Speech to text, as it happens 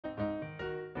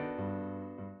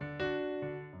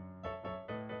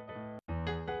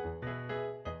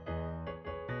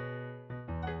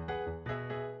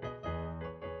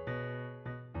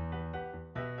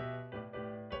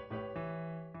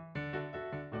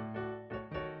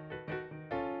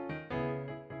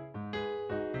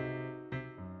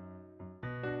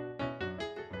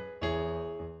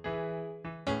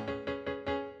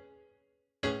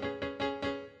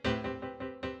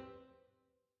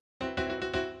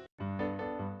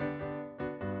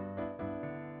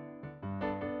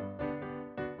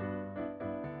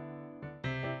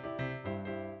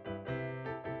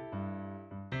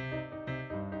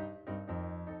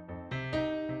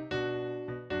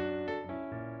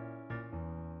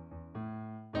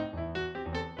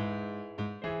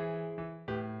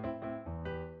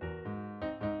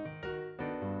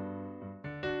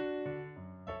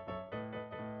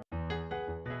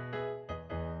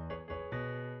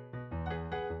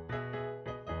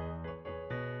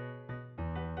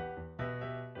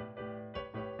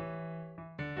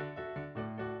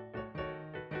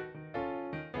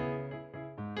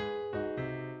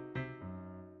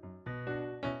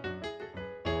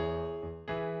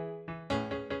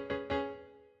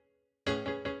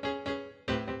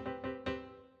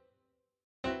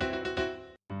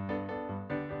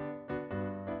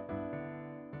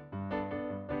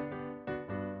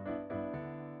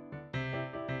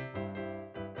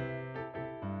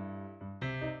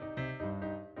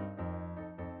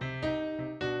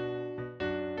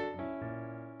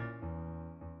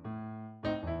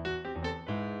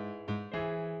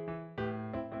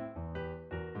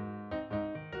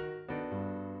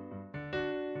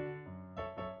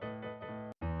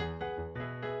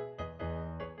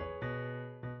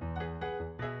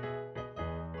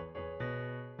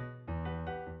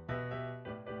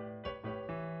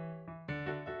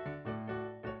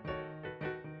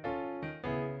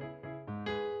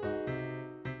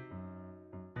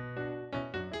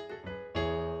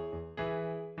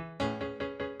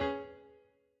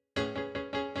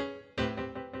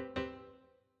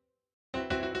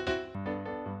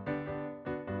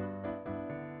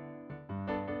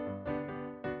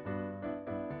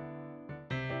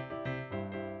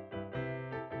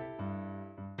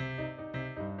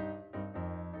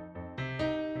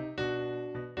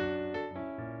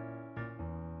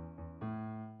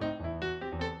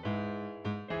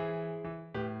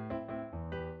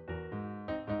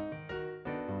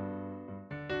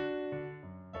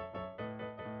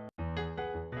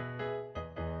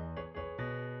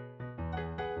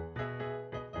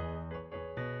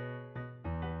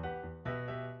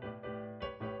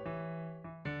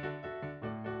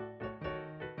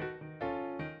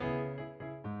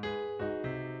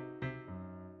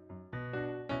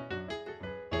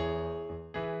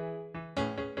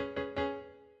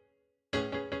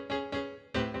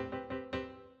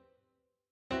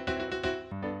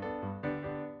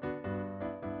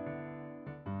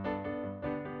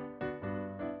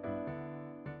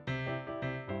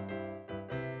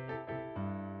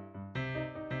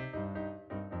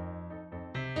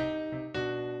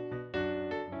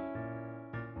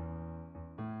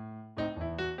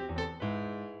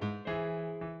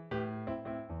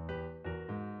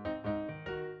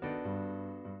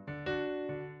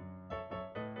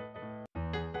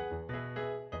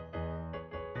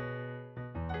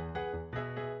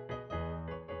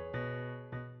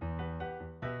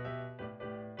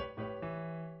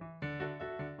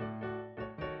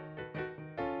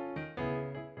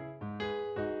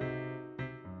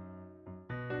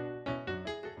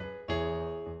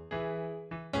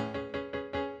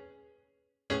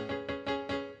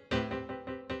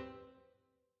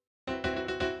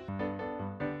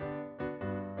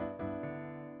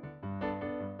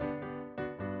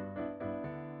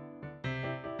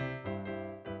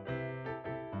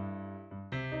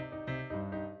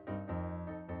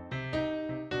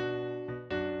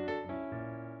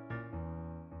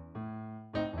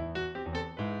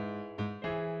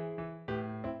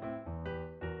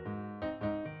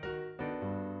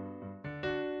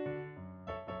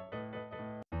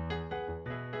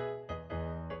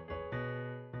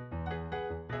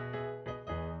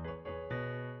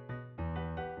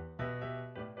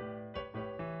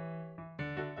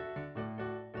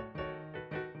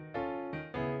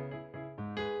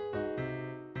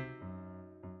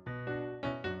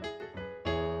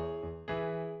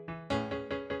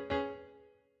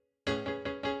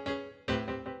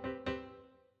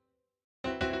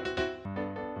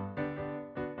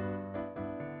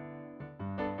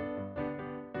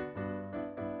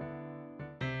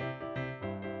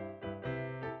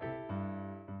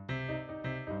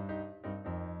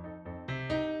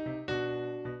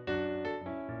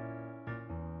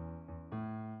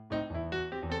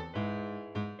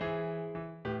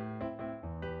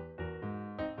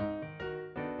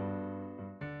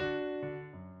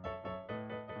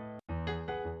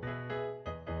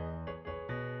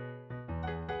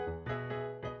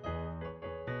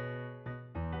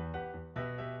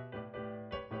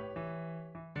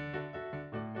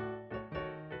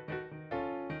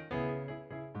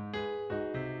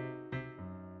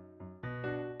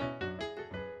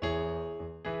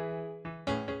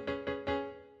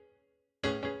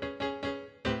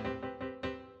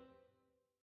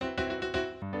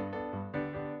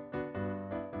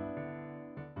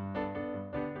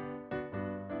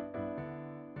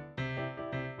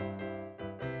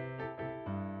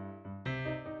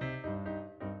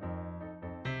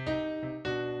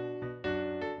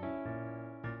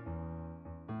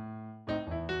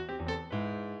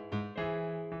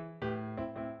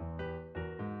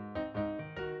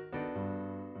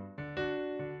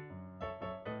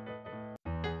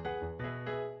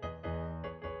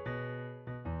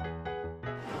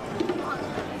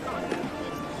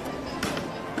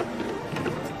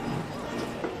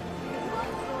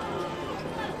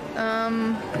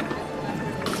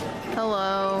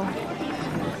Hello.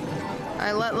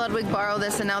 I let Ludwig borrow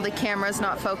this and now the camera's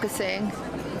not focusing.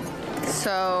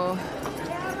 So,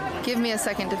 give me a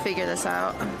second to figure this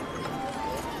out.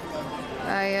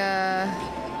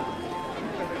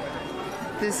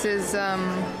 This is,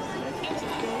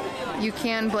 you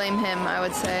can blame him, I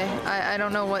would say. I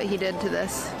don't know what he did to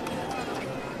this.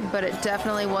 But it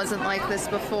definitely wasn't like this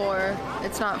before.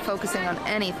 It's not focusing on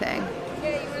anything.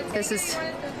 This is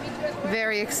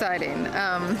very exciting.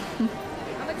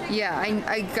 Yeah,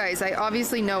 guys, I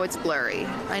obviously know it's blurry.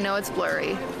 I know it's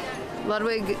blurry.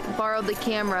 Ludwig borrowed the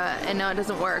camera and now it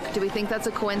doesn't work. Do we think that's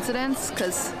a coincidence?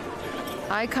 Because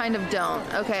I kind of don't.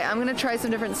 Okay, I'm gonna try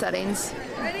some different settings.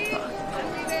 Ready?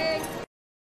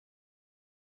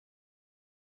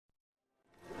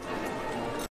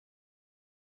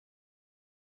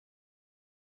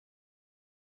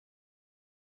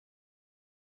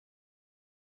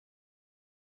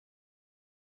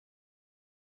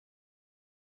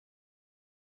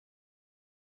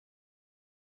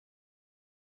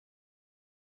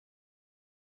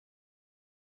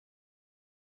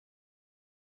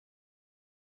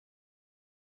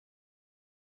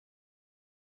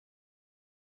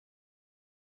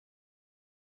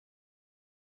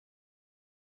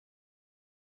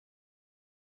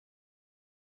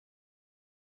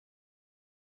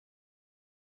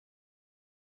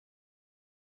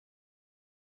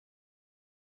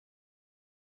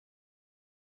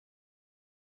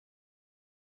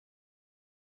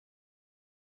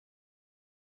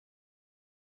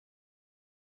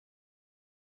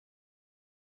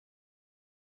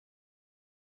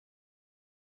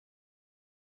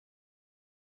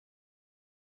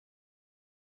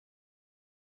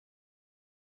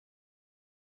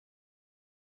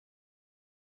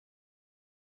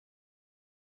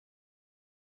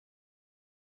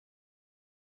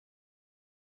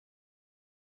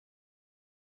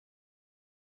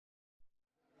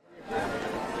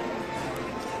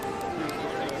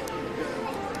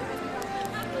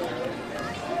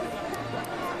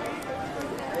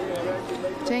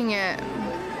 Dang it.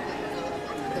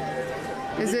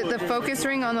 Is it the focus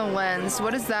ring on the lens?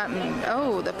 What does that mean?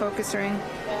 Oh, the focus ring.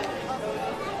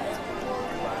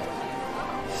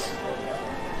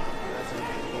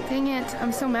 Dang it,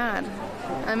 I'm so mad.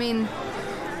 I mean,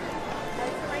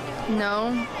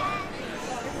 no.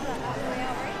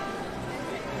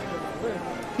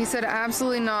 He said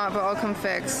absolutely not, but I'll come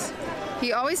fix.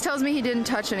 He always tells me he didn't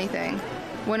touch anything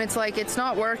when it's like, it's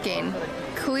not working.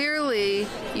 Clearly,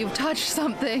 you've touched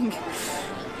something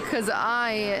because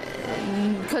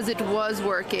it was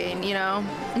working, you know?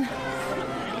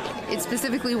 It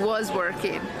specifically was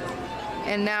working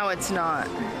and now it's not.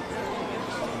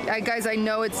 Guys, I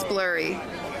know it's blurry.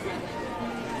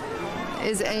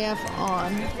 Is AF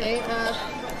on? AF.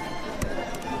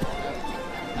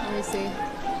 Let me see.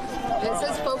 It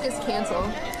says focus cancel.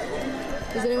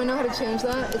 Does anyone know how to change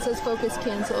that? It says focus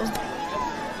cancel.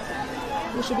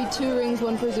 There should be 2 rings,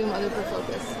 one for zoom, other for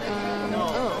focus.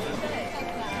 Oh.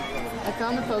 I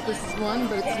found the focus one,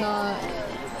 but it's not.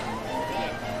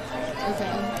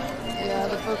 Okay. Yeah,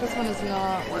 the focus one is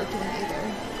not working either.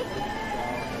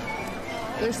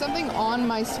 There's something on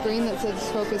my screen that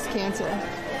says focus cancel.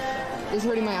 It's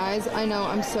hurting my eyes. I know,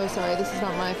 I'm so sorry. This is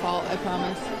not my fault, I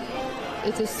promise.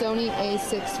 It's a Sony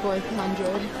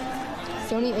a6400.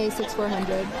 Sony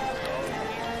a6400.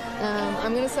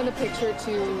 I'm gonna send a picture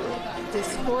to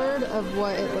Discord of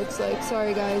what it looks like.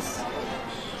 Sorry, guys.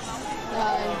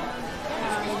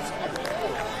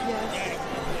 Yes.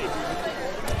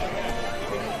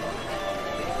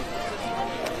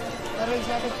 That was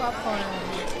rapid popcorn.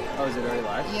 Oh, is it already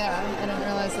live? Yeah, I didn't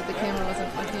realize that the camera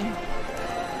wasn't working.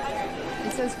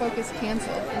 It says focus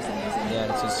cancel for some reason. Yeah,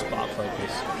 it says spot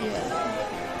focus.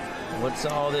 Yeah. What's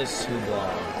all this hoopla?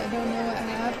 I don't know what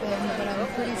happened, but I'm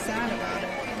pretty sad about it.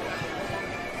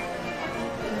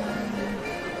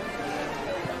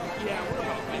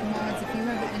 Mods, if you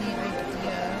have any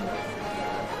idea.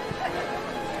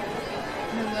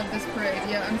 I love this parade.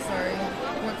 Yeah, I'm sorry.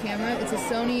 What camera? It's a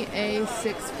Sony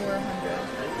a6400.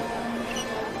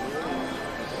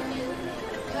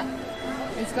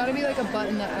 It's gotta be like a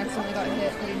button that accidentally got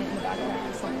hit putting it in the background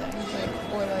or something. Like,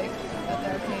 or like at the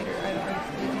arcade or I don't know.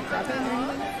 Did you drop it or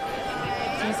anything?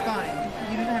 So it's fine.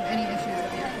 You didn't have any issues with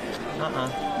the arcade.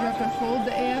 You have to hold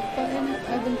the AF button,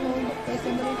 I've been told by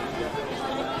somebody.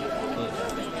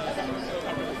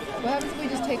 What happens if we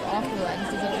just take off the lens?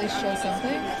 Does it at least show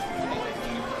something?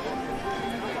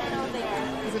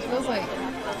 Because it feels like...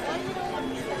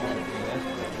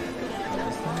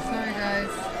 Sorry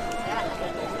guys.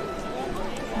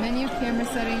 Menu, camera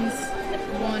settings,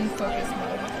 1 focus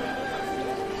mode.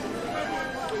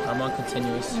 I'm on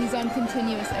continuous. He's on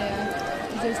continuous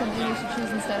AF. Is there something you should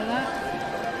choose instead of that?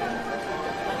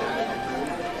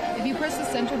 If you press the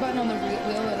center button on the wheel,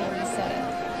 it'll reset it.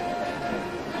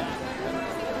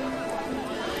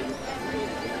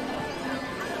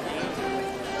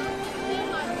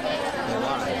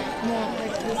 No,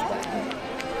 like this button.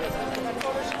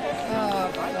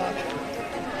 Oh, fuck.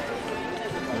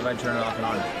 What if I turn it off and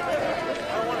on? Is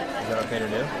that okay to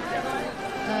do?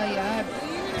 Yeah,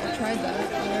 I tried that.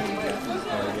 I already did.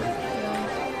 Oh, you did? Yeah.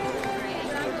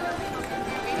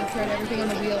 I tried everything on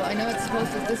the wheel. I know it's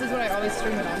supposed to. This is what I always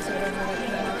stream it on, so I don't know what's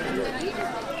going to happen.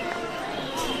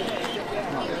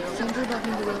 Center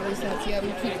button to wheel resets. Yeah,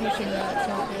 we keep pushing that. It's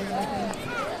not doing anything.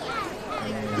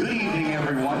 Good evening,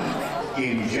 everyone.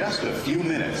 In just a few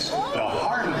minutes, the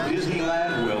heart of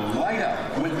Disneyland will light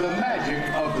up with the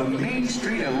magic of the Main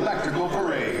Street Electrical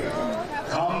Parade.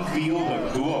 Come feel the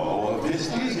glow of this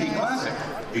Disney classic,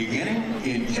 beginning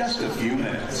in just a few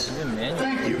minutes.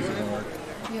 Thank you.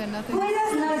 Yeah, nothing.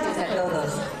 Buenas noches a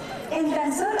todos. En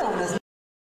tan solo unos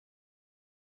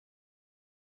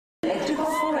Electrical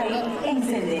Parade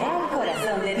encenderá el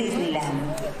corazón de Disneyland.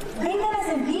 Vengan a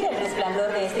sentir el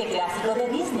resplandor de este clásico de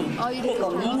Disney, que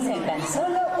comienza en tan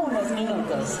solo unos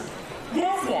minutos.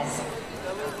 Gracias.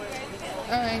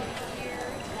 Alright.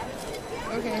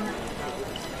 Okay.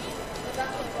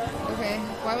 Okay.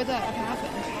 Why would that happen?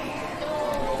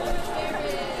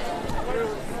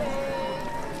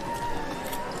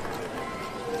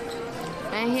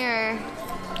 I'm here.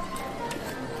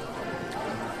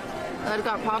 I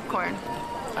got popcorn.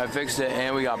 I fixed it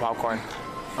and we got popcorn.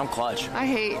 I'm clutch. I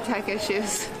hate tech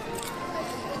issues.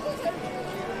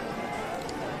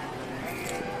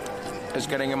 It's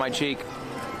getting in my cheek.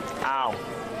 Ow.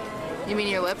 You mean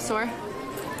your lip sore?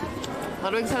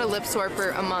 Ludwig's had a lip sore for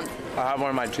a month. I have one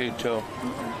in my cheek too.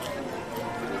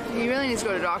 You really need to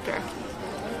go to a doctor.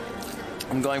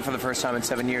 I'm going for the first time in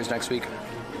 7 years next week.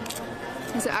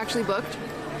 Is it actually booked?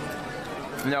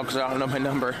 No, because I don't know my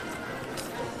number.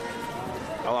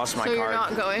 I lost my So card. you're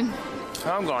not going?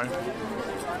 No, I'm going.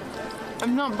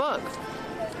 I'm not booked.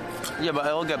 Yeah, but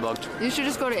it'll get booked. You should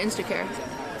just go to Instacare.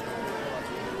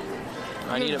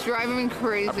 I need You're a driving me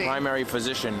crazy. primary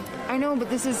physician. I know, but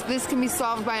this can be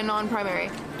solved by a non-primary.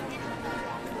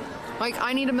 Like,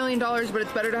 I need $1 million, but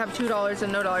it's better to have $2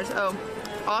 than no dollars. Oh,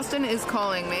 Austin is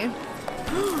calling me.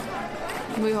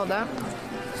 Can we hold that?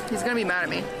 He's gonna be mad at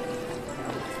me.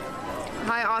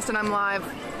 Hi, Austin, I'm live.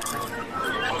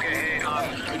 Okay, hey,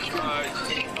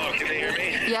 oh, can they hear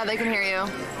me? Yeah, they can hear you.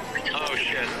 Oh,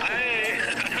 shit. Hey!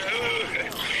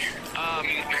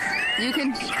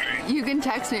 You can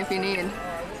text me if you need.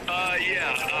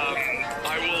 Yeah,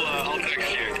 I will, I'll text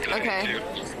you. Okay.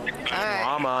 All right.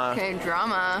 Drama. Okay,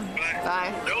 drama.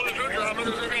 Bye. No, there's no drama,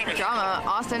 there's no drama. Drama.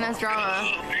 Austin has drama.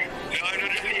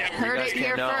 Heard it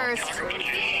here first.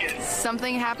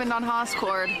 Something happened on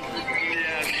Hoscord. Yeah,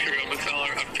 it's true. I'm gonna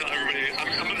tell everybody.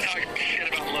 I'm gonna talk shit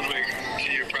about Ludwig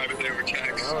to you privately over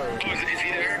text. Oh, is he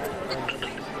there?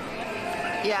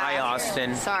 Yeah. Hi,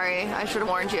 Austin. Sorry, I should have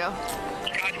warned you.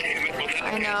 God damn it.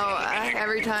 I know,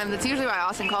 every time. That's usually why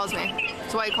Austin calls me.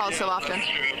 That's why he calls so often. That's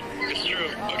true. It's true.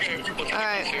 Okay, we'll talk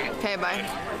Alright, soon. okay, bye.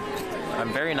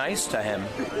 I'm very nice to him.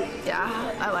 Yeah,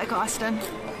 I like Austin.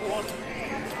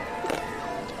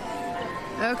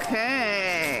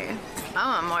 Okay. I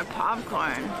want more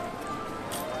popcorn.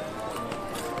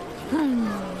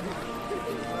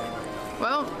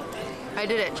 Well, I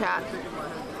did it, chat.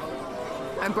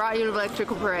 I brought you to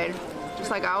Electrical Parade, just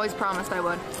like I always promised I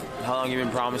would. How long have you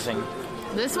been promising?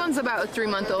 This one's about a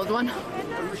 3-month-old one,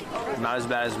 Not as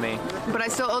bad as me. but I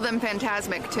still owe them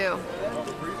Phantasmic too.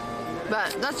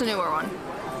 But that's a newer one.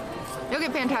 You'll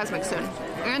get Phantasmic soon.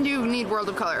 And you need World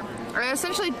of Color. Or I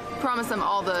essentially promised them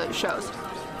all the shows.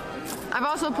 I've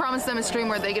also promised them a stream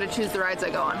where they get to choose the rides I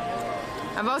go on.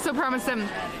 I've also promised them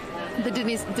the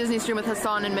Disney stream with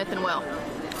Hassan and Myth and Will.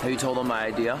 Have you told him my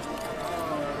idea?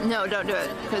 No, don't do it,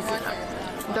 because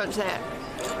don't say it.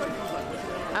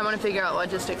 I want to figure out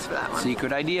logistics for that one.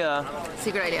 Secret idea.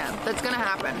 Secret idea. That's gonna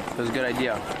happen. It was a good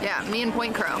idea. Yeah, me and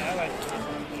Point Crow.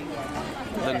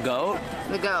 The goat?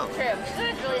 The goat. True.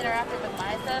 She's really interactive with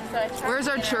my stuff, so I tried Where's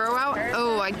our to churro out?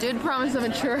 Oh, I did promise them a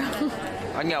churro.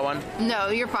 I can get one. No,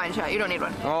 you're fine, chat. You don't need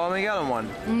one. Oh, let me get him one.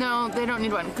 No, they don't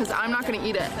need one, because I'm not gonna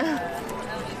eat it.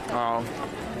 Oh.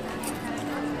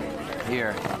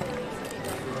 Here.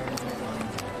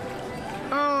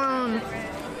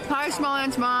 Hi, Small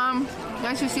Aunt's mom.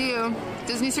 Nice to see you.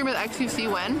 Disney stream with XQC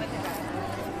when?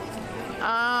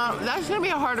 That's gonna be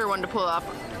a harder one to pull off.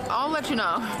 I'll let you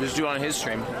know. Just do it on his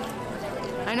stream.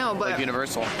 I know, but Like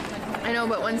Universal. I know,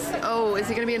 but once. Oh, is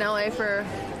he gonna be in LA for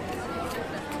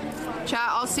Chat,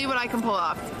 I'll see what I can pull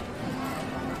off.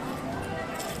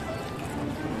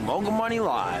 Local Money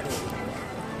Live.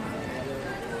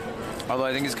 Although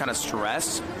I think he's kind of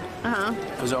stressed. Uh-huh.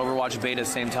 Because Overwatch beta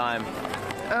same time.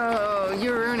 Oh,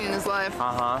 you're ruining his life.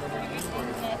 Uh-huh.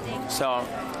 So,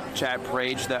 chat,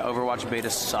 rage that Overwatch beta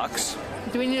sucks.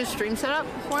 Do we need a stream setup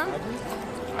for him?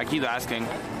 I keep asking.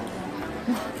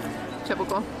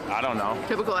 Typical. I don't know.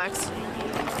 Typical X.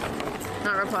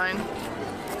 Not replying.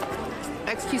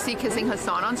 XQC kissing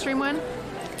Hassan on stream when?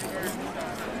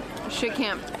 Shit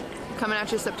camp. Coming at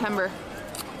you September.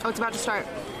 Oh, it's about to start.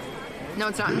 No,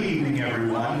 it's not. Good evening,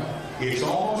 everyone. It's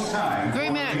almost time 3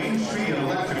 minutes. for the Main Street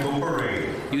Electrical Parade.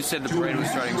 You said the parade was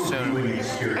starting soon.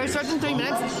 It starts in 3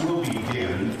 minutes. Lights will be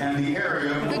dim, and the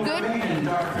area will Good. remain in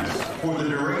darkness for the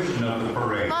duration of the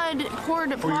parade. Bud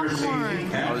poured For your safety popcorn.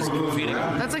 and I was for those feeding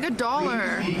around him. That's like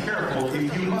 $1. Please be careful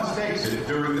if you must exit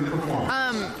during the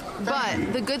performance.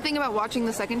 But the good thing about watching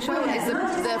the second show is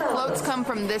the floats come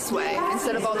from this way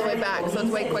instead of all the way back, so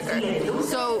it's way quicker.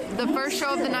 So the first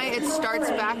show of the night, it starts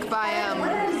back by,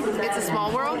 it's a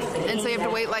small world, and so you have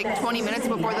to wait like 20 minutes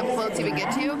before the floats even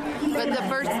get to you. But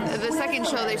the second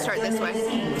show, they start this way.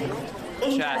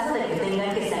 Chat.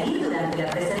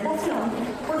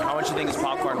 How much do you think his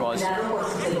popcorn was?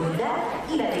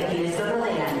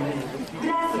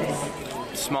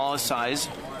 Smallest size.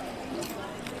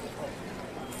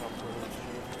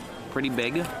 Pretty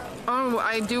big. Oh,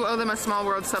 I do owe them a Small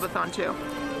World subathon too.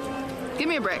 Give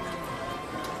me a break.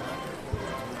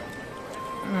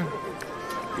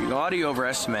 A lot of you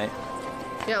overestimate.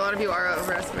 Yeah, a lot of you are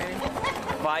overestimating.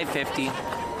 $5.50.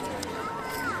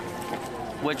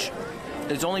 Which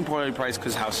is only poorly priced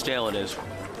because how stale it is.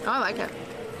 Oh, I like it.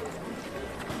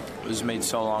 It was made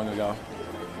so long ago.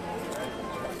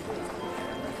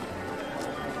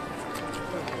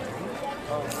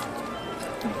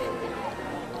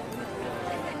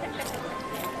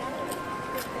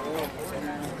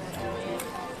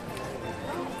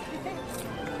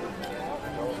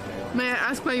 May I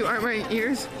ask why you aren't wearing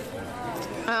ears?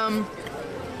 I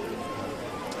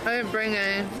didn't bring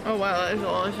any. Oh wow, that is a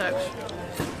lot of sex.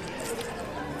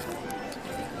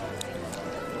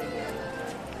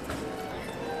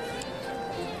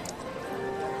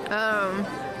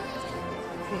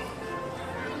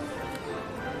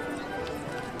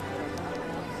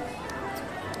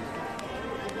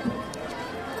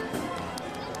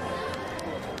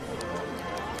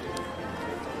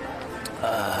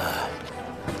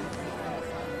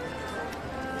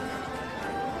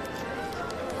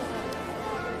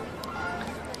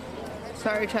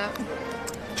 Sorry, chat.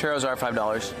 Churros are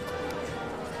 $5.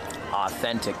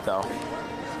 Authentic, though.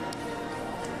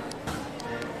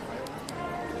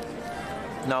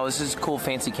 No, this is a cool,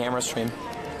 fancy camera stream.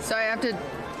 Sorry,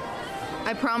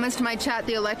 I promised my chat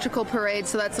the electrical parade,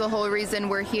 so that's the whole reason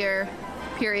we're here,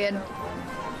 period.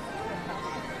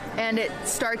 And it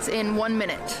starts in 1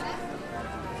 minute.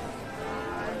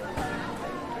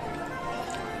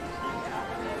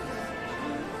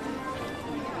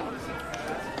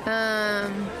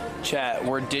 Chat,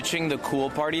 we're ditching the cool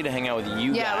party to hang out with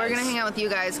you guys. Yeah, we're gonna hang out with you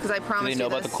guys because I promised you Do they know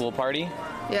about this. the cool party?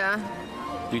 Yeah.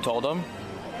 You told them?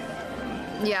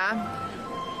 Yeah.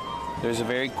 There's a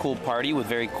very cool party with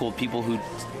very cool people who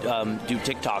do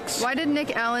TikToks. Why did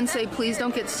Nick Allen say, please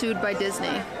don't get sued by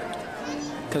Disney?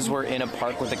 Because we're in a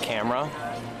park with a camera.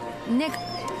 Nick,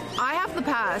 I have the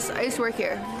pass. I used to work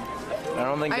here. I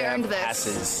don't think they I earned have this.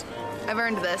 passes. I've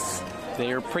earned this.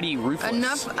 They are pretty ruthless.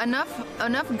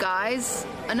 Enough guys,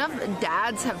 enough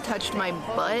dads have touched my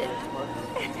butt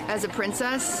as a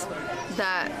princess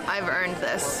that I've earned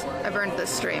this. I've earned this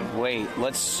stream. Wait,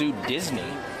 let's sue Disney.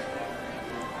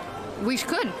 We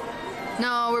could.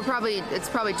 No, it's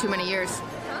probably too many years.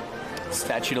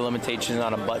 Statute of limitations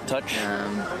on a butt touch.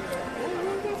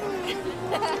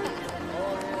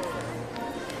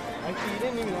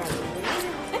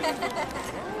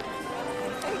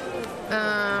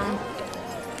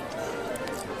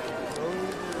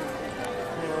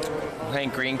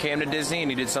 Hank Green came to Disney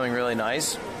and he did something really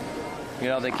nice. You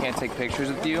know, they can't take pictures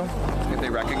with you if they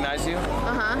recognize you.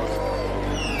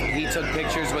 He took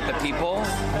pictures with the people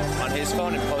on his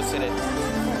phone and posted it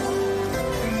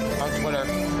on Twitter.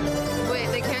 Wait,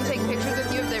 they can't take pictures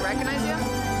with you if they recognize you?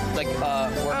 Like,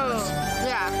 workers. Oh,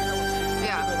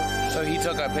 yeah. So he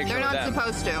took a picture They're of not them.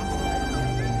 supposed to.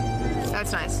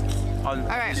 That's nice. On All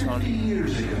right. his phone.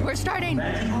 We're starting.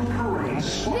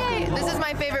 Yay! This is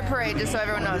my favorite parade, just so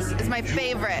everyone knows. It's my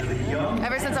favorite.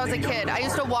 Ever since I was a kid. I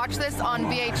used to watch this on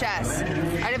VHS.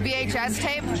 I had a VHS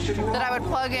tape that I would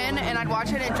plug in and I'd watch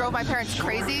it, and it drove my parents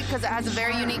crazy because it has a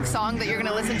very unique song that you're going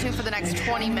to listen to for the next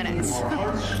 20 minutes.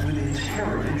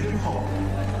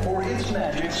 For its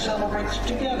magic celebrates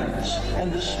togetherness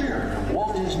and the spirit of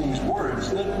Walt Disney's words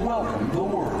that welcome the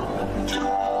world. To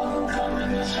all who come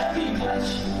in this happy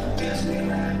place,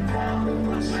 Disneyland proudly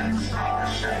presents our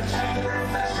spectacular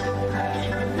festival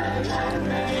magic of MiniTitan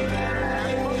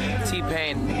magic.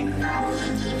 T-Pain.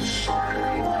 Thousands of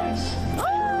sparkling lights,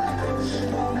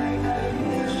 invisible magnetic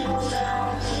musical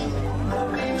sounds. The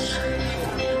Main Street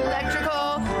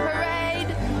Electrical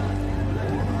parade.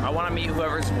 I want to meet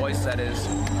whoever's voice that is.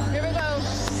 Here we go.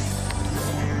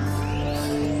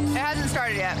 It hasn't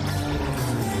started yet.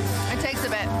 It takes a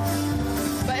bit.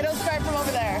 But it'll start from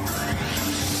over there.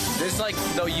 This is like,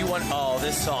 though you want, oh,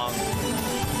 this song.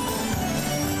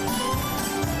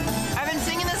 I've been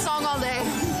singing this song all day.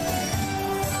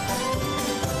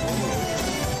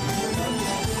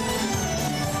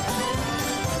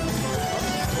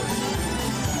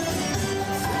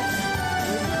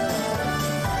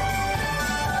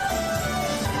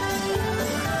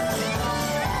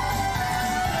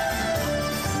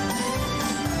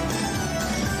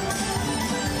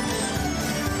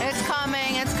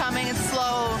 It's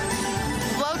slow.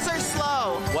 Floats are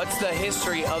slow. What's the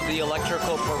history of the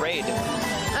electrical parade?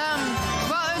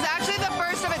 Well, it was actually the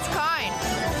first of its kind.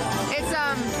 It's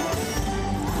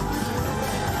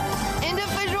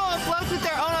individual floats with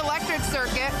their own electric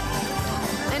circuit,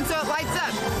 and so it lights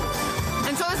up.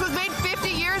 And so this was made 50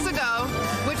 years ago,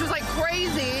 which was like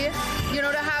crazy, you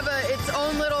know, to have its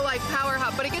own little like power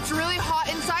hub. But it gets really hot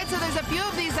inside, so there's a few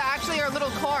of these that actually are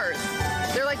little cars.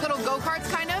 They're like little go-karts,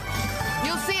 kind of.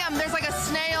 You'll see them. There's like a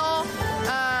snail.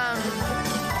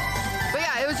 But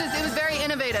yeah, it was very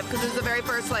innovative because it was the very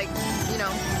first, like, you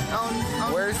know, own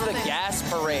Where's the thing. gas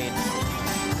parade?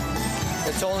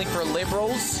 It's only for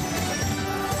liberals.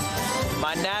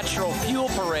 My natural fuel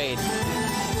parade.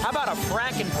 How about a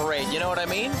fracking parade? You know what I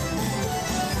mean?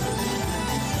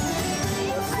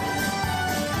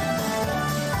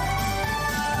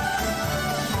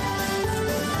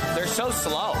 They're so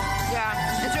slow.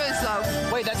 Yeah, it's really slow.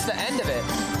 Wait, that's the end of it.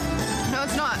 No,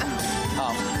 it's not.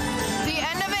 Oh. The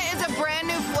end of it is a brand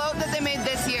new float that they made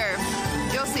this year.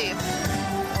 You'll see.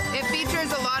 It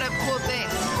features a lot of cool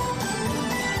things.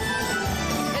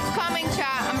 It's coming,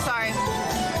 chat. I'm sorry.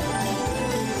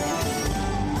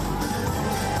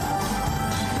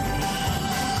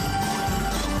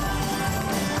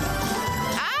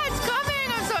 It's coming.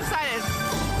 I'm so excited.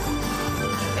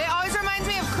 It always reminds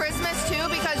me of Christmas, too,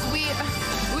 because we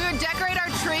would decorate our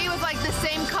tree with, like, the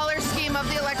same color scheme of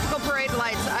the electrical parade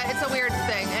lights. It's a weird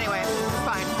thing. Anyway, it's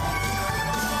fine.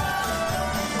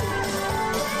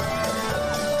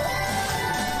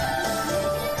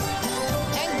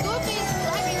 And Goofy's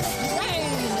driving the train.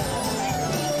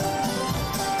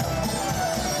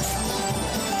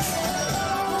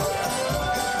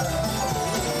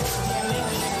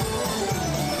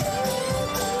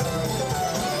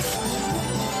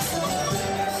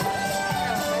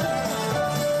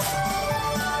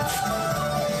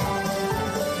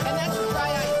 And that's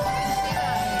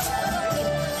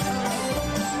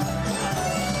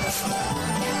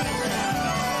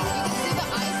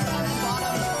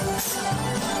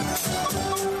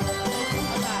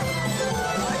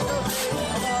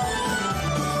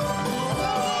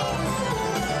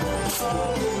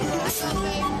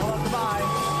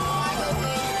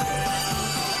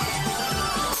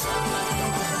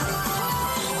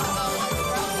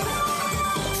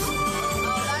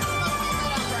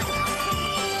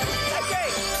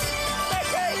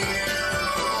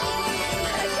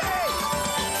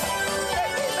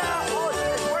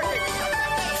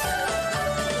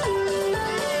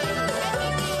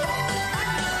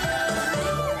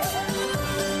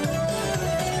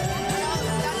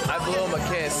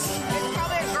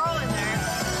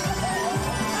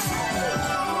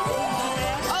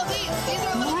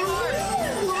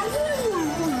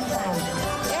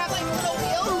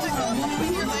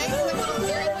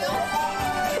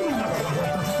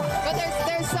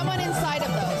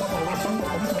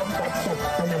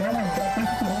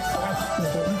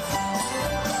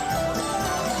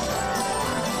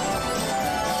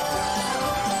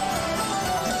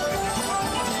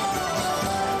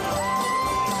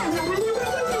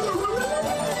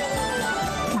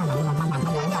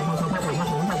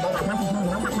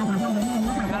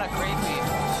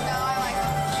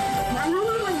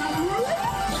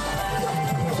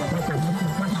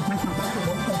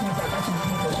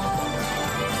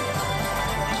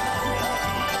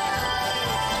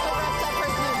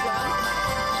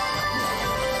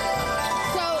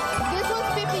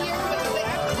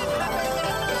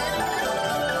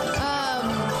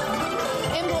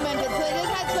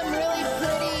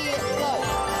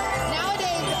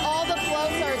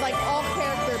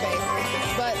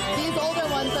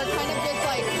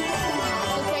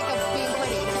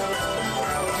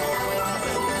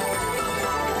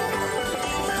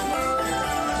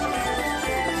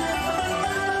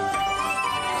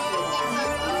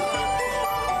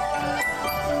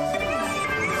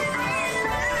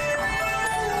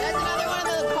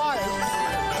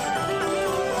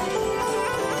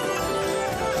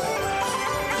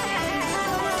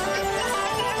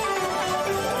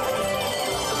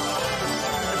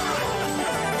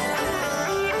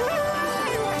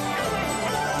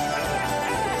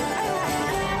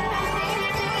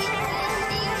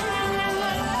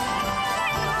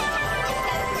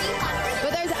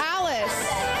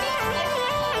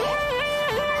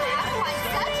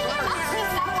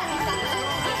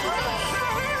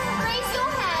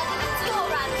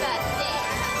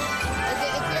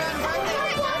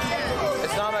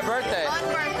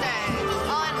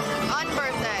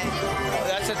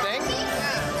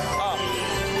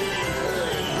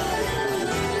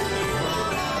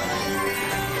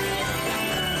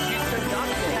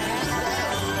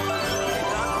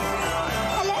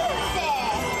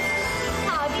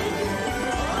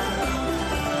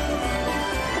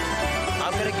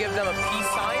give them a peace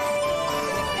sign,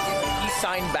 and if they give a peace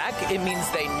sign back, it means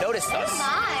they noticed us.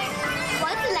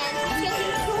 What land is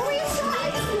getting curious?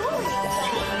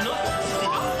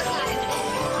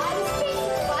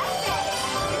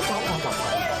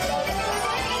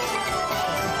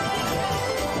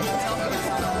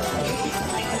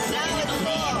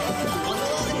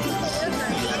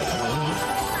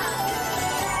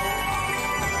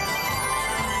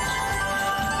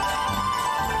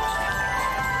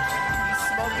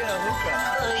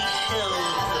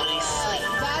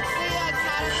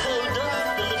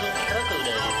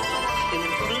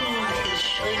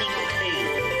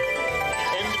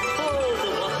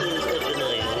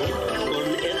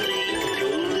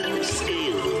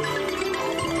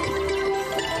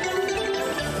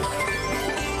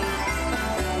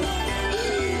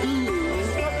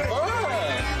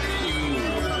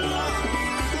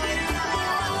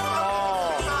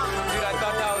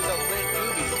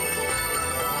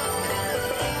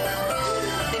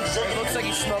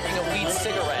 Smoking a weed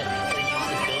cigarette.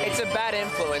 It's a bad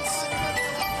influence.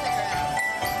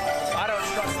 I don't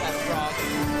trust that frog.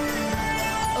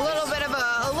 A little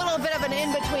bit of an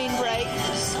in-between break.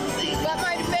 But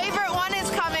my favorite one is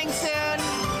coming soon.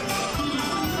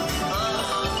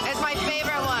 It's my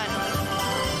favorite one.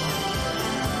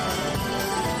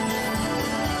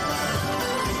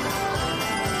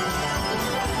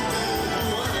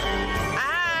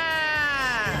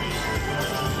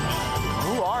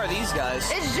 Who are these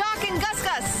guys? It's Jacques and Gus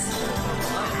Gus.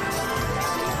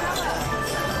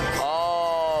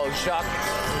 Oh, Jacques.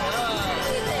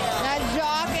 That's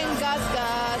Jacques and Gus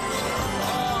Gus.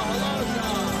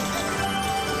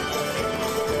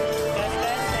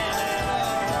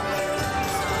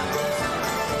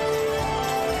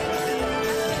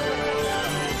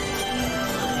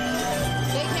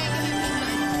 They can't give you peace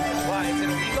signs. Why? Is it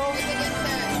illegal? It's against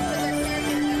their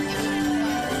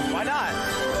characters. Why not?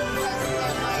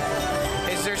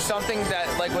 Is there something that,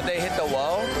 like, would they hit the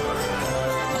wall? No,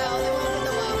 they won't hit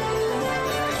the wall.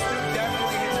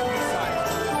 Definitely hit the peace sign.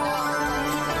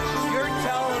 You're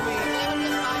telling me. They would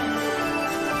get fined.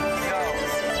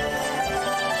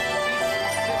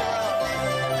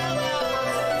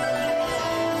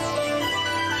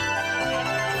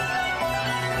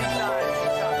 No.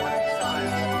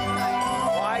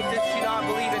 Why does she not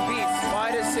believe in peace? Why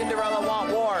does Cinderella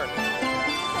want war?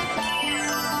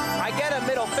 I get a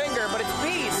middle finger, but it's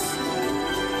peace.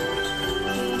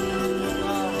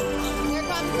 Here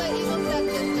comes the evil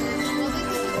stepsister. Well, this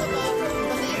is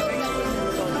the evil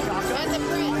stepsister. And the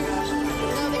prince.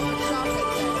 No, they want Jacques in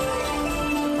there.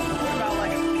 What about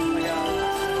like a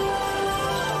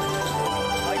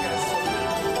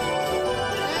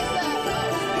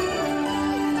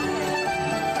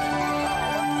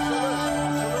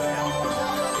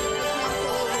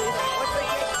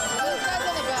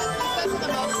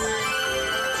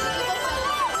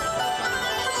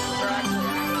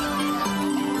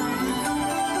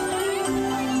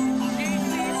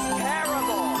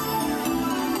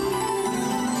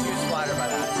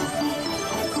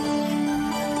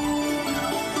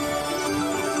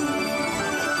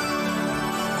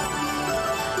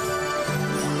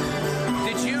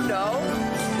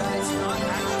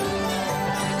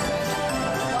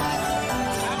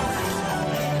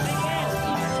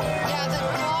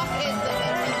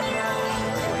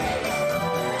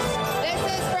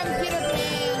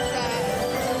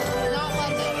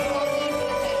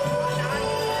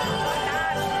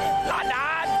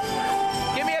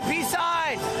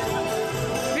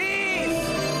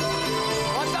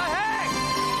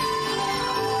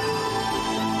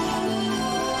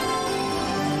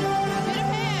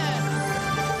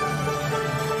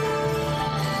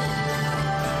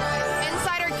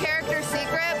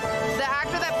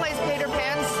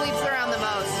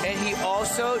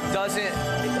also doesn't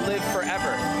live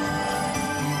forever.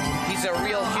 He's a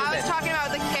real human. I was talking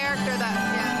about the character that,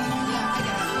 I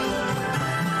get it.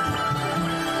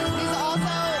 He's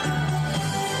also...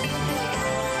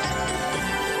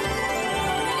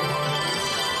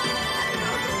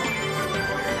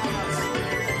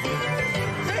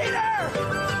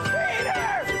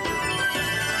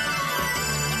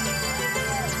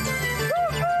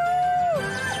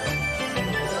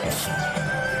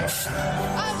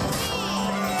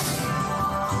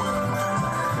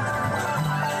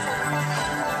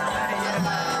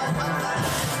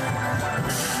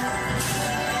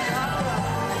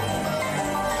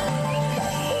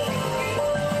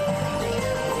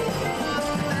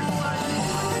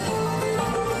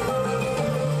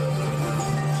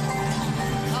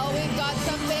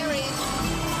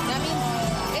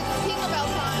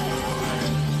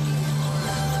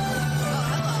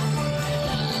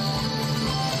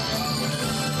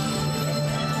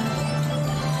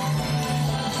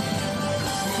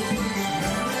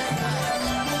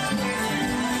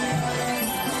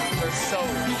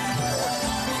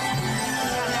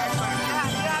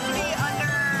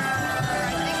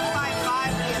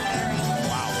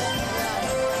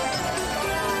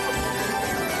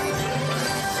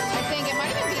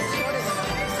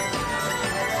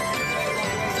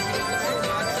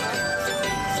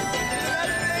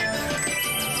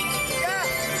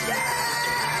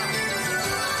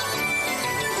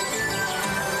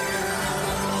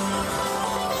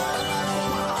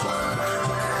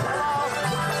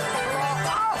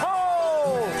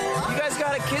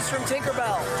 from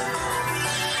Tinkerbell.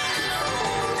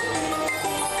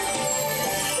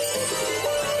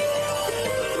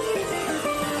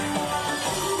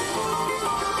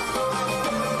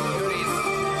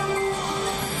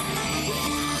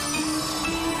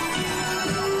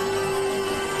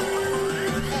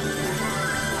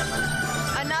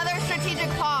 Another strategic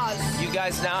pause. You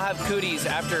guys now have cooties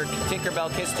after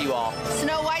Tinkerbell kissed you all.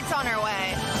 Snow White's on her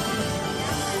way.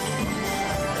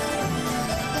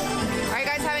 Are you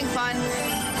guys having fun?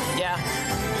 Yeah,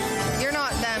 You're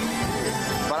not them.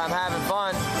 but I'm having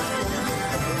fun.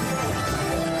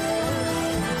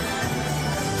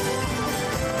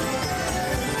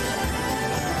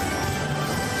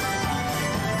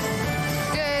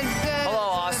 Good, good. Hello,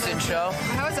 Austin Show.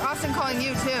 How is Austin calling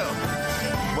you too?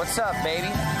 What's up, baby?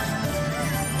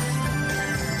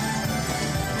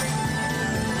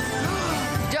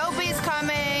 Dopey's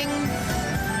coming.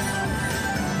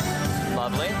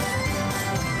 Lovely.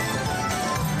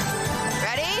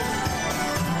 Ready?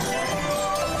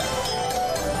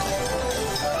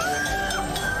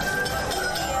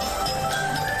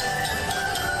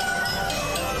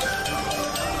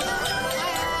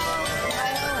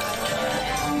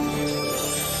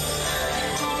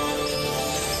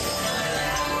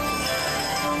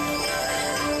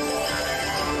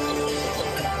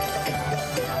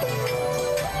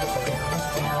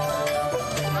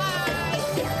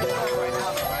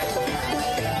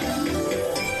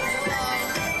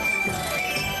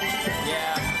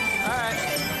 Yeah. All right.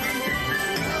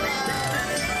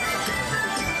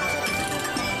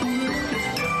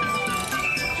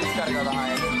 Just gotta go the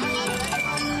high end.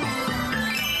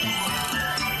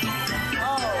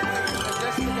 Oh, is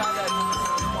this the guy that?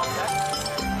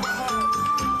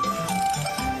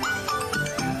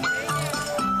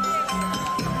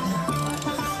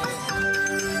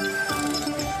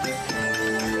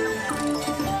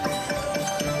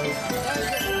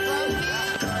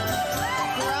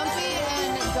 Grumpy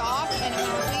and Doc and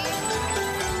Happy.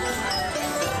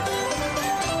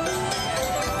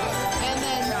 And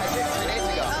then 3 days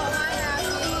ago. oh, hi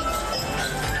Happy.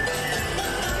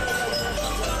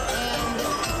 And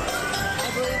I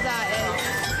believe that is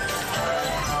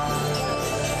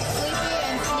Sleepy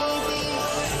and Sneezy.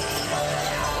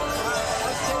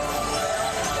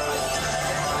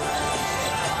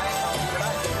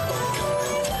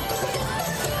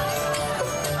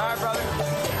 All right, brother.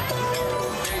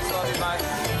 Peace, love you, bye.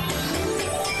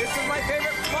 This is my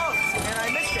favorite post, and I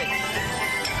missed it.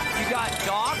 You got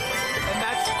Doc, and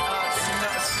that's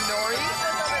Snorri.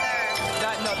 Over there.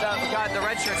 The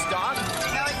red shirt's Doc.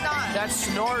 No, it's not. That's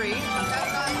Snorri.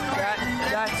 That's not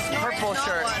Snorri. That's Snorri's purple not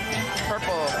shirt. one.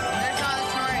 Purple. There's not a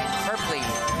Snorri. Purpley.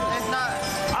 There's not.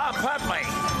 Ah, purpley.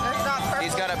 There's not purple.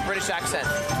 He's got a British accent.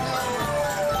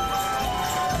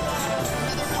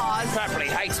 Another pause. Purpley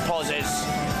hates pauses.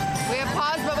 We have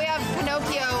pause, but we have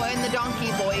Pinocchio and the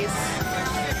Donkey Boys.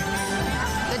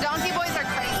 The Donkey Boys are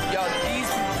crazy. Yo,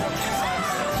 these.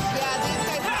 Yeah, these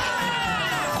guys are crazy.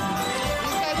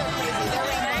 They're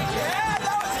rambunctious. Yeah,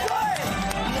 that was good.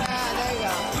 Yeah, there you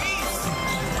go.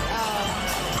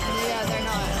 Yeah, they're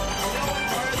not.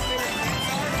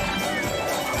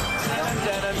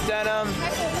 Denim, denim.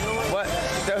 What?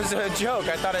 That was a joke.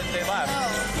 I thought they laughed. No,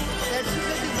 they're too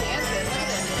busy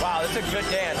dancing. Wow, that's a good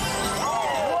dance.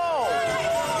 Whoa!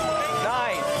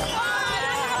 Nice.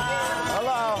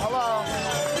 Hello, hello.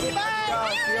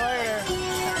 Bye. See you later.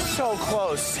 So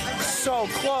close. So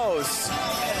close.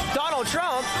 Donald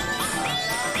Trump.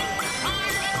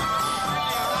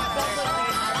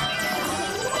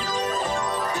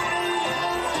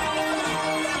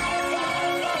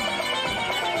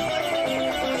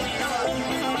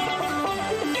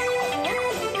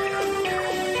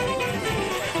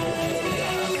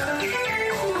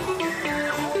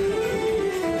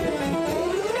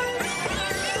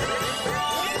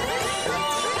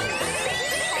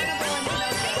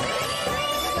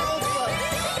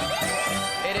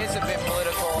 It is a bit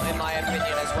political, in my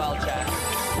opinion, as well, Chad.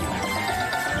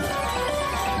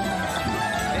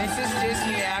 This is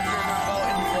Disney after the vote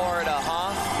in Florida,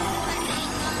 huh?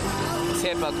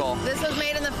 Typical. This was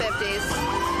made in the 50s.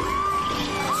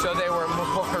 So they were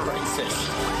more racist.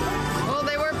 Well,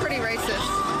 they were pretty racist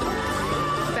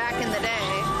back in the day.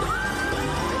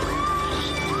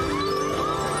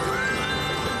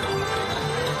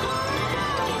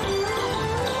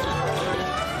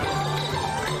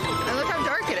 And look how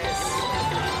dark it is.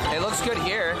 It looks good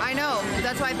here. I know.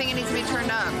 That's why I think it needs to be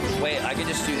turned up. Wait, I could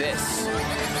just do this.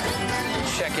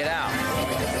 Check it out.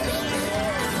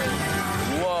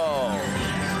 Whoa.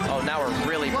 Oh, now we're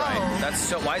really bright. Whoa. That's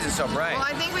so. Why is it so bright? Well,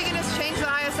 I think we can just change the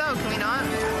ISO, can we not?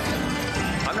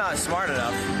 I'm not smart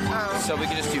enough. Oh. So we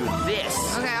can just do this.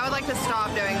 Okay, I would like to stop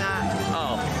doing that.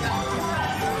 Oh.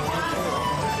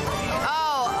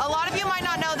 Oh, a lot of you might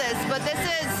not know this, but this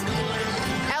is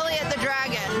Elliot the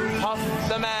Dragon. Puff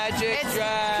the Magic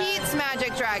Dragon. Pete's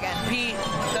Magic Dragon. Pete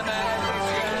the Magic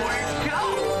Dragon.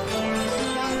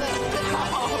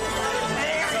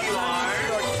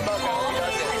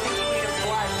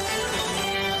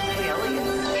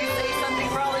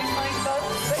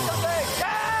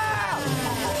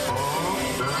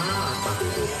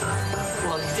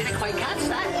 Didn't quite catch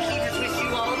that. He just wished you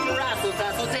all the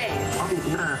razzle-dazzle day.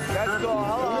 Let's go,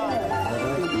 hello.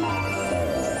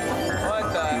 What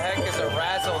the heck is a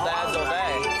razzle-dazzle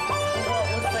day? Well,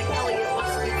 it looks like Elliot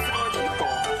wants to meet some more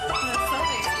people. So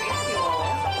nice to meet you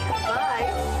all. Bye.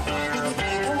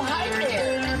 Oh, hi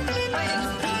there.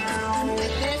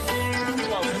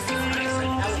 Well, this is nice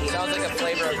and Elliot. Sounds like a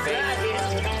flavor of vape.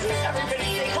 Everybody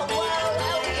say hello,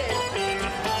 Elliot.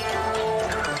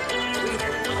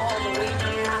 All the way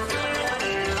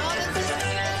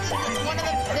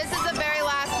This is the very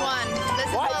last one. This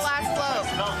is the last float.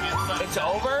 It's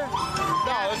over?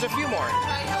 No, there's a few more.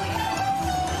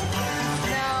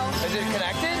 No. Is it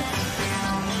connected?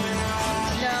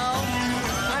 No.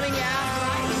 I mean, yeah.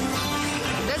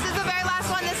 This is the very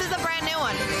last one. This is the brand new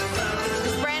one.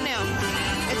 It's brand new.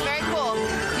 It's very cool.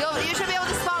 You should be able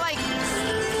to spot like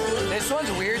This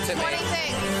one's weird to 20 me.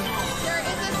 things. There is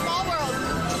a small world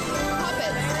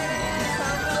puppet.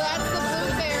 So that's the blue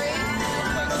fairy.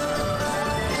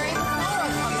 There is a small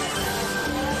world puppet.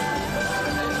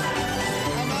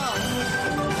 I know.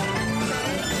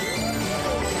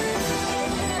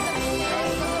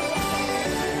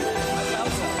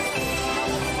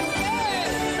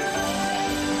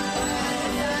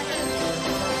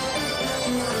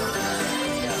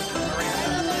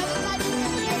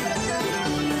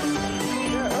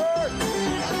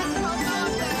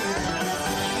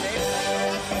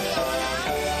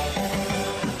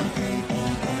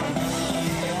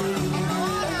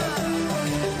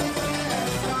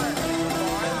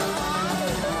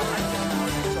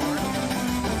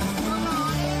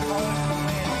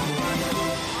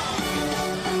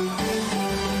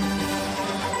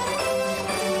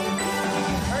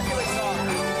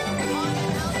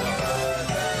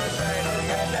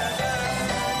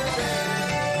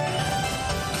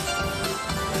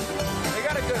 They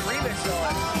got a good remix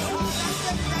going.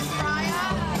 That's Raya,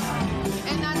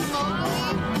 and that's Mowgli,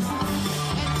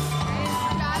 and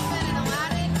Jasmine and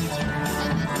Aladdin, and this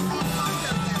is the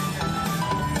Encanto character.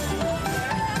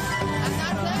 And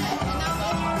that's it. And that's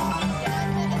it.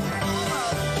 It's a small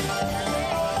world.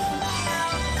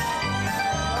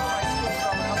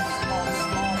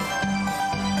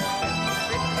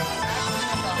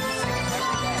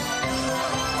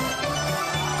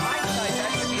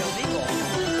 That should be illegal.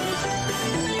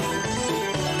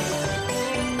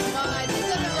 No, I think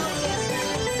they're the Russians.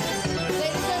 They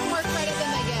deserve more credit than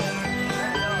they get.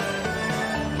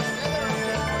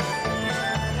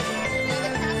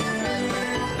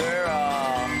 They're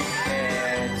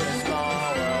it's a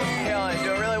small world. Killing,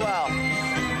 doing really well.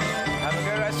 Have a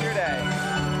good rest of your day.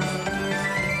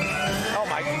 Oh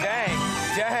my, dang.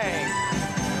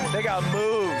 They got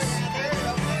moves.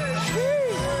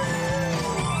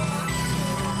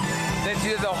 They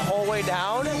do the whole way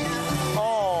down?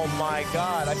 Oh my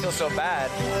God, I feel so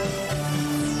bad.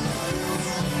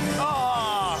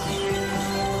 Oh!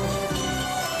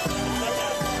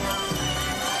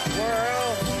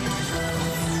 World.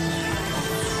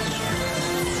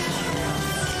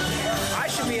 I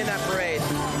should be in that parade.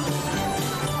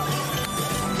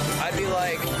 I'd be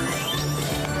like,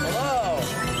 hello.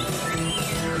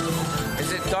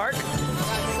 Is it dark?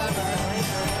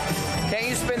 Can't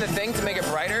you spin the thing to make it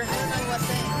brighter?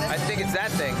 I think it's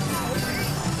that thing.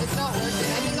 It's not working.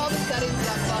 I think all the settings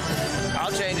got fucked.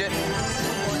 I'll change it.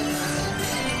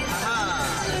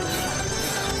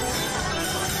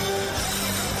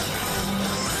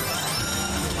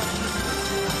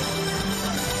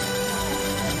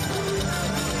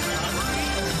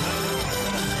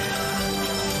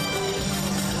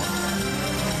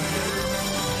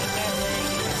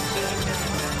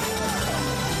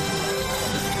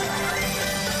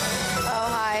 Oh,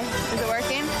 hi. Is it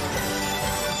working?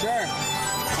 Sure.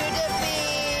 To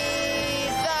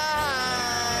defeat the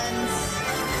Huns,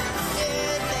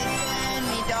 did they send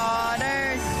me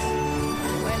daughters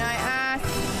when I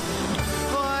asked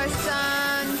for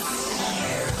sons?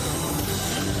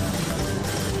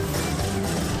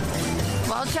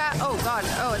 Well, chat. Oh God.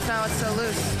 Oh, it's now it's so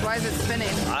loose. Why is it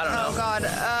spinning? I don't know. Oh God.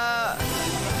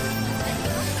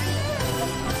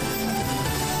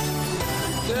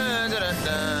 Dun, dun, dun,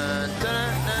 dun,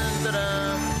 dun, dun,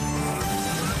 dun.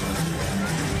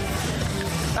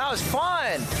 That was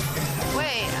fun.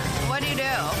 Wait, what do you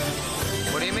do?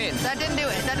 What do you mean? That didn't do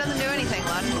it. That doesn't do anything,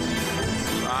 Lud.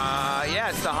 Yeah,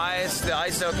 it's the highest the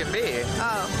ISO can be.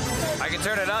 Oh. I can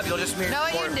turn it up. You'll just hear. No,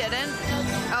 you didn't.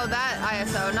 Oh, that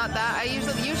ISO, not that. I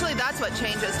usually that's what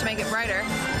changes to make it brighter.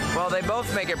 Well, they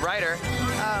both make it brighter.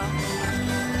 Oh.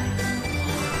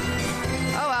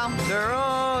 Oh well. They're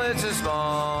all. It's a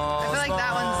small. I feel like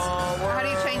that one's. World. How do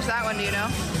you change that one? Do you know?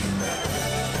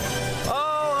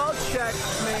 Oh, I'll check,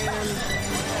 man.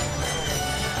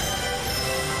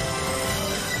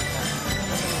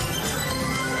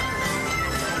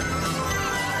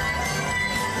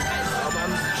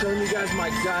 I'm showing you guys my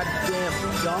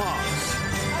goddamn dogs.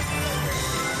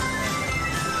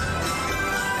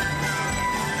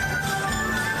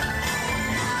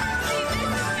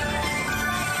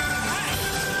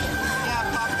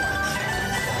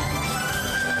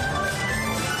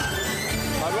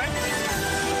 Ludwig?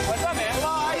 What's up, man?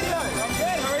 Hello, how you doing? I'm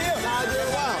good. How are you? I'm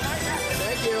doing well.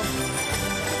 Thank you.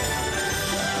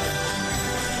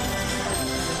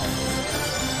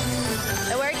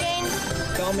 It working?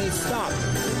 Tell me stop.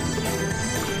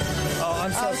 Oh,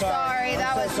 I'm so Oh, sorry.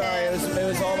 That was sorry. him. It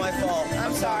was all my fault.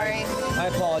 I'm sorry. I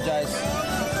apologize.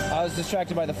 I was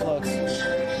distracted by the floats.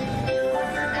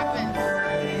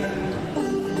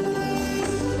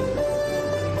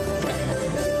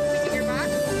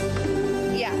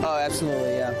 Yeah. Oh,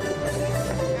 absolutely, yeah.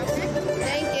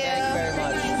 Thank you. Thank you very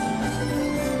much.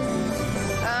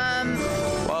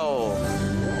 Whoa.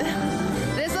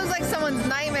 This looks like someone's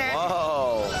nightmare.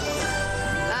 Whoa.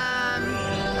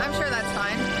 I'm sure that's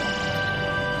fine.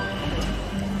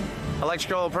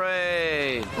 Electrical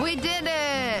parade. We did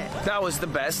it. That was the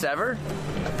best ever,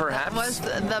 perhaps. That was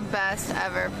the best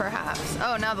ever, perhaps.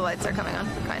 Oh, now the lights are coming on,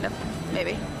 kind of,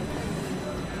 maybe.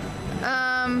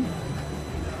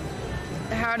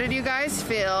 How did you guys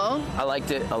feel? I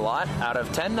liked it a lot. Out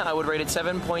of 10, I would rate it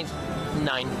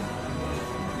 7.9.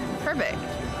 Perfect.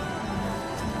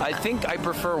 I think I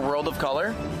prefer World of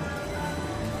Color.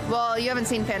 Well, you haven't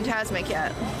seen Phantasmic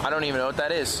yet. I don't even know what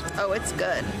that is. Oh, it's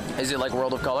good. Is it like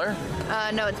World of Color?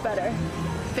 No, it's better.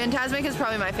 Phantasmic is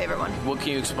probably my favorite one. Well, can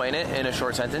you explain it in a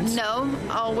short sentence? No,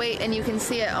 I'll wait and you can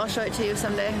see it. I'll show it to you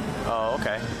someday. Oh,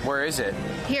 okay. Where is it?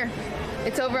 Here.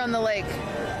 It's over on the lake.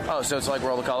 Oh, so it's like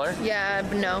World of Color? Yeah,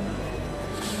 no.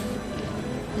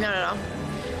 No.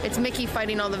 It's Mickey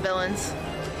fighting all the villains.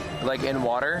 Like in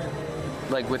water?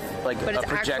 Like with like But a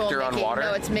it's actual projector on Mickey. water?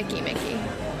 No, it's Mickey.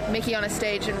 Mickey on a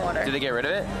stage in water. Did they get rid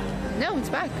of it? No, it's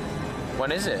back.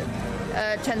 When is it?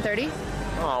 10:30.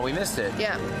 Oh, we missed it.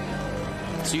 Yeah.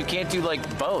 So you can't do like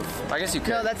both. I guess you could.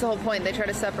 No, that's the whole point. They try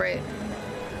to separate.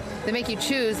 They make you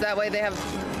choose. That way they have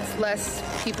less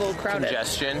people crowded.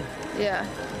 Congestion. Yeah.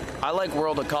 I like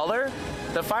World of Color.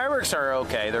 The fireworks are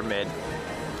okay. They're mid.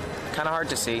 Kind of hard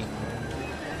to see.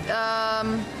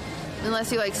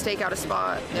 Unless you like stake out a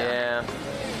spot. Yeah.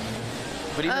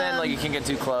 But even then, like, you can't get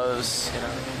too close, you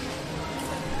know.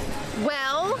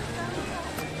 Well,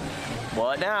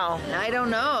 What now? I don't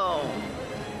know.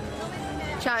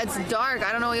 Chat, it's dark.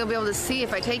 I don't know what you'll be able to see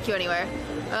if I take you anywhere.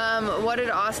 What did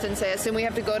Austin say? I assume we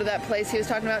have to go to that place he was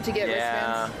talking about to get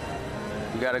wristbands?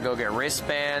 We gotta go get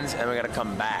wristbands and we gotta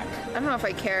come back. I don't know if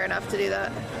I care enough to do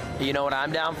that. You know what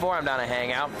I'm down for? I'm down to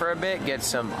hang out for a bit, get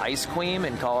some ice cream,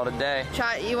 and call it a day.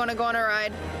 Chat, you want to go on a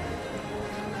ride?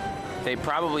 They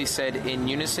probably said in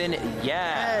unison,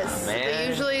 yeah, Yes. man. They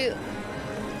usually...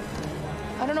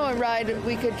 I don't know what ride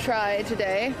we could try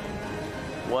today.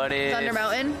 What if Thunder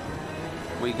Mountain?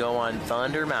 we go on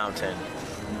Thunder Mountain?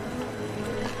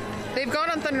 They've gone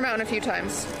on Thunder Mountain a few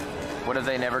times. What have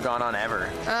they never gone on ever?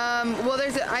 Well,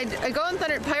 there's I go on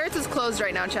Thunder... Pirates is closed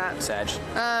right now, chat. Sag.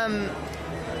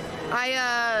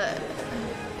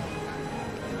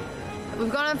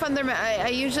 We've gone on Thunder Mountain. I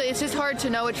usually... It's just hard to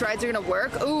know which rides are going to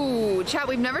work. Ooh, chat,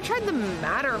 we've never tried the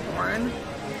Matterhorn.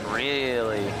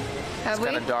 Really? Have it's we?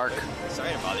 kind of dark.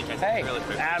 Sorry to bother you. Hey, really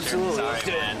quick. absolutely. Sorry, Let's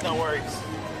do it. man. No worries.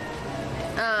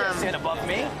 Stand above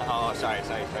me? Oh, sorry.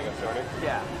 Can I go shorter?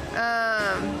 Yeah.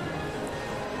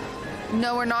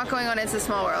 No, we're not going on It's a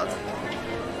Small World.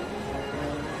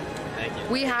 Thank you.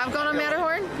 We have gone on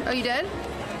Matterhorn? Oh, you did?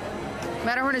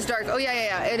 Matterhorn is dark. Oh,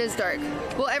 yeah. It is dark.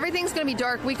 Well, everything's going to be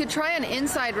dark. We could try an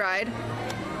inside ride.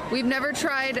 We've never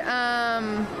tried,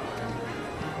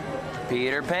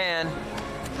 Peter Pan.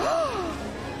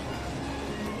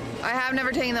 I have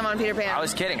never taken them on Peter Pan. I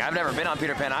was kidding. I've never been on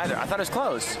Peter Pan either. I thought it was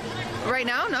closed. Right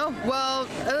now? No. Well,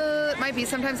 it might be.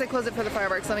 Sometimes they close it for the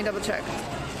fireworks. Let me double check.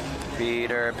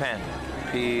 Peter Pan.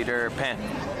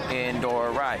 Indoor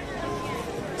ride.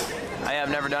 I have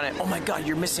never done it. Oh my god,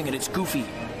 you're missing it. It's Goofy.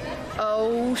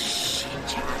 Oh shit.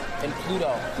 And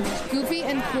Pluto. Goofy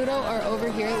and Pluto are over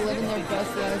here living their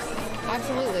best lives.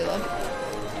 Absolutely, look.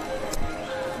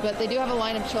 But they do have a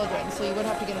line of children, so you would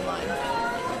have to get in line.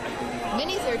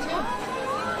 Minnie's there too. I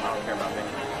don't care about Minnie.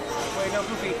 Wait, no,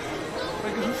 Goofy.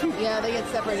 Wait, Goofy. Yeah, they get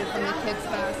separated from the kids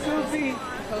fast. Goofy.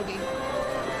 Kobe.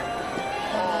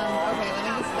 Okay, let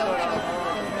me just double check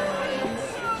the names.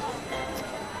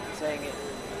 Saying it.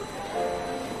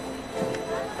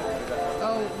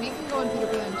 Oh, we can go on Peter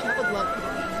Pan. Chuck would love Peter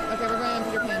Pan. Okay, we're going on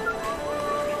Peter Pan.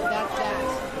 That's that.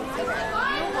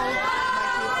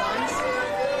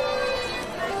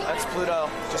 That's Pluto,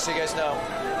 just so you guys know.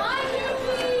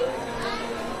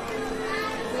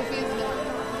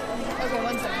 Okay,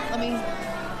 1 second. Let me.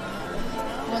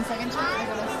 1 second, Chuck. I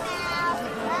gotta.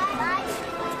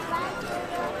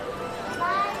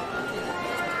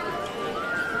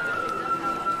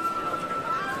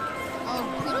 Oh,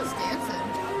 Pluto's dancing.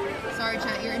 Sorry,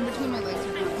 chat. You're in between my legs.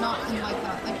 Not in like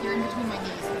that. Like you're in between my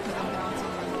knees because I'm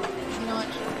bouncing. You know what?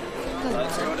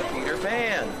 Let's go to Peter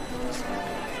Pan.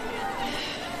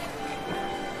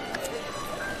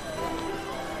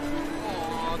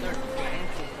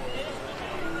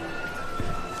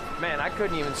 Man, I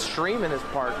couldn't even stream in this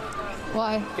park.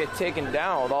 Why? Get taken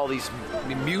down with all these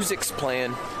music's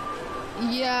playing.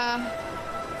 Yeah.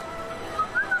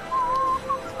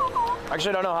 Actually,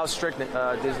 I don't know how strict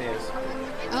Disney is.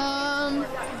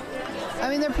 I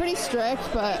mean, they're pretty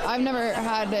strict, but I've never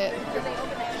had it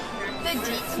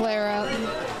flare up.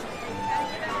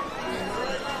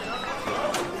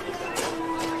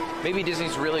 Maybe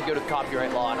Disney's really good at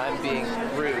copyright law, and I'm being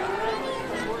rude.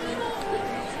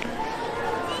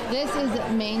 This is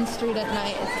Main Street at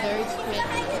night. It's very pretty.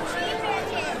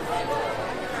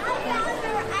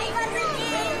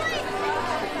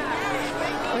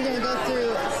 We're gonna go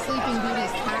through Sleeping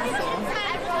Beauty's castle.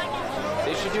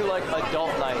 They should do like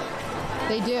adult night.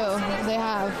 They do. They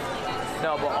have.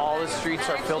 No, but all the streets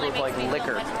are filled with like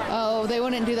liquor. Oh, they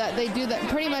wouldn't do that. They do that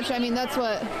pretty much. I mean, that's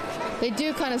what they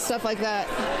do. Kind of stuff like that.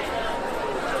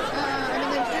 I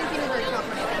mean, they're drinking over a cup.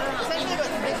 Essentially,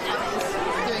 what this one is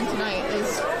doing tonight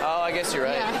is. Oh, I guess you're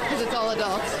right. Yeah, because it's all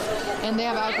adults, and they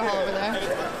have alcohol over there.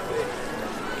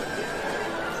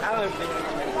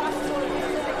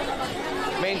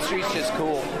 Main Street's just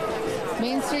cool.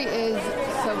 Main Street is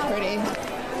so pretty.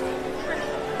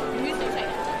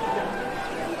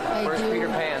 Where's Peter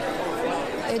Pan?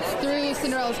 It's through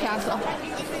Cinderella's castle.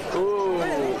 Ooh.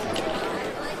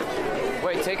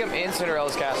 Wait, take him in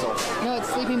Cinderella's castle. No, it's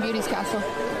Sleeping Beauty's castle.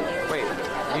 Wait,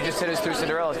 you just said it's through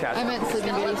Cinderella's castle. I meant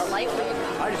Sleeping Beauty's.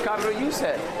 I just copied what you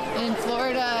said. In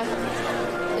Florida,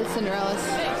 it's Cinderella's.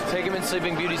 Take him in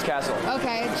Sleeping Beauty's castle.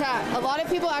 Okay, chat. A lot of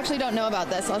people actually don't know about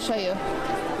this. I'll show you.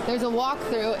 There's a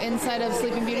walkthrough inside of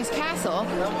Sleeping Beauty's castle.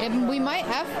 And we might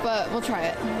F, but we'll try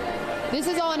it. This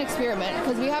is all an experiment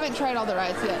because we haven't tried all the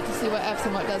rides yet to see what F's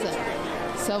and what doesn't.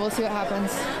 So we'll see what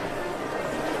happens.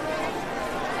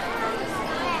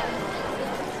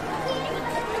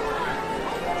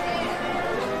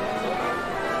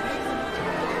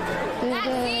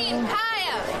 Maxine and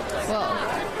Kaya! Well,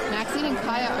 Maxine and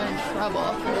Kaya are in trouble.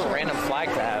 What a random flag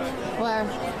to have. Where?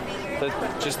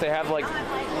 They have like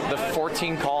the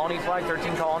 14 colony flag,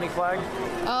 13 colony flag.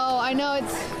 Oh, I know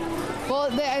it's. Well,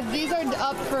 these are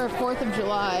up for 4th of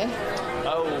July.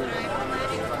 Oh.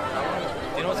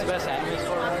 You know what's the best animals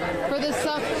for the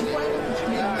summer?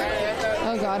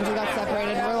 Oh God, we got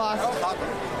separated. We're lost.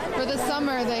 For the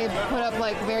summer, they put up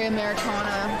like very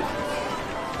Americana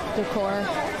decor.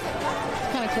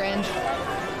 It's kind of cringe.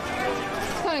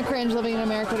 It's kind of cringe living in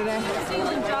America today.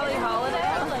 Jolly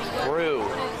Holiday. True.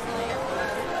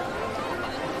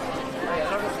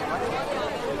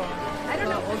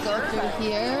 We'll go through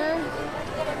here.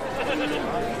 I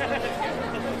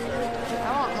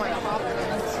want more popcorn.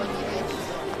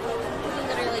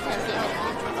 Literally can't see it.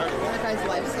 That guy's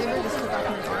lifesaver just took off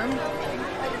his arm.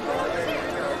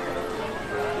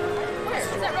 Where? Is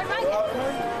that Red Wagon?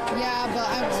 Yeah, but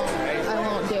I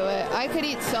won't do it. I could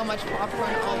eat so much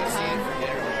popcorn all the time.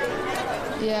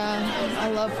 Yeah, I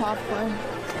love popcorn.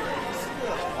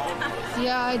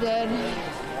 Yeah, I did.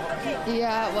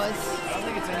 Yeah, it was. I don't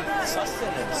think it's any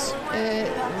sustenance.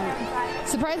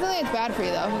 Surprisingly, it's bad for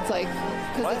you though. It's like,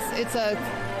 because it's a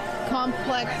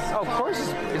complex. Oh, of course,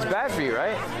 it's bad for you,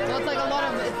 right? Well, it's like a lot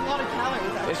of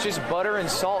calories. Actually. It's just butter and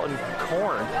salt and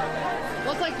corn.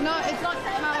 Well, it's like it's not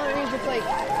calories. It's like.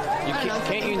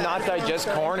 Can't you not digest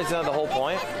corn? Isn't that the whole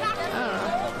point? I don't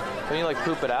know. Can you like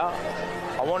poop it out?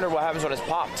 I wonder what happens when it's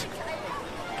popped.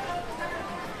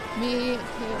 Me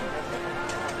too.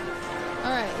 All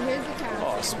right, here's the castle.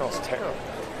 Oh, it smells terrible.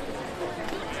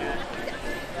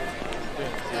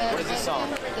 So What is this song?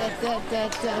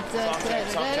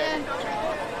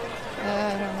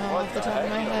 I don't know off the top of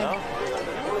my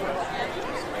head.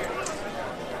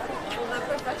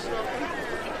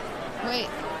 Wait.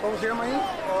 What was your money?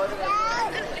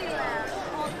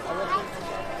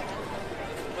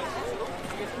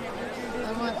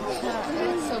 I want chat. It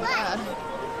looks so bad.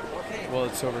 Well,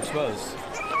 it's overexposed.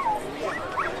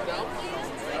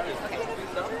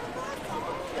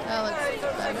 That looks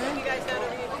better.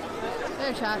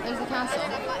 There, chat. There's the castle.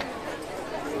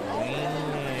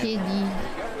 Kitty.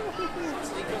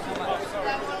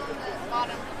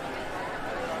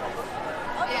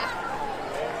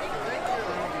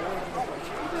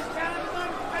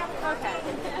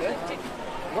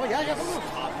 No, ya vamos.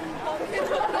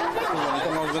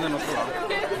 Nos ven en nuestro lado.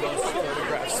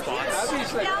 Photograph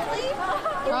spots.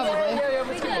 Probably.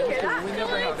 We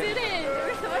never have it.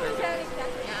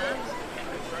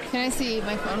 Can I see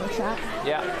my phone with chat?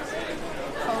 Yeah.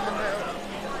 Phone number.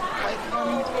 White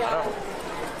phone? I don't.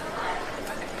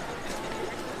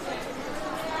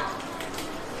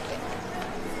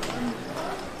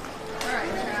 Alright,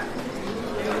 chat.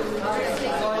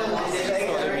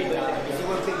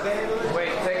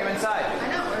 Wait, take him inside. I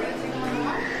know, we're gonna take him.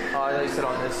 Oh, I thought you said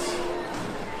on this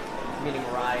meeting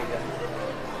ride.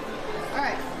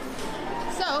 Alright.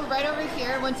 So, right over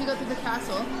here, once you go through the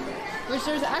castle, which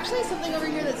there's actually something over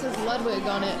here that says Ludwig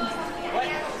on it. What?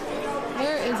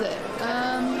 Where is it?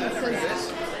 It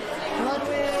says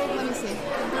Ludwig, let me see.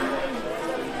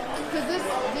 Because this,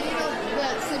 did you know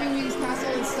that Sleeping Beauty's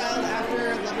castle is styled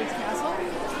after Ludwig's castle?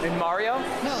 In Mario?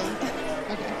 No.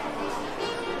 Okay.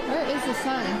 Where is the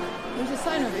sign? There's a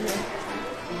sign over here.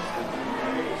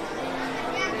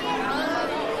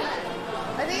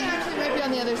 I think it actually might be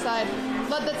on the other side.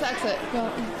 But let's exit. Go.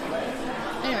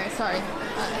 Anyway, sorry.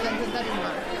 That doesn't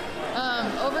matter.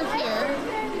 Over here,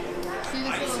 see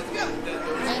this little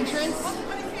entrance?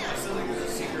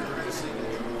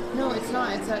 No, it's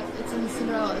not. It's in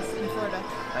Cinderella. It's in Florida.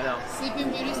 I know. Sleeping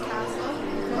Beauty's castle.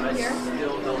 Over here.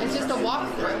 It's just a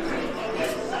walkthrough.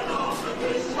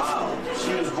 Wow.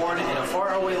 She was born in a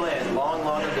faraway land long,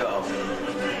 long ago.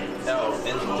 No,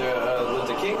 and with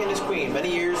the king and his queen,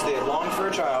 many years they had longed for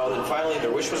a child, and finally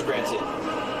their wish was granted.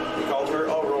 They called her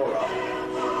Aurora.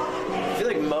 I feel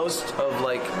like most of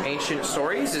like ancient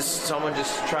stories is someone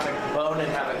just trying to bone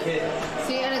and have a kid.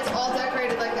 See, and it's all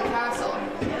decorated like the castle.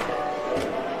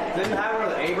 Didn't have one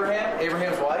with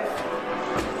Abraham's wife?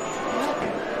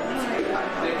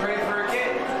 They prayed for a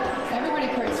kid. Everybody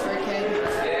prays for a kid.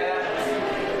 Yeah.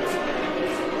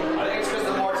 I think it's because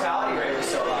the mortality rate was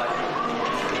so high.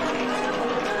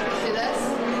 See this?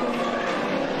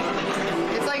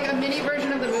 It's like a mini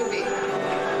version of the movie.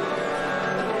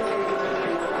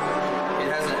 It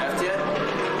hasn't effed yet?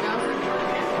 No?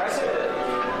 Press it.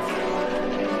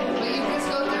 But you just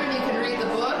go through and you can read the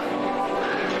book.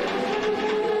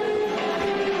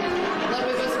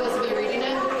 Ludwig was supposed to be reading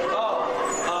it. Oh,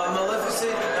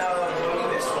 Maleficent, you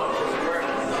missed one.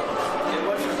 It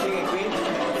went from king and queen.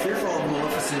 Fearful of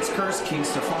Maleficent's curse, King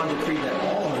Stefan decreed that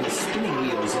all of his spinning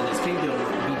wheels in his kingdom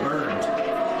be burned.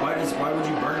 Why would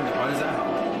you burn them? Why does that help?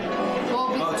 Well,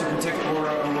 Oh, to protect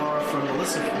Aurora from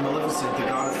Maleficent, the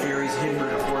god of fairies hid her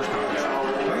in a forest cottage.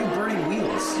 Why are you burning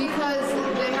wheels? because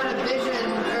they had a vision,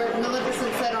 or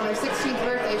Maleficent said on her 16th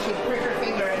birthday she'd prick her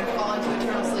finger and fall into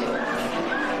eternal sleep.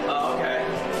 Oh, okay.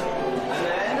 And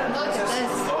then, Look at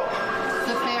this.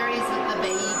 The fairies with the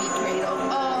baby cradle.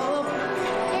 Oh,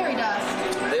 fairy dust.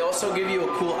 They also give you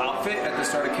a cool outfit at the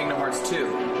start of Kingdom Hearts 2.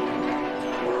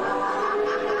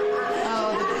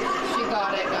 Oh, she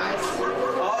got it, guys.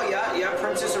 oh yeah,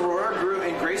 Princess Aurora grew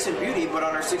in grace and beauty, but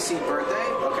on her 16th birthday,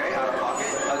 okay, out of pocket,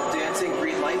 a dancing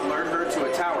green light lured her to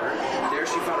a tower. There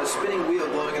she found a spinning wheel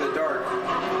glowing in the dark.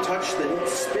 Touch the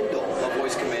spindle, a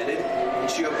voice commanded, and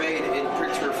she obeyed and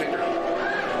pricked her finger.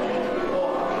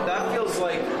 Well, that feels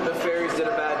like the fairies did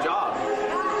a bad job.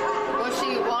 Well,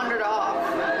 she wandered off.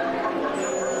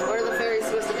 What are the fairies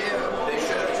supposed to do? They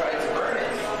should have tried to burn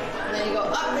it. And then you go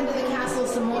up into the castle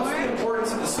some more. What's the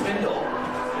importance of the spindle?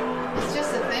 It's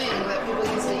just a thing that people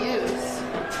used to use.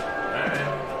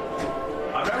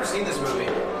 Alright. I've never seen this movie.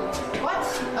 What?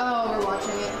 Oh, we're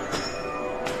watching it.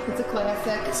 It's a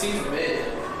classic. It seems mid.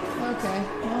 Okay.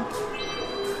 Well,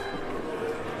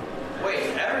 Wait,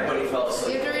 everybody fell you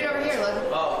asleep. have to read over here, look.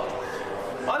 Oh.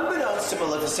 Unbeknownst to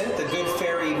Maleficent, the good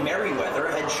fairy Merryweather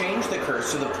had changed the curse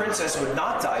so the princess would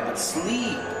not die but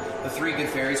sleep. The three good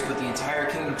fairies put the entire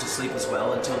kingdom to sleep as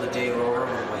well until the day Aurora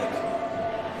would awake.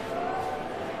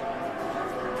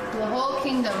 The whole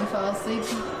kingdom fell asleep.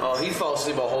 Oh, he fell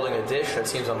asleep while holding a dish. That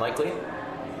seems unlikely.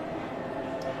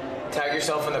 Tag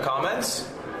yourself in the comments.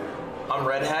 I'm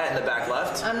Red Hat in the back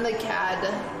left. I'm the CAD.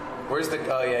 Where's the?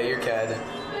 Oh yeah, you're CAD.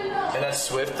 And that's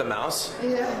Swift, the mouse.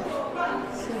 Yeah.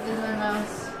 Swift is my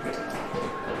mouse.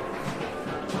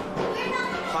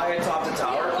 High atop the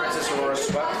tower, Princess Aurora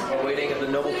swept, awaiting the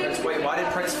noble prince. Wait, why did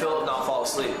Prince Philip not fall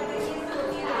asleep?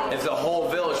 If the whole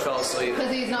village fell asleep.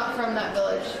 Because he's not from that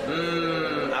village.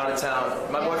 Out of town.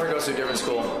 My boyfriend goes to a different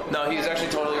school. No, he's actually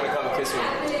totally gonna come and kiss me.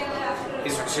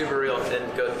 He's super real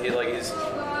and good. He's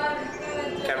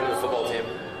captain of the football team.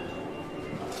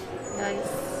 Nice.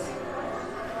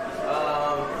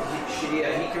 He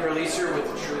can release her with a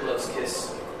true love's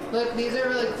kiss. Look, these are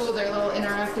really cool. They're little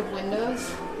interactive windows.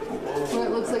 Where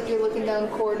it looks like you're looking down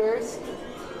corridors.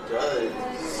 Does.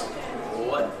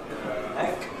 What the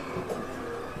heck?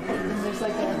 And there's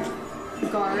like a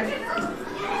guard.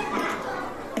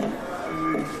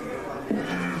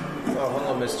 Oh,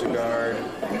 hello, Mr. Guard.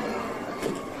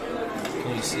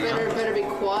 Can you see him? Better be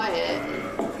quiet.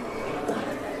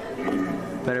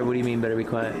 Better, what do you mean, better be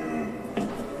quiet?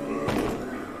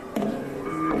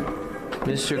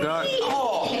 Mr. Guard.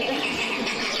 Oh!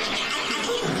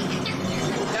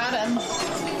 Got him.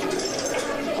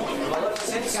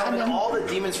 Maleficent summoned all the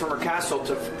demons from her castle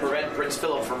to prevent Prince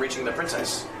Philip from reaching the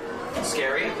princess.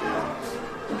 Scary?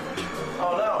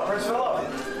 Oh no, Prince Philip!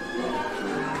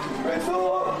 Prince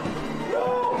Philip!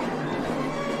 No!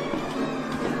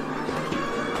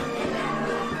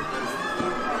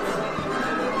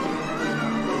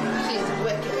 She's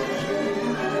wicked.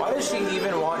 Why does she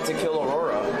even want to kill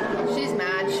Aurora? She's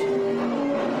mad.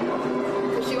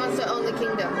 Because she wants to own the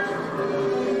kingdom.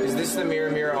 Is this the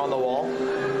mirror on the wall?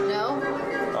 No?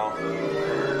 Oh.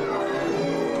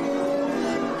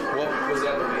 What was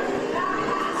that movie?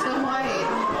 Snow White.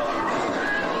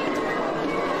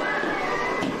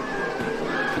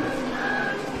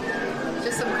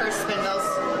 Just some cursed spindles.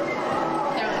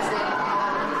 Can't really see it.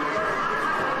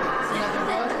 It's another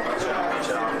door.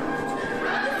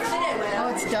 Oh,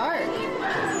 it's dark.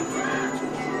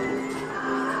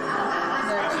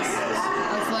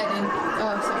 It's lightning.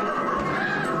 Oh, sorry.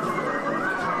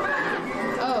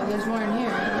 Oh, there's more in here.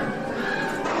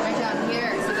 Right down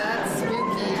here. So that's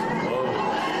spooky.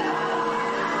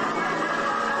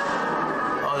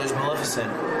 Oh, there's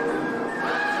Maleficent.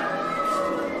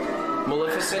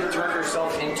 Maleficent turned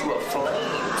herself into a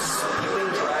flame-spewing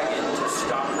dragon to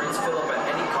stop Prince Philip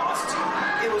at any cost.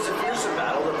 It was a fearsome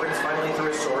battle. The prince finally threw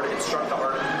his sword and struck the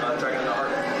dragon in the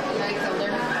heart.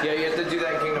 Yeah, you have to do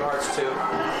that in Kingdom Hearts too.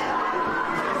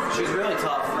 She's really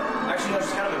tough. Actually, no,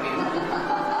 she's kind of a meme.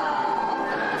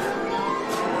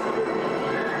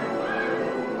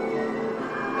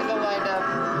 It'll light up.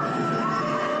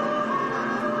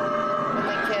 And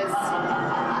the kiss.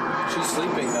 She's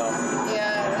sleeping though.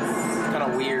 Yeah, Kind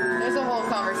of weird. there's a whole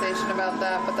conversation about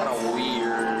that, but Kind that's, of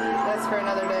weird. that's for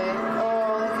another day.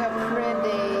 Oh, look how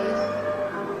pretty.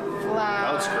 Flowers.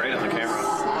 That looks great on the camera.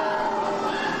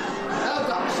 Yeah. Oh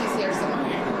gosh, she's here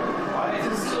somewhere. Why is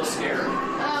it still scary?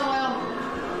 Oh well.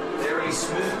 They already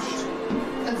smooched.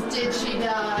 Did she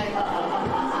die?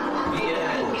 The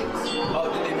end.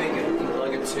 Oh, did they make it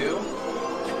like a 2?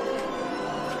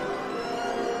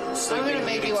 I'm gonna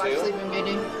make you watch Sleeping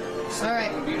Beauty.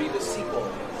 Alright. Sleeping Beauty, the sequel.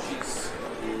 She's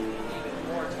even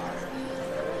more tired.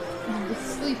 The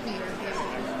sleepier Beauty.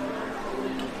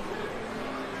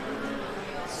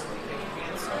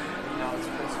 Now it's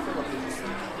Prince Philip.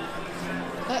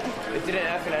 What? It didn't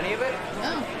F in any of it?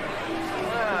 No.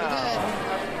 Wow. Good.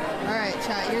 Alright,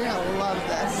 chat, you're gonna love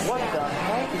this. What the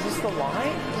heck? Is this the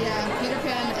line? Yeah, Peter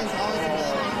Pan is always a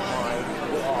really long one.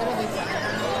 It'll be fine.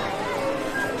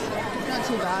 Not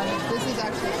too bad. This is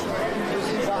actually short.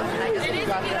 I guess we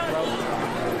got that rope.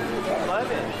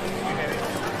 11.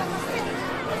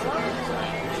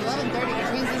 11:30,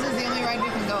 which means this is the only ride we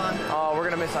can go on. Oh, we're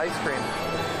gonna miss ice cream.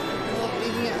 Well,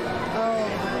 you can get, oh.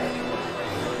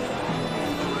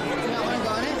 Do you not want to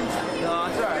go on it? No,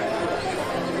 it's alright.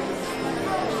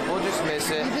 We'll just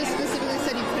miss it. You just specifically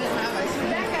said you couldn't have ice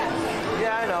cream.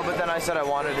 Yeah, I know, but then I said I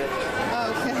wanted it.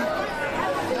 Oh, okay.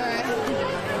 Alright.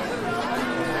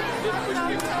 We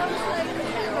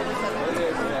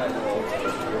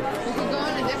could go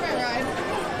on a different ride.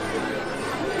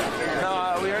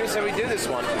 No, we already said we do this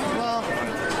one. Well.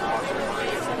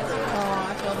 Oh,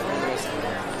 I feel bad.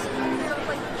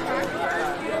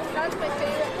 That's my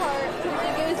favorite part.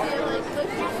 It gives me like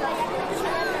cookies.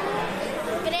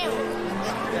 Get out.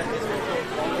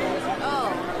 Oh.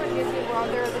 It gives me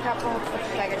wander the couple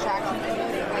like attraction. I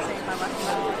think my lucky.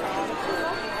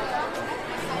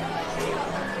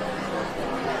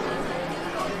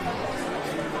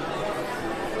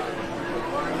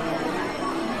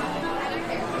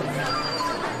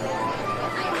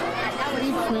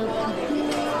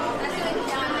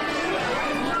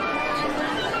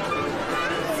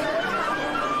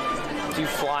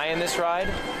 fly in this ride?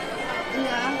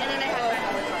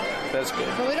 Yeah. That's good.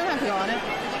 But we don't have to go on it.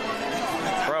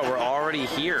 Bro, we're already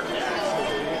here. I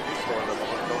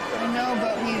know,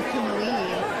 but we can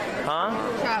leave. Huh?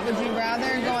 Chat, would you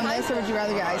rather go on this or would you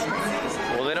rather get ice cream?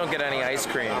 Well, they don't get any ice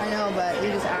cream. I know, but you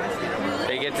just asked.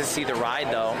 They get to see the ride,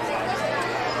 though.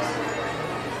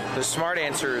 The smart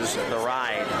answer is the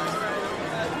ride.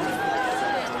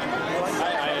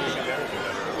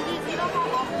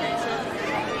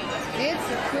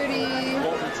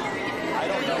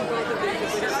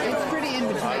 It's pretty in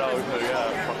between.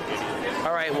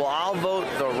 All right, well, I'll vote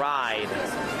the ride.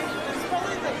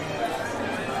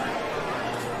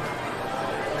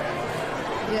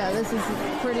 Yeah, this is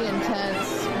pretty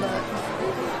intense, but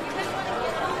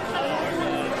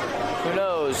Who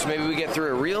knows? Maybe we get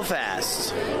through it real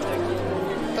fast.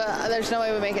 but there's no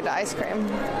way we make it to ice cream.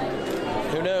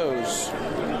 Who knows?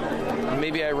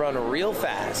 Maybe I run real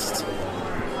fast.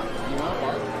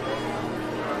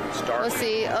 Start. We'll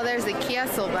see. Oh, there's the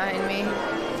castle behind me.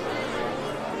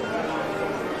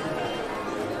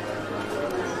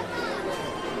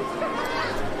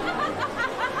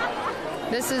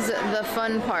 This is the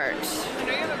fun part.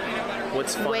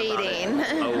 What's fun Waiting.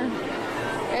 about it? Oh.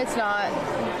 It's not.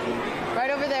 Right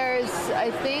over there is,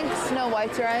 I think, Snow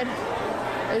White's ride.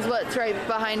 Is what's right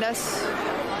behind us.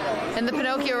 And the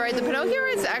Pinocchio ride. The Pinocchio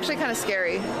ride's actually kind of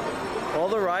scary. All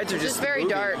the rides are It's just very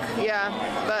movie. dark, yeah.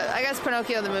 But I guess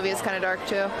Pinocchio, the movie, is kind of dark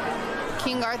too.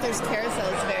 King Arthur's carousel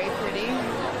is very pretty.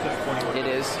 It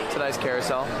is. It's a nice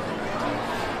carousel.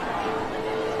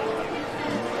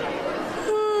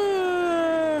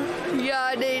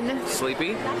 Yawning.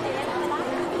 Sleepy?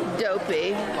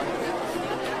 Dopey.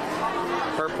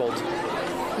 Purpled.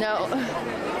 No.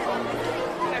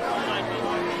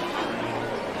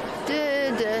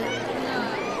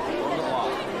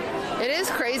 It is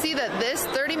crazy that this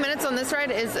 30 minutes on this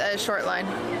ride is a short line.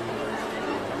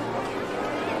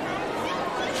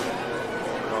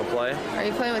 I'll play. Are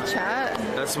you playing with chat?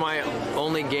 That's my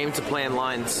only game to play in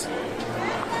lines.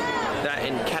 That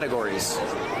in categories.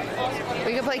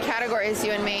 We could play categories,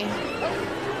 you and me.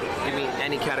 Give me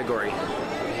any category.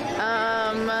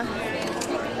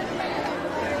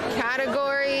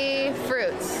 Category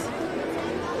fruits.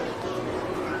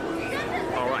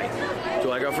 All right.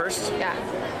 Do I go first? Yeah.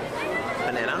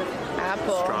 Banana.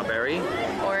 Apple. Strawberry.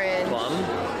 Orange. Plum.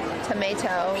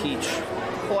 Tomato. Peach.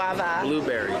 Guava.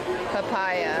 Blueberry.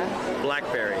 Papaya.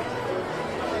 Blackberry.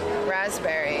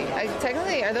 Raspberry.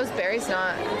 Technically, are those berries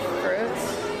not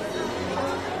fruits?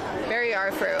 Berry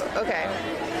are fruit. Okay.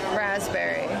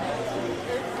 Raspberry.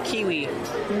 Kiwi.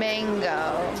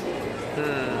 Mango.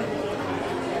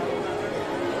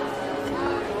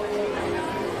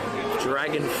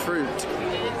 Dragon fruit.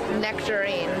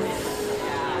 Nectarine.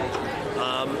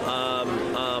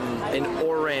 An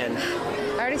orange.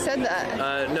 I already said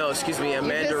that. No, excuse me, a You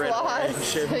mandarin just orange.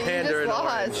 lost. A You mandarin just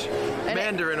orange. lost. An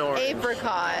Mandarin orange.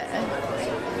 Apricot.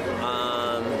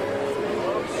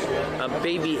 A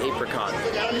baby apricot.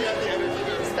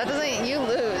 That doesn't. You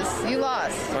lose. You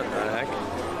lost. What the heck?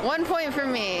 1 point for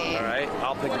me. All right,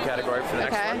 I'll pick a category for the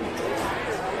next Okay.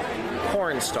 one.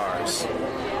 Porn stars.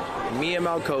 Mia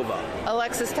Malkova.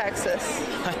 Alexis Texas.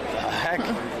 What the heck?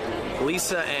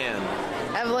 Lisa Ann.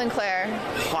 Evelyn Clare.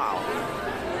 Wow.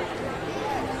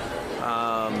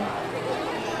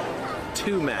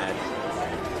 Too mad.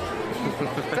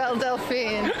 Belle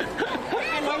Delphine. All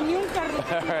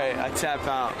right, I tap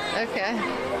out. Okay.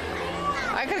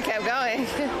 I could have kept going.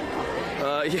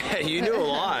 Yeah, you knew a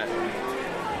lot.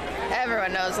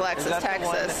 Everyone knows Alexis Is that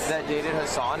Texas. the one that dated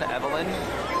Hassan, Evelyn?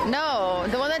 No,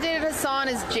 the one that dated Hassan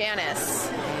is Janice.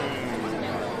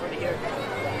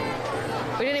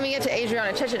 We didn't even get to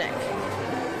Adriana Chichenik.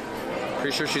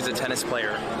 Pretty sure she's a tennis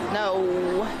player.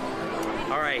 No.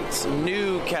 All right,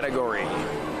 new category.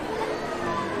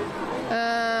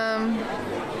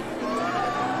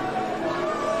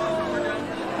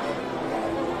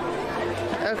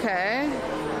 Okay.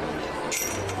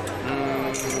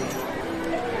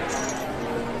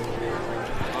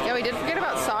 Yeah, we did forget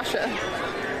about Sasha.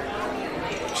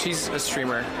 She's a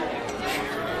streamer.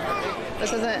 That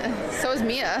doesn't. So is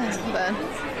Mia, then.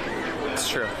 It's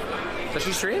true. Does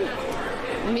she stream?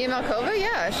 Mia Malkova?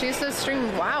 Yeah, she used to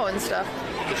stream WoW and stuff.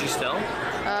 Does she still?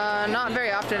 Not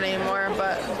very often anymore,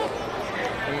 but.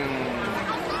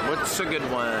 What's a good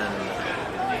one?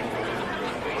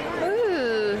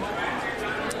 Ooh.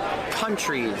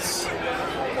 Countries.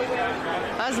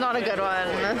 That's not a good one.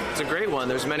 It's a great one.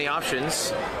 There's many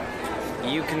options.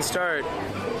 You can start.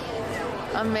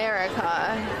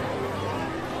 America.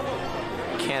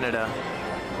 Canada.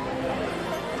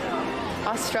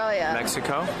 Australia.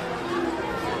 Mexico.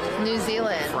 New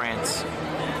Zealand. France.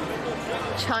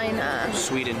 China.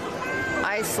 Sweden.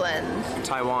 Iceland.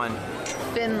 Taiwan.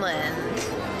 Finland.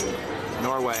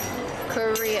 Norway.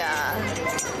 Korea.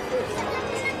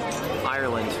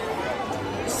 Ireland.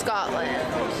 Scotland.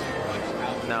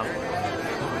 No.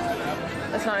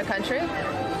 That's not a country?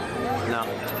 No.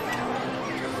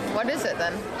 What is it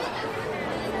then?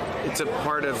 It's a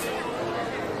part of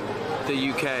the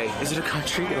UK. Is it a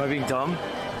country? Am I being dumb?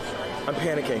 I'm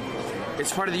panicking.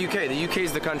 It's part of the UK. The UK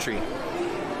is the country.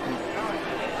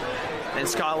 And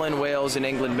Scotland, Wales, and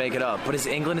England make it up. But is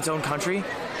England its own country?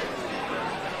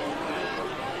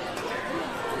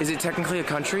 Is it technically a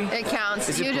country? It counts.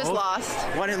 Is it You just both? lost.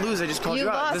 Well, I didn't lose. I just called you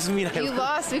out. lost. Doesn't mean I You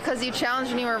lost because you challenged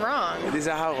and you were wrong. Is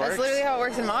that how it works? That's literally how it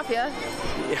works in Mafia.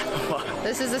 Yeah. Well,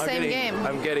 This is the same game.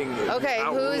 I'm getting. Okay,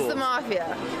 who is the outruled.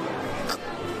 Mafia?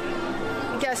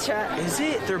 Guess, chat. Is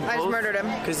it? They're both. I just murdered him.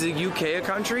 Because the UK a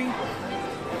country?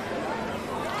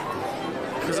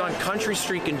 Because on Country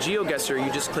Streak and GeoGuessr,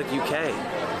 you just click UK.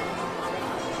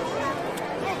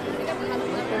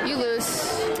 You lose.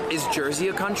 Is Jersey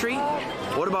a country?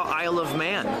 What about Isle of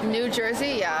Man? New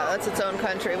Jersey? Yeah, that's its own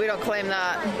country. We don't claim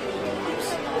that.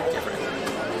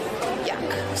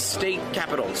 Yuck. State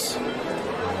capitals.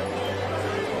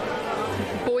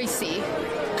 Boise.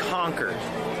 Concord.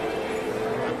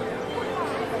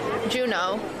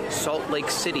 Juneau. Salt Lake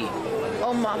City.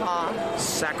 Omaha.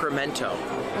 Sacramento.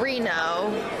 Reno.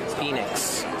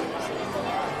 Phoenix.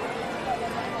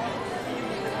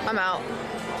 I'm out.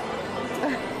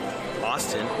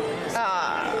 Austin.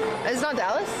 It's not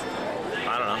Dallas?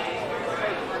 I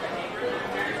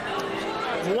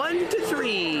don't know. 1 to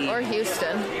 3. Or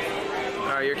Houston. All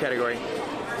right, your category.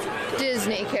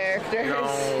 Disney characters.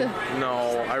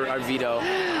 No, I veto.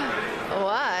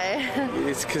 Why?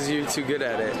 It's because you're too good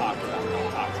at it.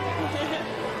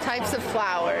 Types of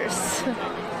flowers.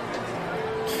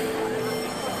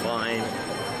 Fine.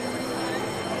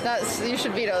 You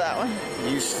should veto that one.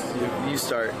 You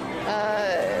start.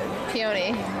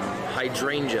 Peony.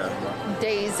 Hydrangea.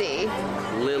 Daisy.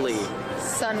 Lily.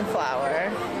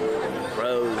 Sunflower.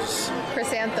 Rose.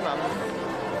 Chrysanthemum.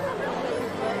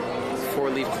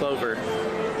 4-leaf clover.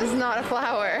 It's not a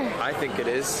flower. I think it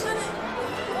is.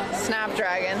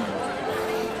 Snapdragon.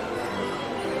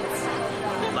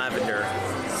 Lavender.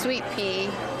 Sweet pea.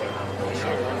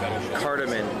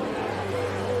 Cardamom.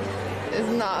 It's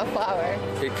not a flower.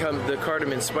 The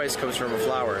cardamom spice comes from a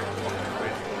flower.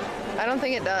 I don't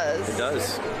think it does. It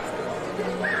does.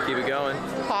 Keep it going.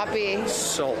 Poppy.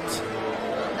 Salt.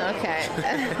 Okay.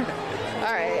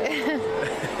 All right.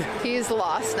 He's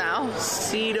lost now.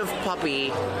 Seed of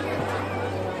poppy.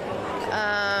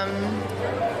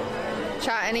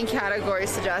 Chat, any category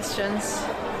suggestions?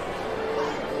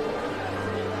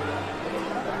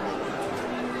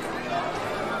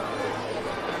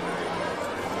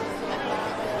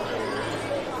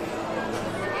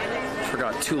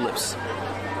 Forgot tulips.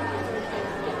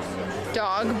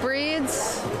 Dog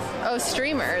breeds? Oh,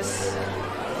 streamers.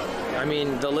 I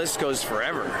mean, the list goes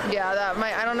forever. Yeah, that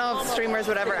might. I don't know if streamers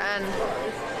would ever end.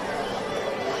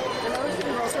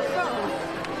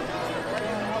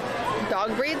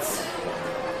 Dog breeds?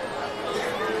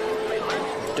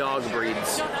 Dog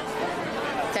breeds.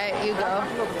 Okay, you go.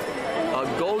 A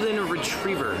golden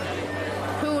retriever.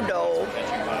 Poodle.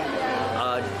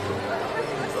 A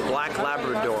black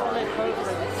Labrador.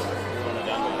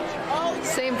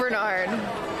 Saint Bernard.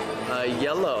 A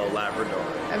yellow Labrador.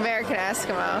 American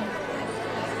Eskimo.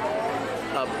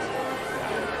 A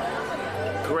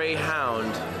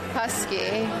greyhound.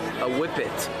 Husky. A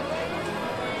whippet.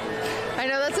 I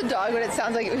know that's a dog, but it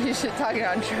sounds like we should talk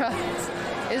on drugs.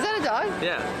 Is that a dog?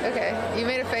 Yeah. Okay. You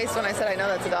made a face when I said I know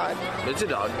that's a dog. It's a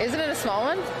dog. Isn't it a small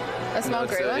one? A small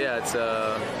gray one? Yeah, it's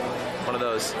one of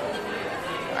those.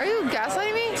 Are you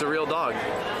gaslighting me? It's a real dog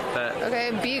that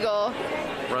Okay, beagle.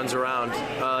 runs around.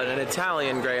 An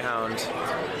Italian greyhound.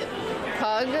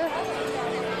 Pug.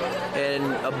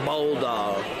 And a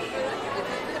bulldog.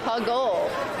 Puggle.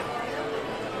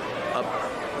 A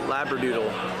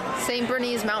labradoodle. St.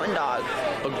 Bernese mountain dog.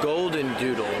 A golden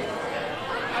doodle.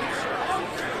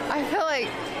 I feel like,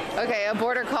 okay, a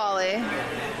border collie.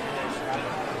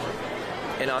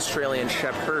 An Australian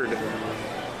shepherd.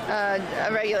 A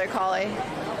regular collie.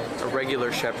 A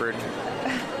regular shepherd.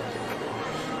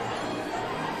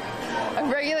 A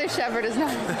regular shepherd is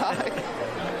not a dog.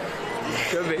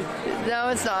 Could be. No,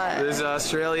 it's not. There's an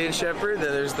Australian shepherd,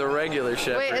 then there's the regular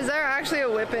shepherd. Wait, is there actually a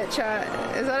whippet, chat?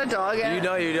 Is that a dog yet? You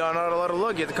know you don't know how to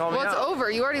look. You have to call me Well, out. it's over.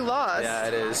 You already lost. Yeah,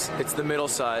 it is. It's the middle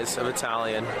size of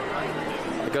Italian.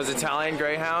 It goes Italian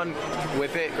greyhound,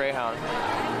 whippet, greyhound.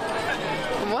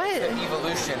 What?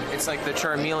 Evolution. It's like the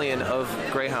Charmeleon of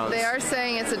greyhounds. They are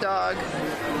saying it's a dog.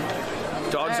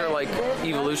 Dogs are like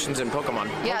evolutions in Pokemon.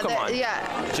 Yeah, Pokemon.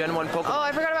 yeah. Gen 1 Pokemon. Oh,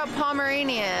 I forgot about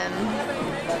Pomeranian.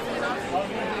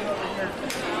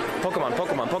 Pokemon.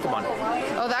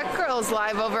 Oh, that girl's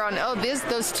live over on. Oh,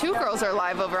 those two girls are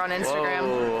live over on Instagram.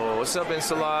 Whoa. What's up,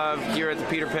 InstaLive? Here at the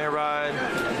Peter Pan ride.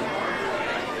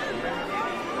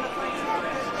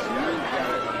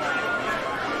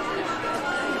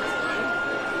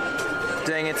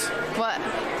 Dang it. What?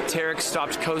 Tarek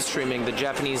stopped co-streaming the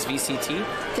Japanese VCT.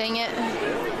 Dang it.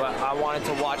 But I wanted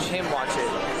to watch him watch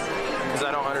it because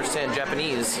I don't understand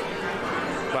Japanese,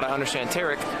 but I understand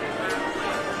Tarek.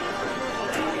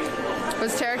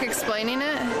 Was Tarek explaining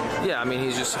it? Yeah, I mean,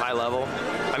 he's just high level.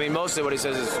 I mean, mostly what he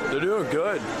says is, they're doing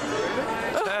good.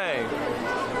 Hey.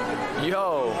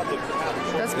 Yo.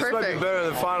 That's this perfect. Might be better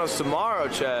than finals tomorrow,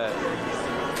 chat.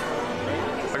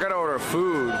 I gotta order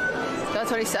food.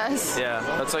 That's what he says? Yeah,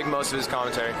 that's like most of his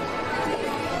commentary.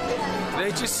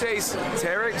 They just say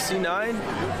Tarek, C9?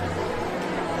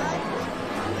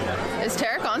 Is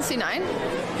Tarek on C9?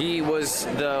 He was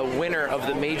the winner of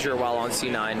the major while on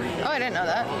C9. Oh, I didn't know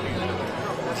that.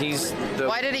 He's the...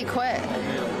 Why did he quit?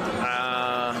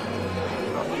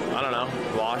 I don't know.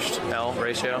 Washed, L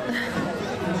ratio.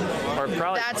 Or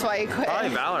probably... That's why he quit. Probably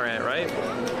Valorant, right?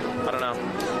 I don't know.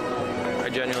 I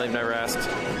genuinely have never asked.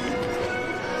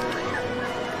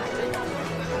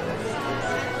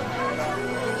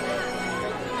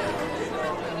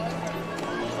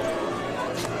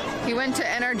 He went to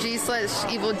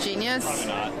NRG/Evil Genius.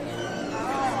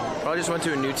 Probably just went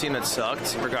to a new team that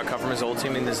sucked. Forgot cut from his old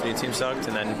team and this new team sucked,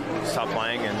 and then stopped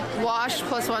playing. And Washed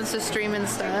plus wants to stream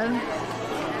instead.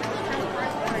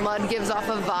 Lud gives off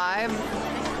a vibe.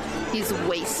 He's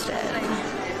wasted.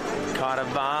 Caught a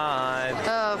vibe.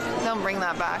 Oh, don't bring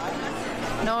that back.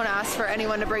 No one asked for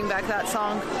anyone to bring back that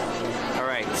song. All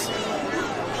right,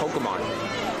 Pokemon.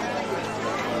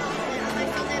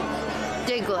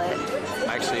 Diglett.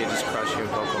 Actually, I just crushed you in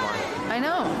Pokemon. I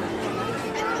know.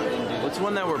 What's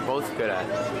one that we're both good at?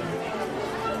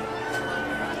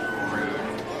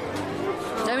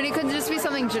 I mean, it could just be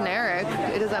something generic.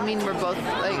 Does that mean we're both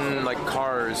like... like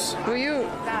cars. Will you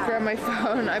grab my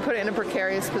phone? I put it in a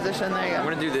precarious position. There you go. I'm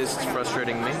gonna do this. It's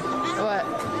frustrating me. What?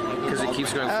 Because it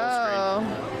keeps going full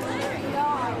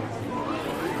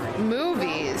screen.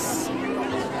 Movies.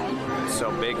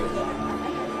 So big.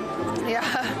 Yeah.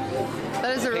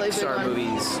 That is a really big Pixar one.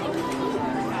 movies.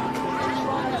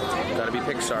 Gotta be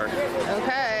Pixar.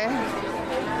 Okay.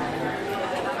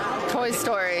 Toy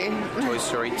Story. Toy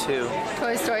Story 2.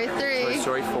 Toy Story 3. Toy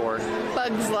Story 4.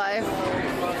 Bugs Life.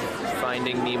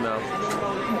 Finding Nemo.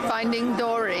 Finding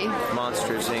Dory.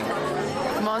 Monsters Inc.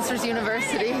 Monsters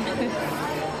University.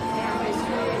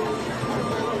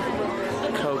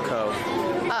 Coco.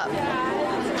 Up.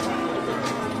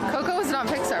 Coco was not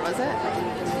Pixar, was it?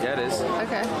 Yeah, it is.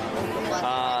 Okay.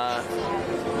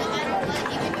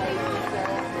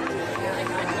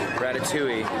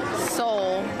 Ratatouille.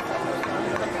 Soul.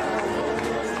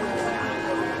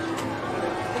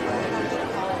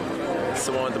 It's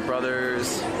the one with the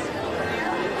brothers.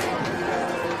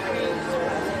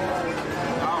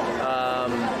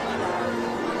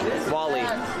 Wall-E.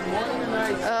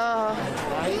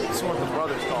 It's the one with the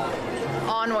brothers called.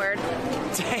 Onward.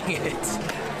 Dang it.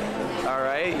 All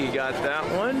right, you got that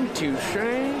one.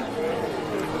 Touché.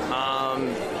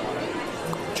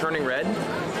 Turning Red.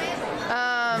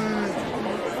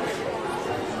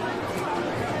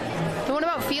 The one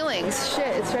about feelings.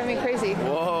 Shit, it's driving me crazy.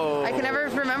 Whoa. I can never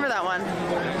remember that one.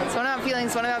 It's one about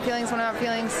feelings, one about feelings, one about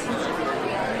feelings.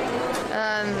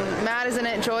 Matt is in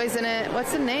it, Joy's in it.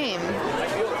 What's the name?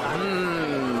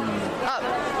 Up.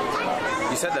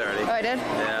 You said that already. Oh, I did?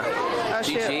 Yeah. Oh,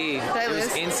 shoot. GG. Did I It was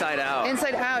lose? Inside Out.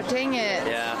 Inside Out, dang it.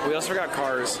 Yeah. We also forgot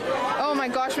Cars. Oh my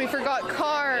gosh, we forgot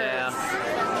Cars. Yeah.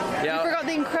 Yeah. We forgot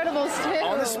The Incredibles too.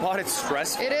 On the spot, it's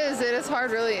stressful. It is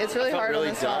hard, really. It's really hard really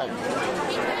on the spot.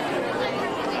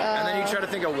 And then you try to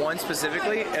think of one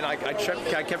specifically, and I kept trying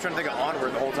to think of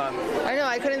Onward the whole time. I know,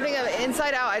 I couldn't think of it.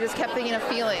 Inside Out, I just kept thinking of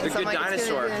feelings. The Good I'm like,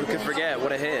 Dinosaur. Who could forget?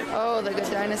 What a hit. Oh, The Good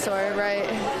Dinosaur, right.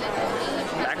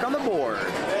 Back on the board.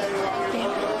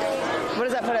 What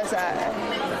does that put us at?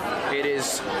 It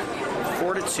is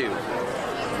 4-2.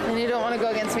 And you don't want to go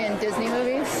against me in Disney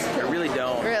movies? I really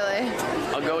don't. Really?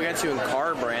 I'll go against you in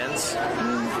car brands.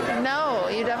 No,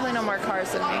 you definitely know more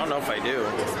cars than me. I don't know if I do.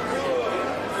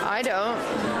 I don't.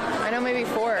 I know maybe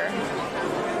 4.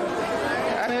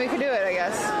 I mean, we could do it, I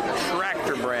guess.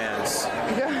 Tractor brands.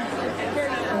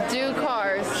 Do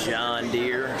cars. John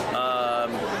Deere. A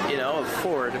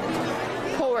Ford.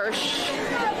 Porsche.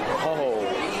 Oh,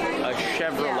 a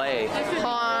Chevrolet.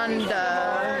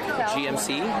 Honda.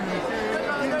 GMC.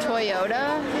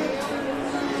 Toyota.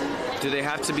 Do they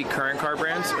have to be current car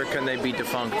brands, or can they be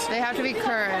defunct? They have to be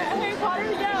current.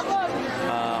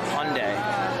 Hyundai.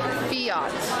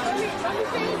 Fiat.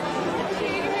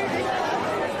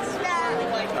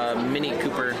 Mini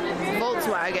Cooper.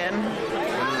 Volkswagen.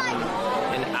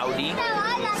 An Audi.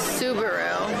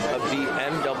 Subaru. A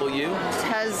BMW.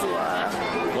 Tesla.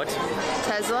 What?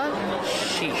 Tesla?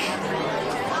 Sheesh.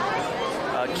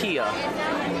 Kia.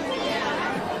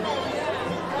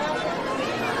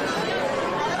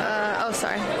 Oh,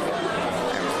 sorry.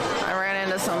 I ran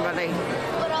into somebody.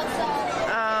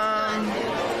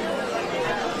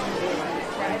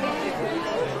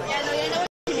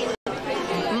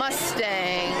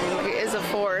 Mustang is a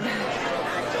Ford.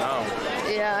 Oh.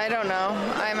 Yeah, I don't know.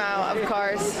 I'm out of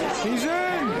cars. He's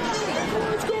in.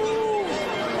 Let's go.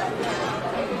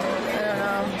 I don't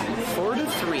know.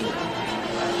 4-3.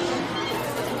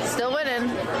 Still winning.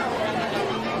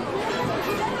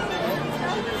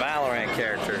 Valorant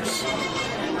characters.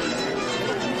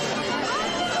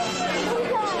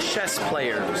 Chess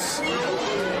players.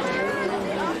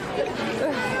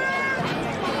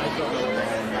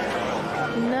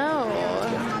 No.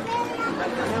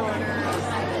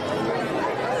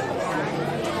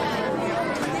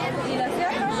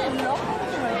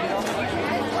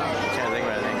 Can't think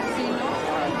of anything.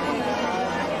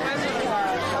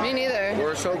 Me neither.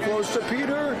 We're so close to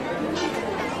Peter.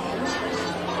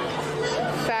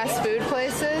 Fast food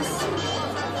places.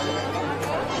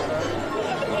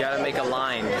 You gotta make a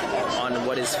line on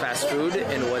what is fast food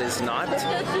and what is not.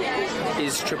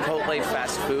 Is Chipotle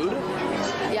fast food?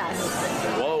 Yes.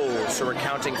 Whoa, so we're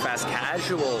counting fast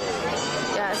casual.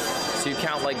 Yes. So you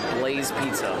count like Blaze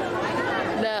Pizza.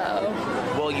 No.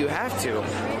 Well, you have to.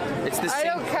 It's the I same.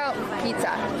 don't count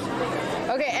pizza.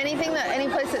 Okay, any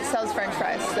place that sells French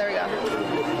fries. There we go.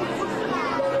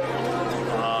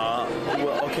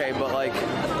 Well, okay, but like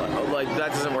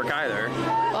that doesn't work either.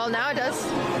 Well, now it does.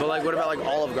 But like, what about like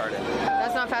Olive Garden?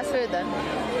 That's not fast food then.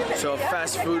 So a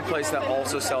fast food place that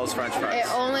also sells French fries.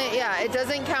 It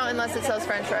doesn't count unless it sells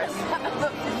French fries.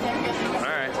 All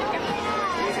right.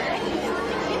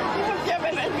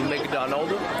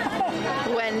 McDonald's.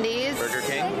 Wendy's. Burger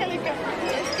King.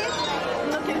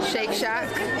 Shake Shack.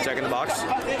 Jack in the Box.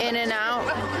 In-N-Out.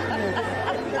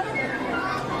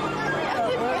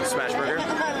 Smash Burger.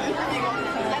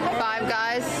 Five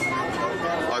Guys.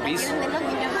 Arby's.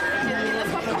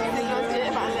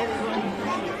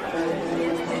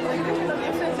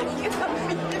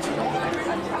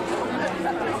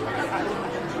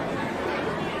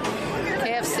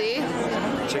 KFC.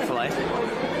 Chick-fil-A.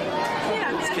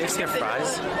 Does KFC have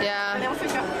fries? Yeah.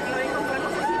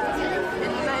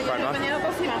 Fried muff?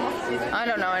 I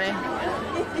don't know any.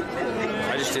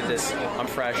 I just did this. I'm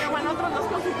fresh. I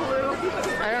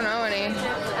don't know any.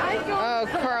 Oh,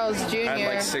 Carl's Jr. I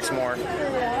had like 6 more.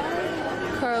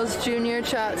 Carl's Jr.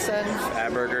 chat said.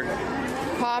 Fat Burger.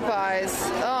 Popeyes.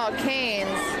 Oh,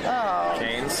 Cane's. Oh.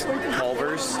 Cane's.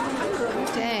 Culver's.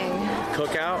 Dang.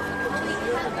 Cookout.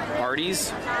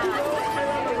 Hardee's.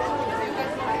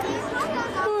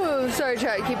 Ooh, sorry,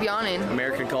 chat. I keep yawning.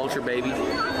 American Culture, baby.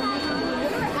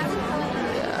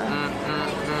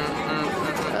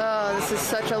 Oh, this is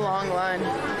such a long line.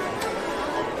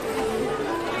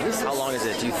 How long is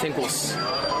it? Do you think there's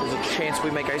a chance we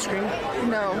make ice cream?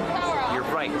 No. You're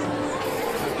right.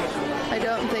 I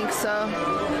don't think so.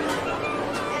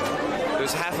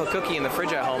 There's half a cookie in the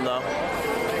fridge at home, though.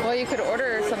 Well, you could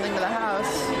order something to the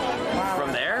house.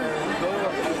 From there?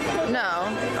 No.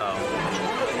 Oh.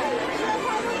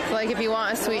 Like if you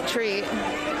want a sweet treat.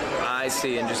 I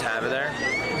see, and just have it there?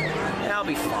 Yeah, I'll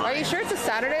be fine. Are you sure it's a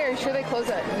Saturday? Are you sure they close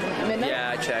at midnight?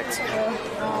 Yeah, I checked. I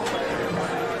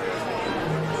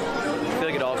feel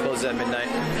like it all closes at midnight.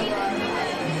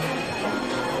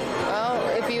 Well,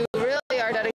 if you really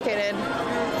are dedicated,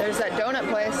 there's that donut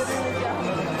place.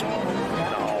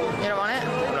 No. You don't want it?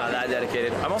 I'm not that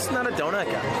dedicated. I'm also not a donut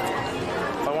guy.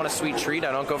 If I want a sweet treat,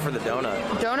 I don't go for the donut.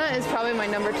 Donut is probably my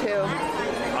number 2.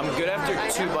 I'm good after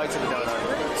 2 bites of a donut.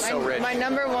 It's so rich. My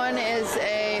number 1 is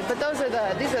but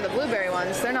these are the blueberry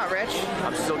ones. They're not rich.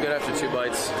 I'm still good after 2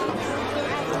 bites.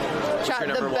 Chat,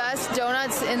 the best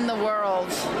donuts in the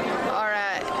world are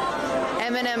at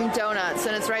M&M Donuts,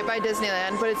 and it's right by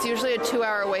Disneyland, but it's usually a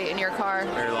 2-hour wait in your car.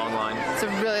 Very long line. It's a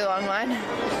really long line.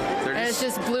 And it's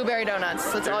just blueberry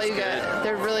donuts. That's all you get.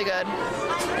 They're really good.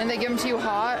 And they give them to you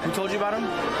hot. Who told you about them?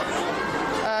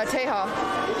 Teja.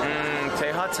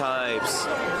 Teja types.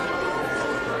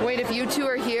 Wait, if you two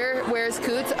are here, where's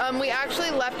Coots? We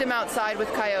actually left him outside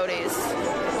with coyotes.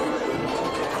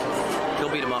 He'll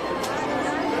beat him up.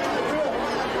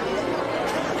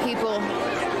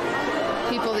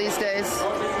 People these days.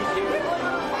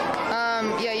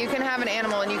 Yeah, you can have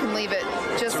animal and you can leave it.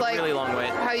 Just like really long wait.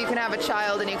 how you can have a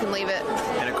child and you can leave it.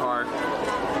 In a car.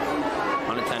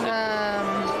 Unattended.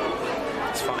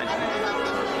 It's fine.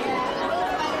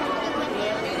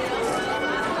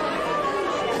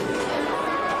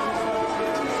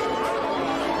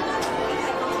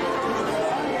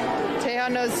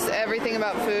 Tejan knows everything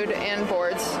about food and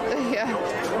boards. Yeah.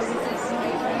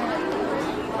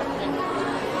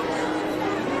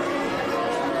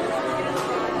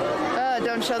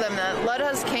 Don't show them that. Lud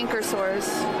has canker sores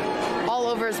all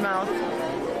over his mouth.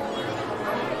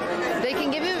 They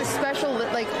can give you a special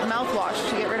like mouthwash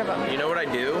to get rid of them. You know what I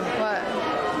do? What?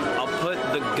 I'll put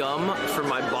the gum from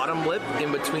my bottom lip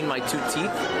in between my two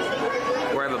teeth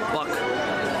where I have a buck.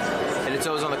 And it's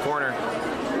always on the corner.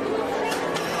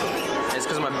 And it's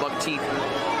because of my buck teeth.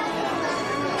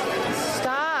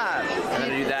 Stop. I'm going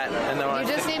to do that. And then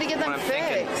You just need to get them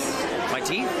fixed. My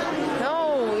teeth?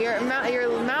 No, your mouth.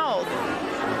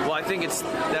 Well, I think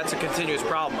that's a continuous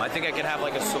problem. I think I could have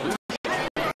like a solution.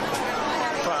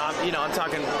 But, you know, I'm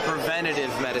talking preventative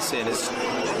medicine is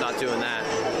not doing that.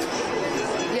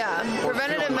 Yeah,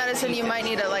 preventative medicine, you might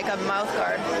need a mouth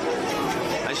guard.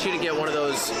 I should get one of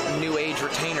those new age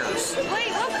retainers.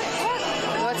 Wait,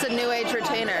 what's a new age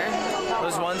retainer?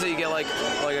 Those ones that you get like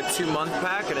a 2-month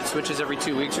pack and it switches every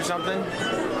 2 weeks or something.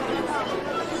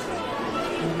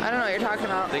 I don't know what you're talking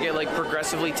about. They get like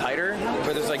progressively tighter,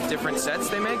 where there's like different sets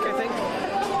they make, I think.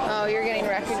 Oh, you're getting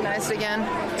recognized again.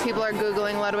 People are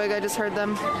Googling Ludwig, I just heard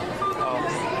them. Oh.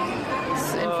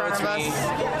 It's in front of us.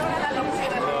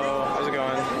 Hello, how's it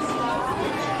going?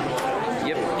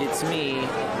 Yep, it's me.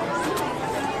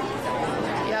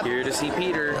 Yep. Here to see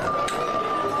Peter.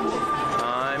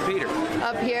 I'm Peter.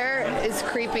 Up here is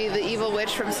creepy. The evil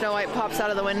witch from Snow White pops out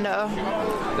of the window.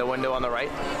 The window on the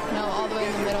right? No, all the way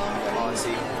in the middle. Oh, I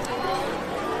see.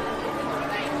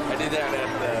 I did that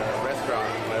at the restaurant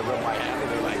when I rubbed my hand and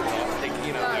they're like,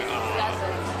 you know, like,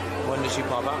 When did she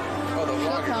pop out? oh, the She'll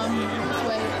vlogger. come. Just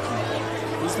wait.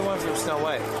 Who's the one from Snow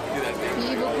White?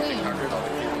 The evil queen.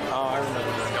 Oh, I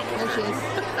remember. There she is.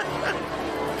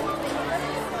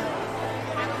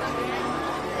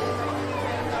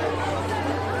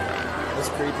 That's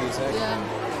creepy as heck. Yeah.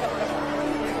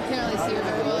 I can't really see her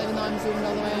very well, even though I'm zoomed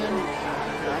all the way in.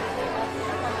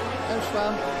 Oh,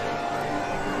 well.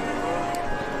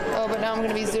 Oh, but now I'm going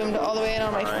to be zoomed all the way in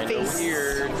on my face.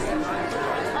 Weird.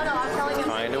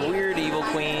 Kind of weird, evil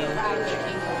queen.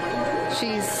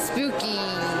 She's spooky.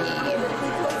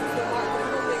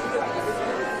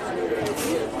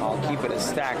 I'll keep it a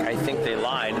stack. I think they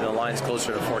lied, and the line's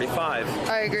closer to 45.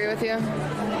 I agree with you.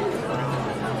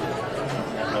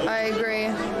 I agree.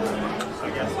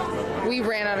 We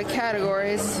ran out of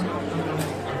categories.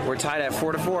 We're tied at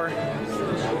 4-4.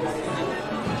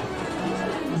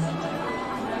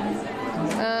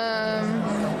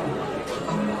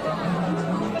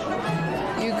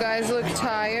 You guys look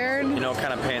tired. You know what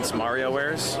kind of pants Mario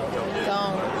wears?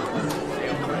 Don't.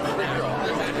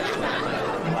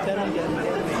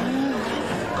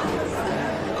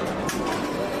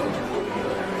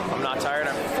 I'm not tired.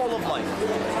 I'm full of life.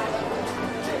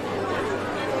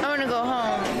 I want to go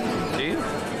home. Do you?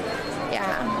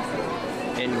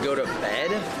 Yeah. And go to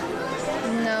bed?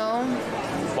 No.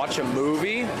 Watch a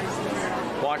movie?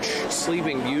 Watch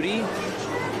Sleeping Beauty?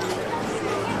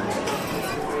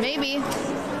 Maybe.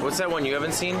 What's that one you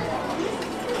haven't seen?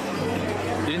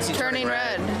 You didn't see Turning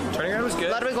Red. Turning Red was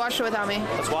good. Ludwig watched it without me.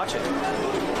 Let's watch it.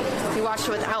 He watched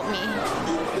it without me.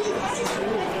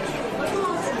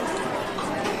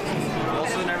 I've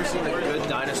also never seen The Good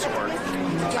Dinosaur.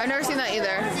 I've never seen that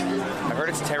either. I've heard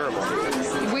it's terrible.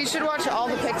 We should watch all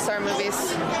the Pixar movies.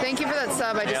 Thank you for that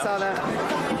sub. I just saw that.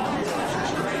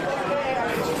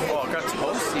 Oh, it got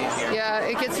toasty in here. Yeah,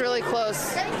 it gets really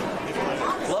close.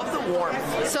 Love the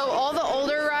warmth. So all the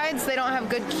older rides, they don't have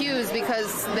good queues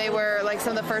because they were like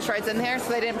some of the first rides in there, so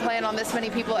they didn't plan on this many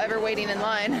people ever waiting in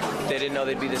line. They didn't know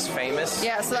they'd be this famous?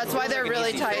 Yeah, so that's why they're Like an really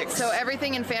easy tight. fix. So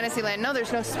everything in Fantasyland, no,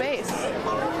 there's no space.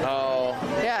 Oh.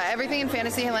 Yeah, everything in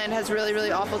Fantasyland has really,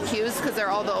 really awful queues because they're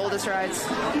all the oldest rides.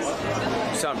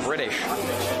 You sound British.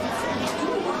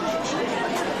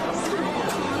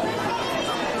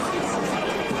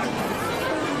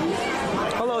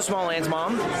 Hello, Small Land's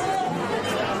mom.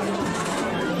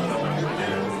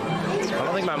 I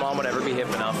don't think my mom would ever be hip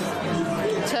enough.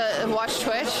 To watch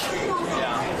Twitch?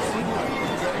 Yeah.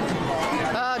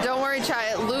 Oh, don't worry,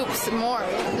 chat. It loops more.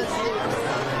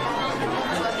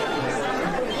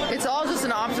 It's all just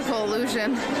an optical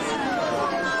illusion.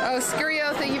 Oh,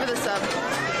 Scurio, thank you for the sub.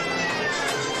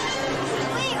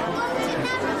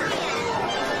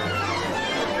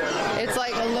 It's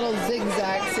like a little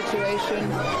zigzag situation.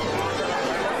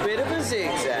 Bit of a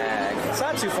zigzag.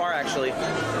 Not too far, actually.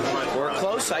 We're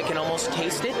close. I can almost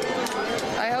taste it.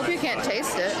 I hope you can't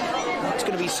taste it. It's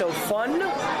going to be so fun.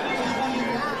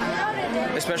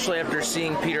 Especially after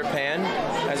seeing Peter Pan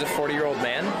as a 40-year-old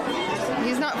man.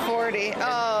 He's not 40.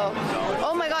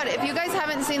 Oh my God! If you guys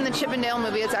haven't seen the Chip and Dale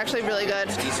movie, it's actually really good.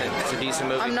 It's decent. It's a decent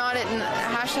movie. I'm not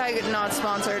hashtag not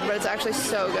sponsored, but it's actually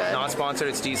so good. Not sponsored.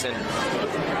 It's decent.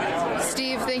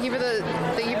 Steve, thank you for the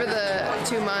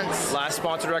 2 months. Last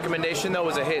sponsored recommendation though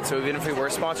was a hit, so even if we were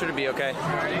sponsored, it'd be okay.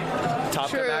 Top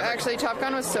True. Gun Actually, Top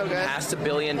Gun was so good. Passed $1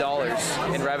 billion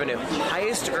in revenue.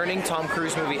 Highest earning Tom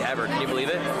Cruise movie ever. Can you believe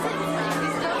it?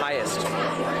 Highest.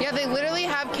 Yeah, they literally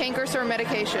have canker sore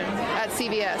medication at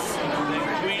CVS.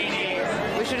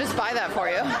 We should just buy that for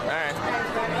you. All right.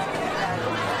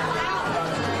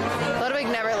 Ludwig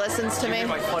never listens to me.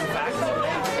 My fun fact.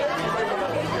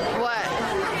 What?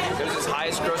 It was his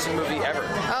highest grossing movie ever.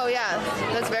 Oh yeah,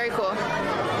 that's very cool.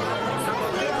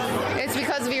 It's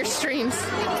because of your streams.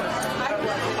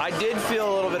 I did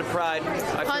feel a little bit of pride.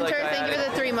 Hunter, thank you for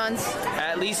the 3 months.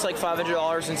 At least like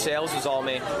 $500 in sales was all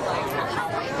me.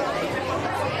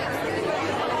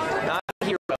 Not a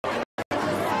hero.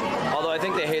 Although I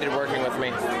think they hated working with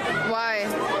me. Why?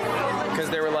 Because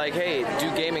they were like, hey, do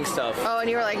gaming stuff. Oh, and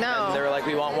you were like, no. And they were like,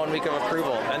 we want 1 week of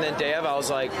approval. And then Dev, I was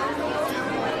like,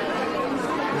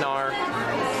 nar.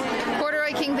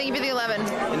 Corduroy King, thank you for the 11.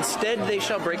 Instead, they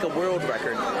shall break a world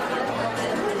record.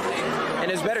 And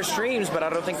it's better streams, but I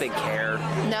don't think they care.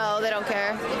 No, they don't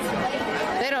care.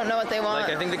 They don't know what they want.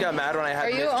 Like, I think they got mad when I had Are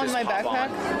you Myth on just my hop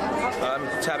backpack? On.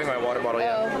 I'm tapping my water bottle,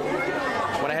 yeah.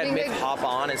 When I had Myth hop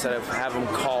on instead of have him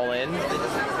call in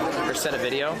or send a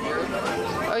video.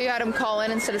 Oh, you had him call in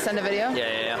instead of send a video?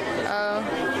 Yeah. Oh.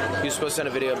 He was supposed to send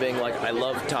a video being like, I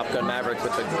love Top Gun Maverick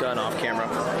with the gun off camera.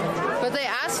 But they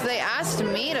asked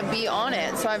me to be on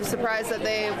it, so I'm surprised that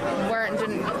they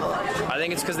didn't. I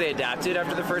think it's because they adapted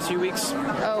after the first few weeks.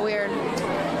 Oh, weird.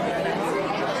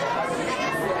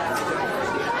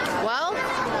 Well,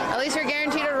 at least you're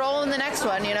guaranteed a role in the next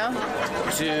one, you know?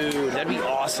 Dude, that'd be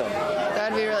awesome.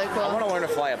 That'd be really cool. I want to learn to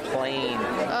fly a plane.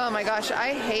 Oh my gosh,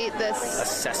 I hate this. A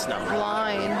Cessna.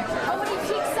 Line.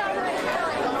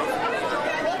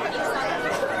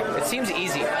 It seems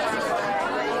easy.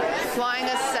 Flying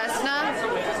a Cessna?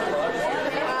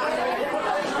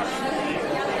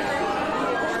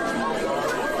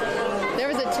 There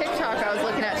was a TikTok I was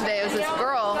looking at today. It was this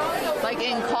girl, like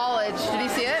in college. Did you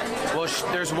see it? Well,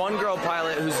 there's one girl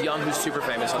pilot who's young who's super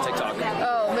famous on TikTok.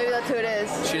 Oh, maybe that's who it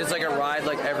is. She does like a ride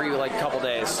like every like couple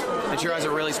days. And she rides a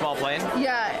really small plane.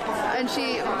 Yeah, and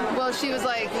she was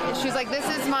like,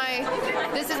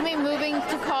 this is me moving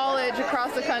to college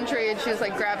across the country, and she was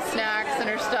like grabs snacks and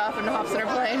her stuff and hops in her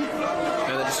plane.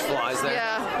 And then just flies there.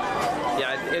 Yeah.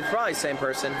 Yeah, it's probably the same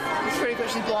person. It's pretty cool.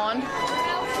 She's blonde.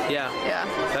 Yeah. Yeah.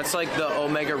 That's like the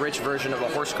Omega Rich version of a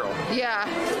horse girl. Yeah.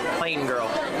 Plane girl.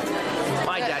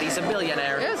 My daddy's a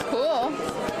billionaire. It was cool.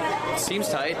 Seems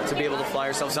tight to be able to fly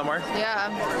yourself somewhere.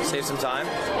 Yeah. Save some time.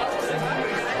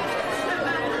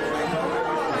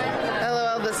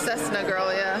 LOL, the Cessna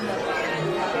girl, yeah.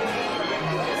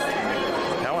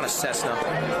 I want a Cessna.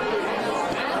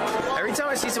 Every time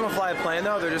I see someone fly a plane,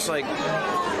 though, they're just like...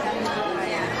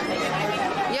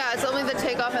 Yeah, it's only the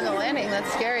takeoff and the landing that's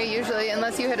scary, usually,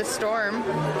 unless you hit a storm.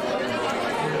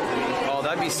 Oh,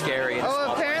 that'd be scary.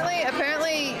 Oh, apparently,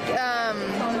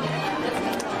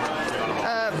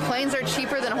 planes are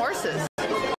cheaper than horses. I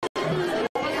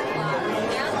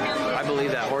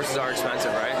believe that. Horses are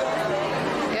expensive, right?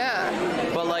 Yeah.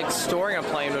 But, like, storing a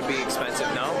plane would be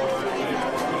expensive, no?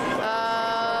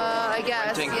 I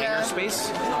guess, Renting yeah. hangar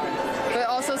space? But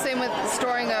also same with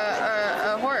storing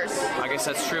a horse. I guess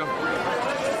that's true.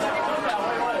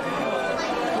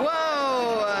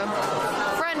 Whoa!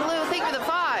 Friend Lou, thank you for the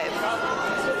 5.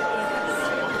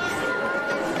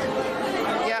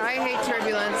 Yeah, I hate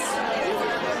turbulence.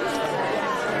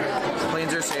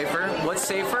 Planes are safer. What's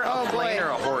safer, a plane or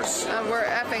a horse? We're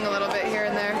effing a little bit here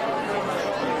and there.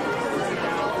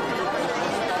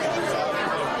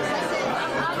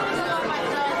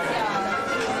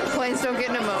 Planes don't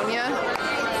get pneumonia.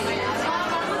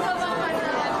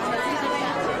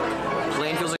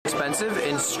 Plane feels expensive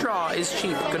and straw is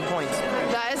cheap. Good point.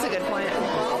 That is a good point.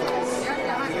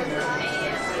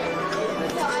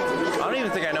 I don't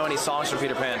even think I know any songs from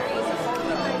Peter Pan.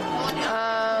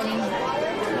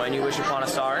 When You Wish Upon a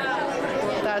Star?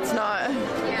 That's not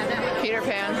Peter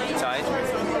Pan. Tight.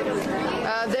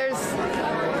 There's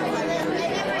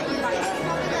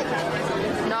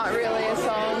not really a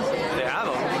song. They have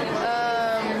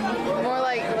them. More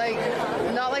like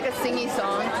not like a singy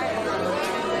song.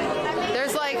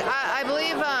 There's like I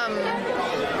believe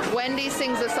Wendy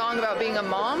sings a song about being a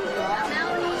mom.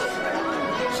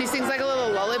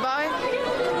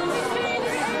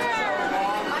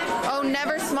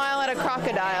 never smile at a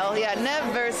crocodile. Yeah,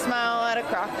 never smile at a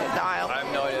crocodile. I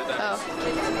have no idea what that is.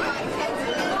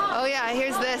 Oh yeah,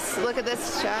 here's this. Look at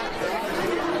this, chat.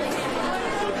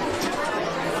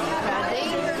 Ready?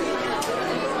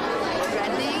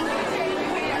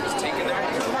 Just take it there.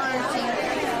 Come on, Tink.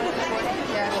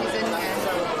 Yeah, she's in here.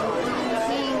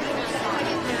 Tink.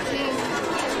 Tink.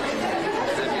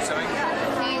 Is that you sewing?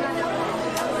 Tink.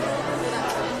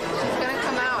 She's gonna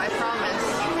come out, I promise.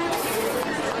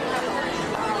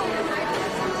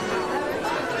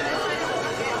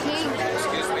 Tink.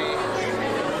 Excuse me.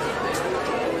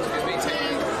 Excuse me,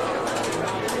 Tink.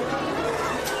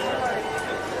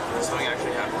 Something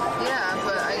actually happened. Yeah,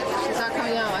 but she's not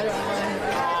coming out. I don't know why.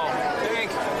 Oh, Tink.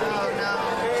 Oh no.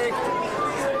 Tink.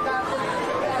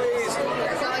 Please.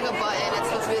 It's not like a button. It's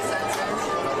supposed to be a sensor.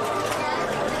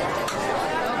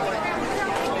 Oh boy.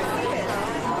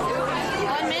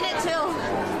 1 minute till.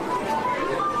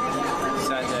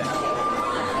 Send it.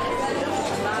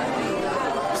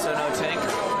 So no Tink?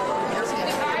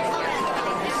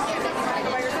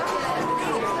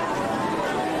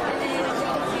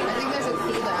 I think there's a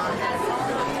cooldown.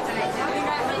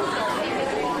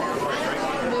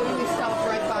 Maybe we stop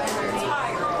right by her.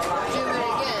 Do it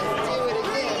again. Do it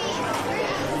again.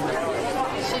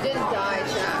 She didn't die,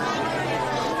 chat.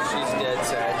 She's dead,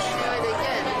 Sag. Do it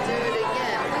again. Do it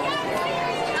again.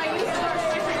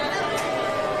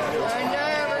 Oh no,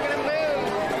 we're gonna move.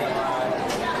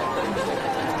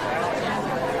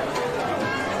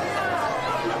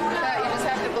 Chat, you just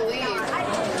have to believe.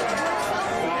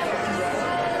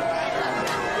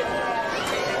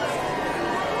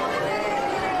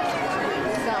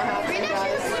 It's not happening,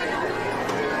 guys.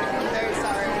 I'm very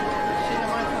sorry. She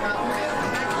didn't want to come out for you.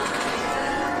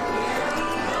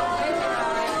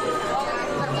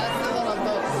 That's the little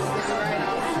boat. It's right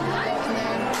out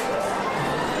there.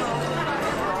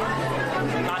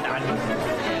 Not done.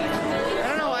 I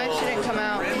don't know why she didn't come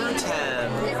out. River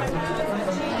 10.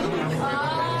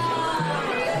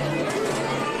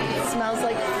 It smells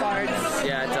like farts.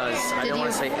 Yeah, it does. I don't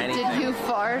want to say anything. Did you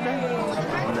fart?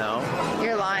 No.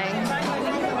 You're lying.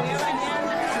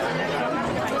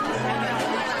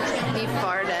 He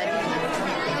farted.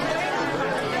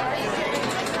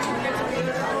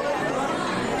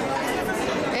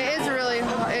 It is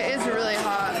really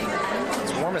hot.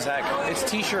 It's warm as heck. It's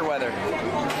t-shirt weather.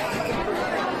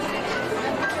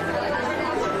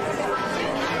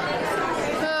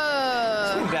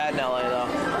 Bad in LA though.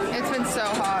 It's been so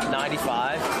hot.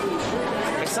 95.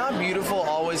 It's not beautiful,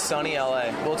 always sunny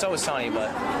LA. Well, it's always sunny,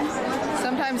 but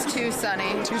Sometimes too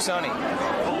sunny. too sunny.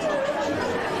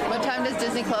 What time does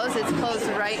Disney close? It's closed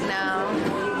right now.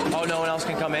 Oh, no one else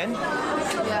can come in?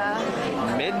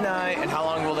 Yeah. Midnight. And how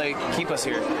long will they keep us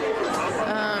here?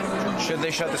 Should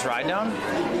they shut this ride down?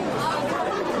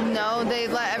 No, they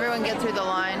let everyone get through the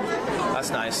line. That's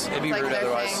nice. It'd be It's like rude their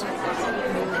otherwise. thing.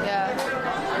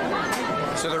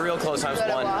 Yeah. So the real close time's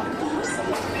Gotta 1. walk.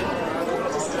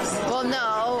 Well,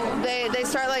 no, they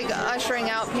start like ushering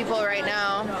out people right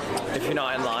now. If you're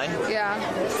not in line. Yeah.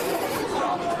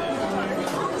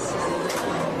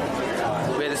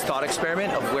 We had this thought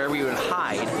experiment of where we would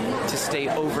hide to stay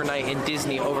overnight in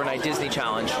Disney, overnight Disney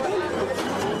challenge.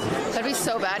 That'd be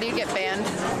so bad. You'd get banned.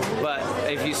 But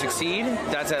if you succeed,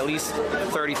 that's at least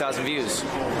 30,000 views.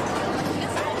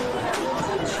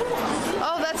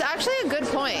 Oh, that's actually a good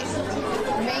point.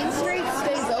 Main Street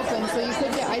stays open, so you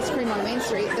could get ice cream on Main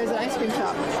Street. There's an ice cream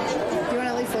shop. Do you want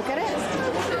to at least look at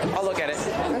it? I'll look at it.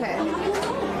 Okay.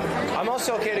 I'm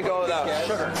also okay to go without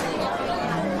sugar.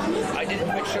 I didn't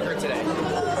put sugar today.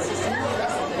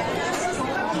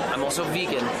 I'm also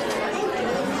vegan.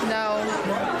 No.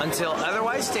 Until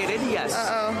otherwise stated, yes.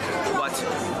 Uh-oh. What?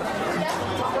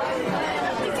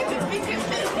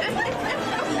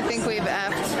 I think we've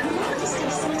effed.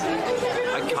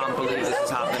 I can't believe this has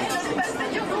happened.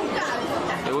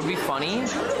 It would be funny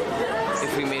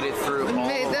if we made it through all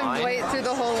Made the them line wait through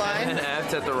the whole line. and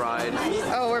effed at the ride.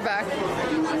 Oh, we're back.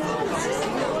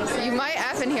 You might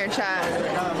F in here, chat.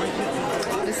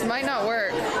 This might not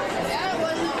work.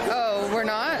 Oh, we're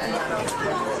not?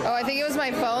 Oh, I think it was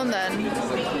my phone then.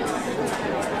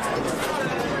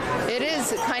 It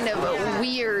is kind of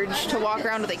weird to walk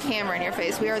around with a camera in your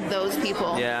face. We are those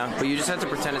people. Yeah, but you just have to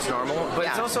pretend it's normal. But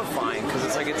it's Yeah. also fine because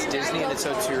it's like it's Disney and it's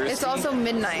so touristy. It's also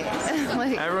midnight.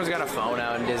 Like, everyone's got a phone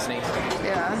out in Disney.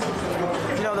 yeah.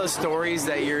 You know those stories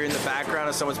that you're in the background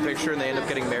of someone's picture and they end up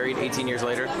getting married 18 years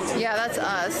later? Yeah, that's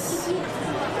us.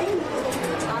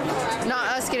 Not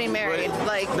us getting married.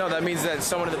 Like, No, that means that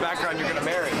someone in the background you're gonna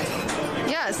marry.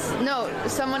 yes, no,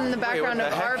 someone in the background what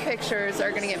of the our heck? pictures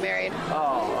are gonna get married.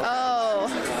 Oh. Oh.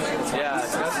 Yeah,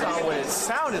 that's not what it says.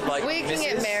 sounded like We can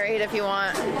get Mrs. married if you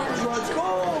want. Let's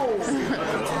go.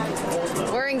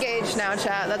 We're engaged now,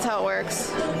 chat. That's how it works.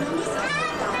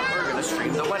 We're gonna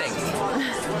stream the wedding.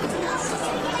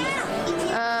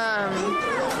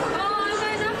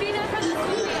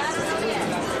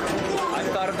 I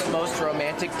thought of the most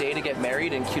romantic day to get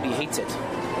married, and Cutie hates it.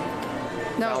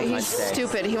 No, he's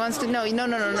stupid. He wants to. No. You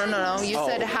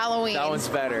said Halloween. That one's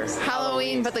better.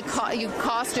 Halloween, but you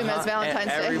costume as Valentine's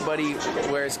Day. Everybody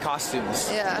wears costumes.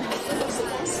 Yeah.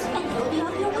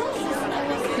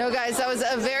 No, guys, that was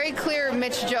a very clear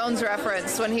Mitch Jones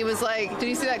reference when he was like, did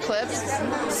you see that clip?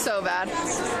 So bad.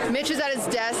 Mitch is at his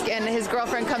desk and his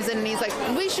girlfriend comes in and he's like,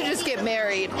 we should just get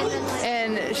married.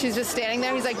 And she's just standing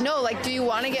there. He's like, no, like, do you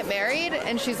want to get married?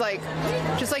 And she's like,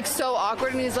 just like so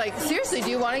awkward. And he's like, seriously,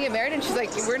 do you want to get married? And she's like,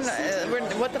 we're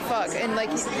what the fuck? And like,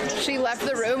 she left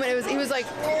the room and he was like,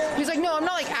 no, I'm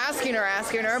not like asking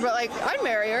her, but like, I'd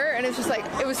marry her. And it's just like,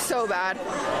 it was so bad.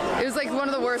 It was like one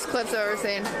of the worst clips I've ever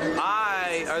seen.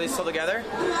 Are they still together?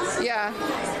 Yeah.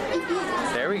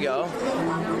 There we go.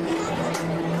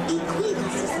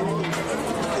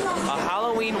 A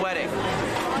Halloween wedding.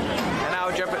 And I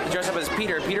would dress up as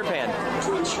Peter Pan.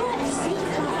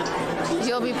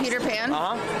 You'll be Peter Pan?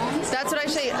 Uh-huh. That's what I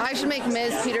say. I should make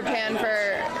Ms. Peter Pan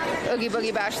for Oogie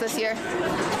Boogie Bash this year.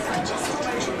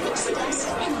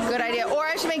 Good idea. Or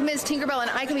I should make Ms. Tinkerbell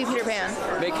and I can be Peter Pan.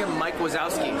 Make him Mike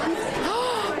Wazowski.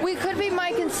 We could be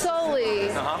Mike and Sully.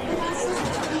 Uh-huh.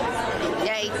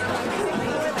 Yay.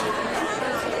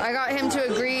 I got him to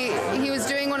agree. He was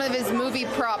doing one of his movie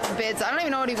prop bids. I don't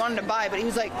even know what he wanted to buy, but he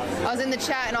was like, I was in the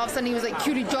chat and all of a sudden he was like,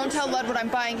 Cutie, don't tell Lud what I'm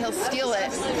buying. He'll steal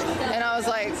it. And I was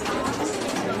like,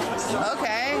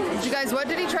 okay. What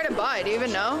did he try to buy? Do you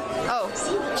even know? Oh,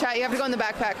 chat, you have to go in the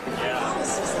backpack. Yeah.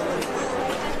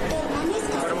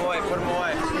 Put him away.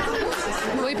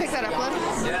 Will you pick that up, Lud?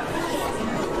 Yeah.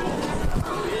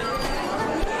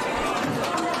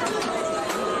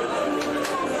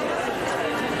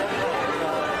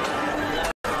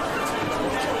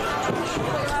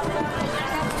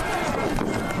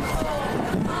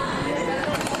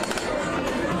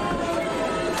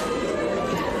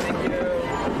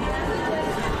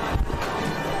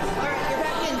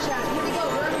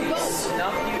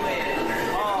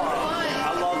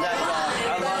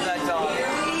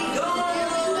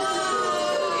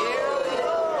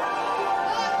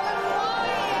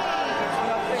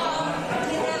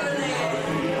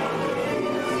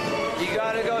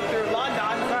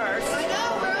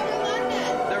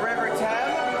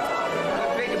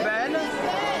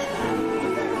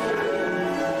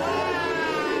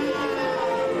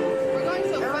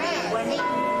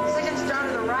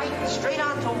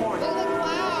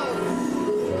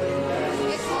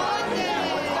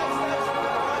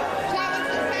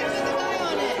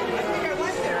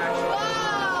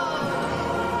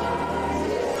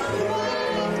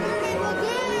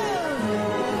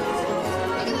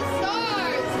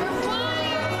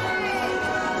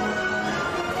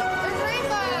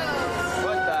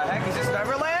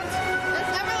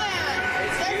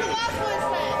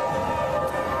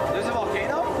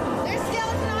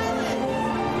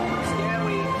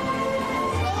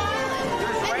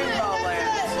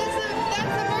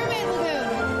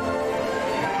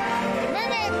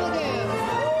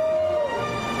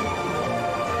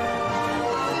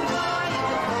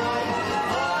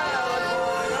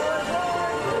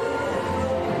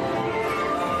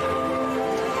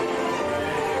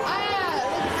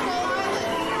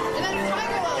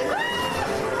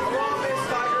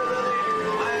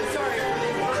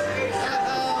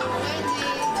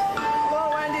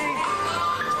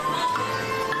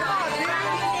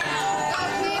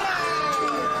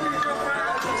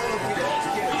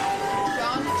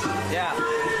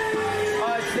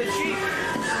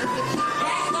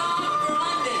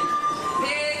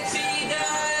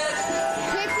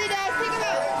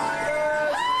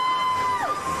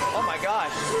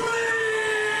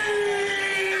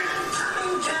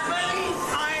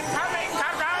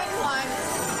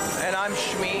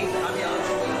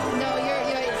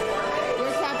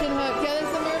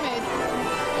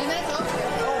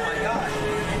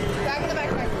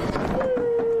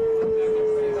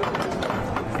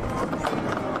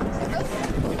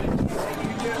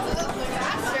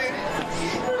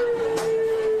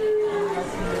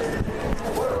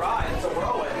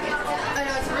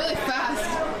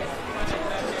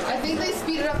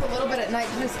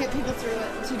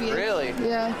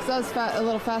 A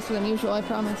little faster than usual, I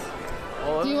promise.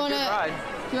 Well, do you want to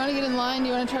get in line? Do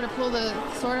you want to try to pull the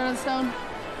sword out of the stone?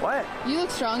 What? You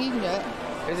look strong. You can do it.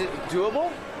 Is it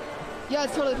doable? Yeah,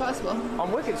 it's totally possible.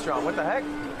 I'm wicked strong. What the heck?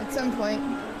 At some point.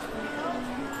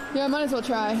 Yeah, I might as well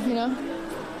try, you know?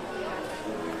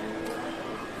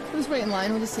 We'll just wait in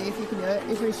line. We'll just see if you can do it.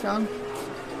 You're pretty strong.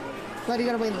 Why do you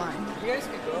gotta wait in line? You guys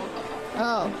can go.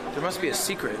 Oh. There must be a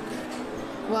secret.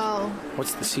 Well.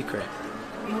 What's the secret?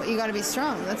 You gotta be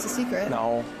strong. That's the secret.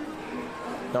 No.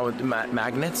 No,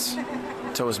 magnets?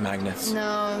 It's always magnets.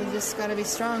 No, you just gotta be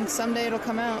strong. Someday it'll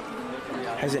come out.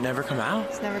 Has it never come out?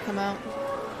 It's never come out.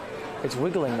 It's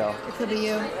wiggling though. It could be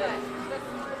you.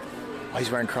 Oh, he's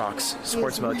wearing Crocs.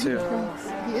 Sports mode too. Crocs.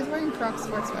 He is wearing Crocs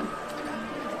sports mode.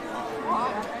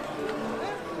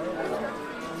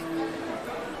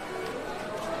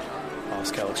 Oh,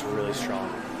 this guy looks really strong.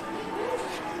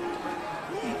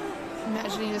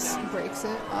 Imagine he just breaks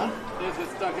it off. This is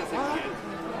stuck as it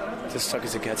gets. It's as stuck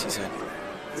as it gets, he said.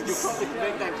 You probably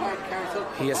make that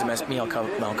carousel. He hasn't met me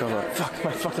Malkova. Fuck,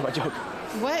 I fucked up my joke.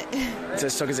 What? It's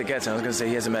as stuck as it gets. I was gonna say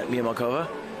he hasn't met Mia Malkova.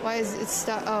 Why is it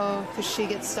stuck? Oh, because she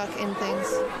gets stuck in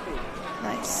things.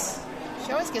 Nice.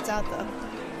 She always gets out though.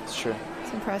 It's true.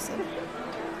 It's impressive.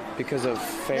 Because of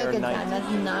fair Look at night. that.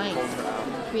 That's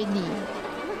nice. Pretty.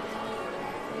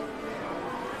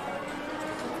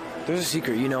 There's a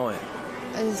secret, you know it.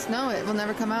 I just know it will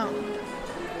never come out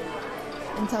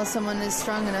until someone is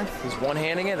strong enough. He's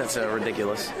one-handing it? That's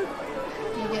ridiculous.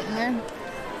 You getting there?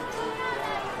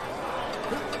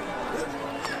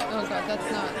 Oh god,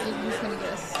 that's not. He's gonna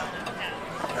get us.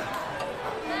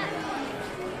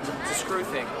 It's a screw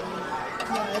thing.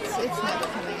 Yeah, it's never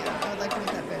coming out. I would like to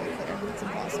make that very clear. It's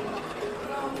impossible.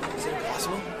 Is it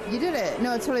impossible? You did it.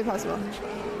 No, it's totally possible.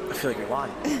 I feel like you're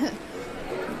lying.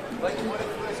 Like, what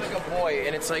if it's like a boy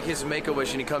and it's like his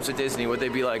Make-A-Wish and he comes to Disney? Would they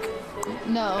be like,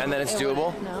 no? And then it's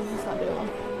doable? No, it's not doable.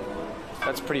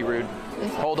 That's pretty rude.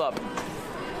 Hold up.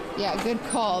 Yeah, good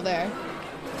call there.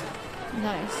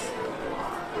 Nice.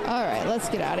 All right, let's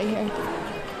get out of here.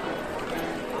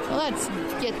 Let's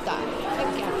get the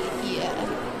heck out of here.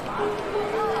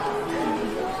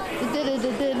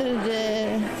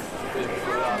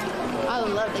 I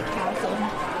love the castle.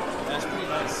 That's pretty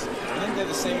nice. I think they're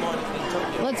the same one in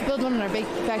Tokyo. Let's build one in our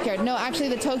backyard. No, actually,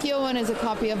 the Tokyo one is a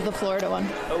copy of the Florida one.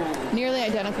 Oh. Nearly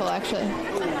identical, actually.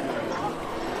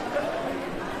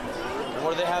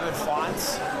 What do they have in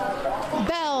fonts?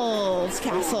 Bell's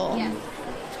Castle. Yeah.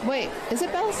 Wait, is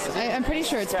it Bell's? I'm pretty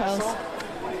sure it's Bell's.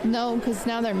 No, because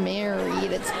now they're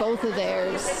married. It's both of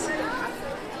theirs.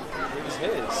 It was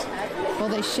his. Well,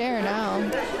 they share now.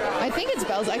 I think it's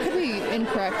Bell's. I could be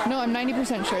incorrect. No, I'm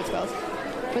 90% sure it's Bell's.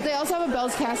 But they also have a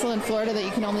Bell's Castle in Florida that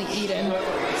you can only eat in.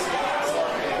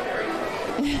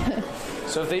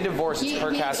 So if they divorce, it's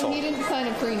her castle. He didn't sign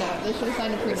a prenup. They should have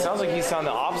signed a prenup. It sounds like he signed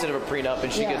the opposite of a prenup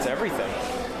and she gets everything.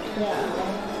 Yeah.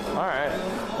 All right.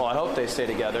 Well, I hope they stay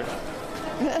together.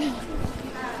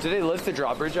 Do they lift the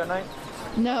drawbridge at night?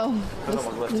 No.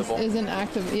 Doesn't look liftable. This isn't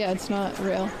active. Yeah, it's not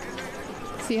real.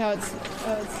 See how it's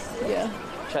yeah.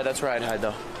 Chad, that's where I'd hide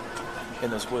though. In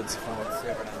those woods. If I wanted to see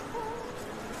it.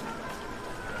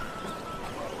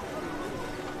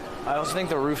 I also think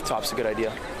the rooftop's a good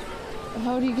idea.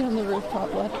 How do you get on the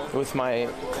rooftop, what? With my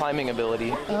climbing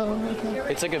ability. Oh, okay.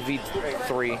 It's like a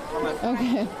V3.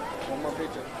 Okay. One more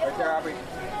picture. Right there, Abby.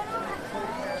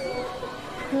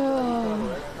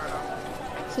 Oh,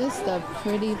 just a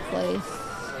pretty place.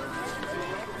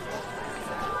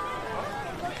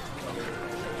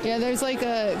 Yeah, there's like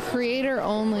a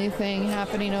creator-only thing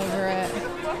happening over at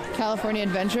California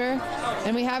Adventure,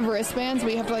 and we have wristbands.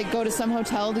 We have to like go to some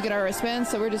hotel to get our wristbands,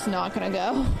 so we're just not gonna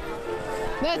go.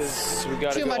 That's We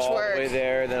gotta too go much all work. the way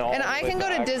there, then all And the I way can go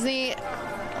to back. Disney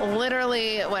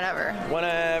literally whenever.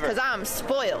 Whenever. Because I'm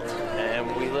spoiled.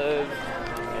 And we live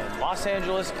in Los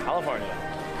Angeles, California.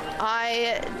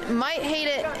 I might hate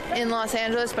it in Los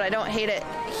Angeles, but I don't hate it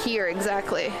here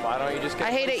exactly. Why don't you just get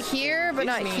I hate it here, but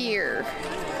not Disney? here.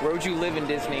 Where would you live in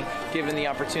Disney, given the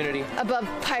opportunity? Above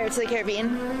Pirates of the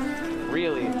Caribbean.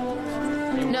 Really?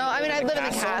 No, I mean, I'd live in the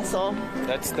castle.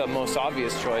 That's the most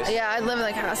obvious choice. Yeah, I'd live in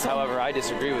the castle. However, I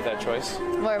disagree with that choice.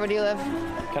 Where would you live?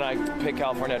 Can I pick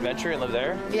California Adventure and live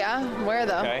there? Yeah, where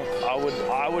though? Okay.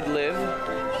 I would live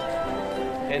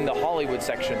in the Hollywood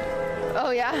section.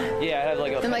 Oh yeah? Yeah, I had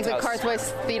like a in like the penthouse-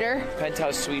 Carthwaite Theater?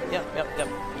 Penthouse suite. Yep.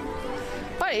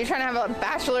 What, are you trying to have a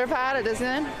bachelor pad at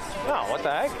Disneyland? Oh, what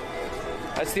the heck?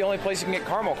 That's the only place you can get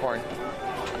caramel corn.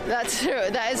 That's true.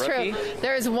 That is Rookie. true.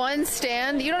 There's one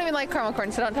stand. You don't even like caramel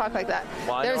corn, so don't talk like that.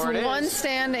 Well, I know There's where it one is.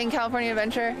 stand in California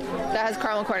Adventure that has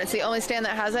caramel corn. It's the only stand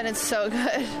that has it, and it's so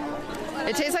good.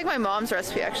 It tastes like my mom's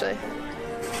recipe, actually,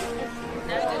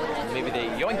 Maybe they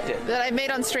yoinked it. that I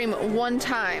made on stream one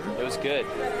time. It was good.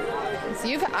 So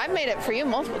I've made it for you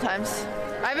multiple times.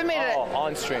 I haven't made it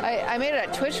on stream. I made it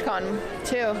at TwitchCon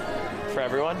too. For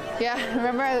everyone? Yeah,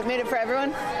 remember I made it for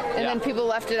everyone? And then people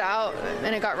left it out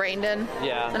and it got rained in.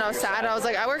 Yeah. And I was sad. I was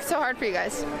like, I worked so hard for you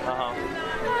guys. Uh-huh.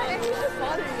 Hi, I just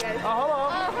spotted you guys. Oh, hello.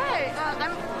 Hi,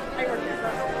 I work here.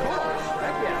 Cool.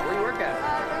 Heck yeah. Where do you work at?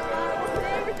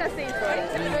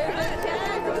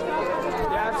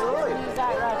 Yeah, absolutely.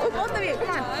 Both of you,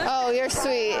 come on. Oh, you're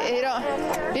sweet. You don't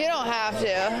have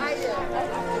to. I do.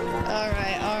 All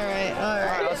right.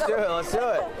 Let's do it. Let's do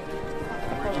it.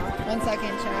 1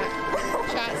 second, chat.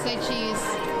 Chat, say cheese.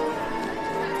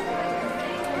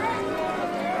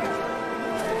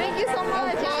 Thank you so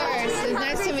much. Of course. It's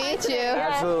nice to meet you.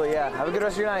 Absolutely, yeah. Have a good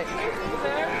rest of your night.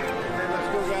 Let's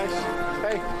go, guys.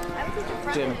 Hey.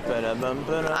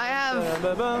 I have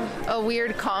a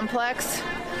weird complex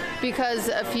because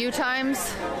a few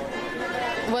times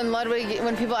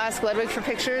when people ask Ludwig for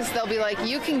pictures, they'll be like,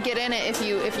 "You can get in it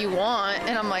if you want,"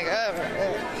 and I'm like, "Ugh."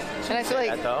 And I feel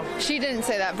like she didn't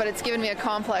say that, but it's given me a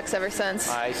complex ever since.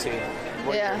 I see.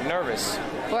 Well, Yeah. You're nervous.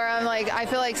 Where I'm like, I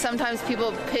feel like sometimes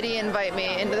people pity invite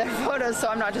me into their photos, so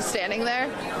I'm not just standing there.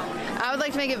 I would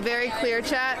like to make it very clear,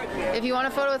 chat. If you want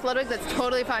a photo with Ludwig, that's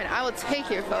totally fine. I will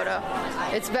take your photo.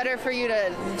 It's better for you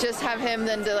to just have him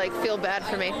than to like feel bad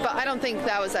for me. But I don't think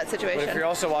that was that situation. But if you're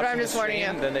also watching I'm just the warning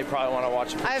stream, you. then they probably want to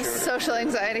watch a picture. I have social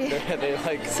anxiety, they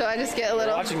like. so I just get a They're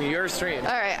little. watching your stream.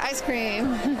 All right, ice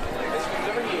cream.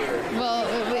 Over here. Well,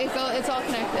 it's all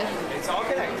connected. It's all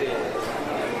connected.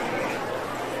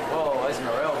 Whoa,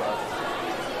 Esmeralda.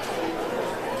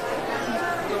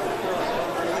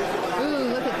 Ooh,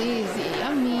 look at these.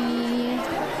 Yummy.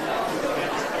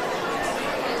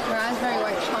 Raspberry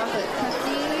white chocolate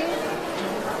cookie.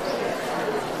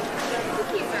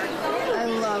 I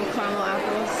love caramel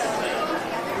apples.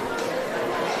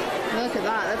 Look at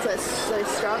that. That's a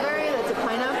strawberry. That's a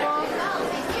pineapple.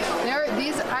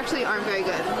 These actually aren't very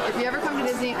good. If you ever come to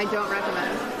Disney, I don't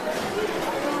recommend.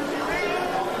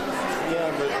 Yeah,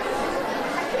 but...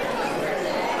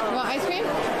 You want ice cream?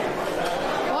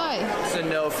 Why? It's a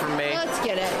no from me. Let's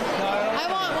get it. I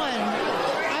want one.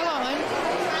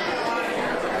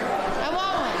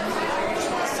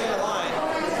 Stay in line.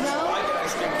 No? I get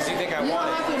ice cream because you think I You want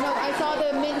don't it. have to. No, I saw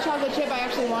the mint chocolate chip. I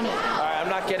actually want it. All right, I'm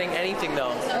not getting anything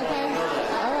though. Okay.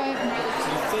 All right.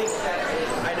 You think that?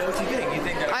 I know what you think. You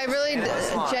think that? I really,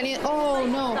 Jenny. Oh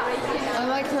no, I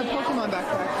like her Pokemon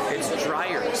backpack. It's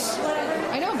Dryers.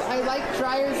 I know, but I like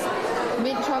Dryer's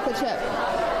mint chocolate chip.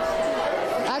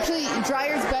 Actually,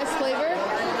 Dryer's best flavor.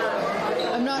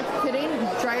 I'm not kidding.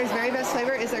 Dryer's very best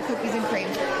flavor is their cookies and cream.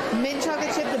 Mint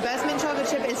chocolate chip. The best mint chocolate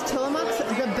chip is Tillamook's.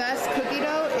 The best cookie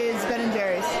dough is Ben and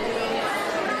Jerry's.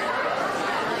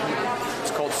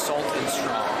 It's called Salt and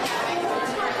Straw.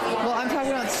 Well, I'm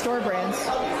talking about store brands.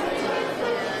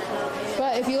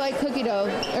 But if you like cookie dough,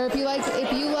 or if you like,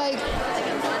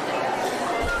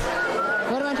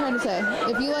 what am I trying to say?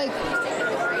 If you like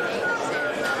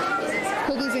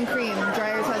cookies and cream,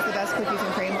 Dryer's has the best cookies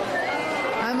and cream.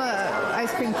 I'm a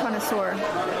ice cream connoisseur.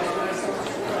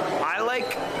 I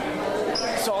like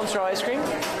Salt and Straw ice cream,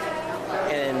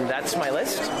 and that's my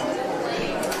list.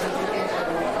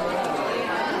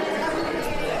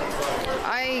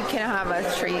 I can have a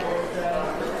treat.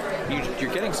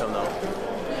 You're getting some though.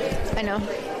 I know.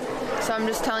 So I'm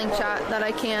just telling chat that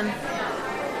I can.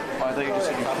 Oh, I thought you just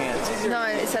said you can't. No,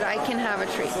 I said I can have a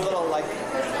treat. It's a little like,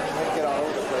 get all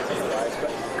over the place otherwise,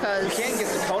 but Because you can get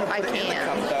the cone and I put it in the can.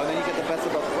 cup though, then you get the best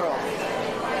of both worlds.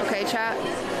 Okay, chat.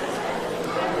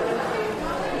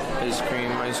 Ice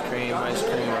cream, or ice cream. Ice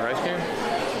cream.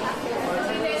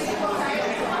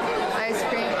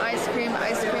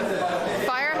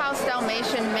 Firehouse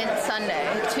Dalmatian mint sundae.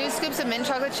 2 scoops of mint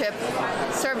chocolate chip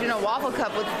served in a waffle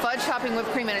cup with fudge topping, whipped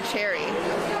cream, and a cherry.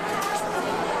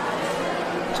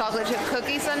 Chocolate chip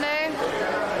cookie sundae.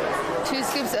 2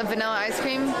 scoops of vanilla ice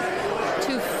cream.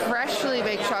 2 freshly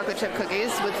baked chocolate chip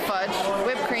cookies with fudge,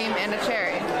 whipped cream, and a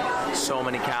cherry. So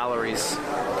many calories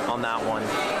on that one.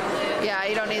 Yeah,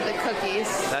 you don't need the cookies.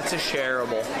 That's a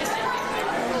shareable.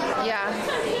 Yeah.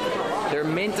 They're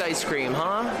mint ice cream,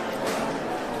 huh?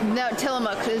 No,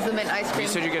 Tillamook is the mint ice cream. You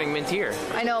said you're getting mint here.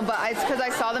 I know, but it's because I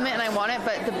saw the mint and I want it,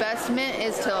 but the best mint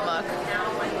is Tillamook.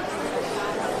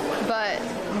 But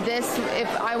this, if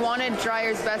I wanted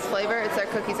Dryer's best flavor, it's their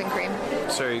cookies and cream.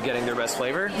 So you're getting their best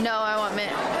flavor? No, I want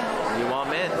mint. You want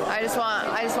mint? I just want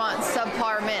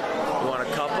subpar mint. You want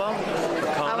a cuppa?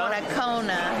 I want a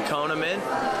Kona. Kona mint?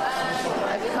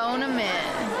 A Kona mint.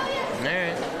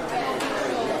 Alright.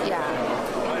 Yeah.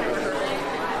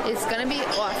 It's gonna be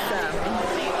awesome.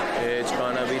 It's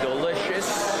gonna be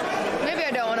delicious. Maybe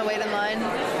I don't want to wait in line.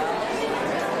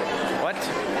 What?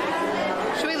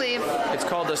 Should we leave? It's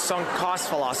called the sunk cost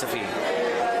philosophy.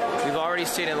 We've already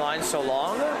stayed in line so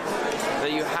long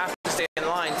that you have to stay in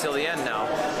line till the end now.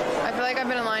 I feel like I've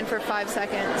been in line for 5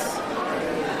 seconds.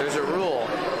 There's a rule.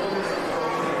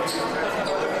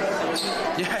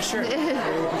 Yeah, sure.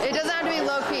 It doesn't have to be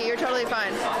low key. You're totally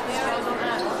fine.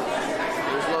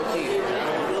 There's low key.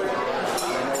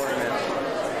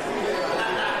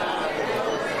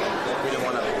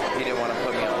 He didn't want to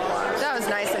put me on blast. That was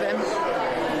nice of him.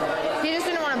 He just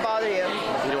didn't want to bother you.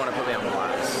 He didn't want to put me on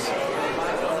blast.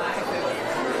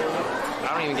 I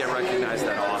don't even get recognized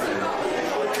that often.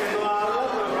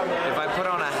 If I put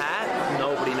on a hat,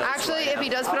 nobody knows. Actually, if he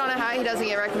does put on a hat, he doesn't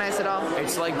get recognized at all.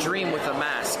 It's like Dream with a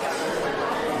mask,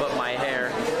 but my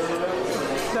hair.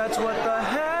 That's what the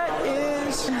hat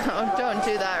is. Oh, don't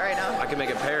do that right now. I could make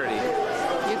a parody.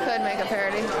 You could make a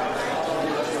parody.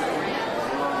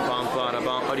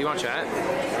 Oh, do you want chat?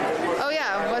 Oh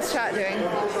yeah, what's chat doing?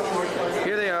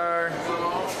 Here they are.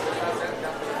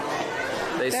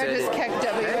 They're said just Keck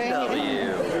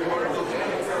W.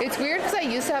 It's weird because I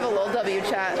used to have a Lil W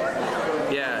chat.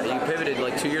 Yeah, you pivoted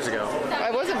like 2 years ago.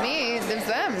 It wasn't me. It was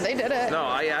them. They did it. No,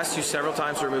 I asked you several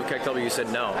times to remove Keck W. You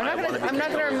said no. I'm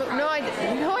not gonna remove. No, I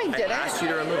didn't. I asked you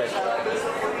to remove it.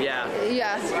 Yeah.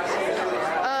 Yeah.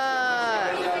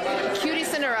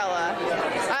 QTCinderella.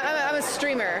 I'm a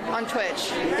streamer on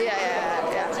Twitch.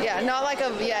 Yeah. Not like a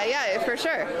for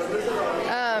sure.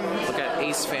 Look at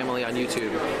Ace Family on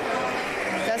YouTube.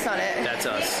 That's not it. That's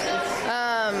us.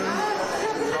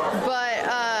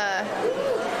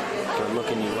 They're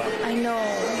looking you up. I know.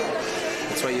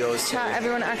 That's what you always say. Chat,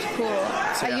 everyone act cool.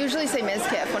 So, yeah. I usually say Ms.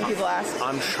 Kiff when people ask.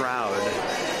 I'm Shroud.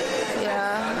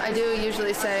 Yeah, I do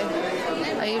usually say.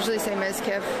 I usually say Ms.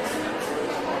 Kiff.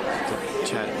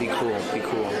 Chat, be cool. Be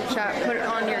cool. Chat, put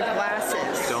on your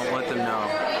glasses. Don't let them know.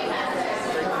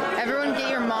 Everyone get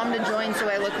your mom to join so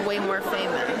I look way more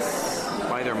famous.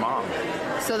 Why their mom?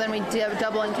 So then we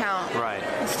double and count. Right.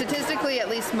 Statistically, at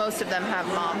least most of them have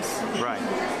moms. Right.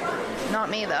 Not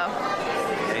me, though.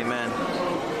 Amen.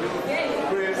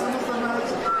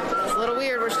 It's a little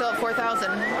weird. We're still at 4,000.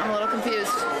 I'm a little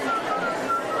confused.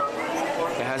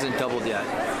 It hasn't doubled yet.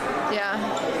 Yeah.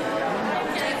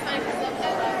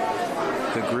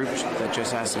 The group that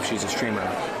just asked if she's a streamer.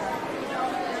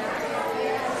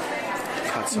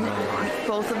 Cut some on.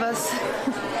 Both of us,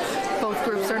 both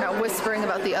groups are now whispering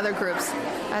about the other groups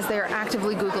as they are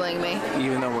actively Googling me.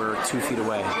 Even though we're 2 feet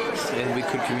away, and we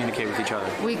could communicate with each other.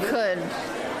 We could.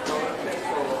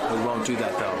 We won't do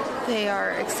that though. They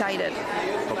are excited.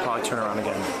 We'll probably turn around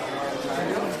again.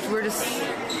 We're just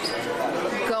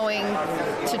going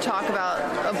to talk about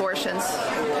abortions.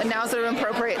 And now's the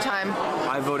appropriate time.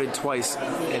 I voted twice,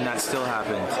 and that still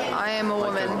happened. I am a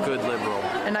woman. Like a good liberal.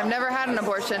 And I've never had an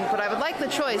abortion, but I would like the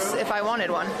choice if I wanted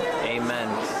one. Amen.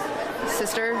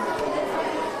 Sister.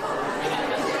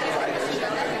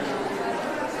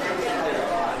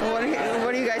 What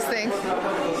do you guys think?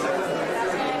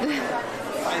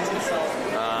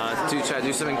 Chat,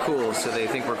 do something cool so they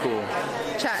think we're cool.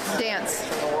 Chat, dance.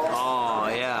 Oh,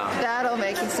 yeah. That'll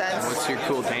make sense. What's your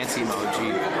cool dance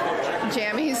emoji?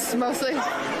 Jammies, mostly.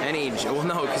 Well,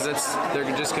 no, because they're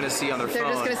just going to see on their phone.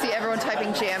 They're just going to see everyone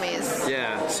typing jammies.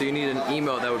 Yeah, so you need an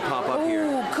emote that would pop up here.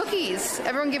 Ooh, cookies.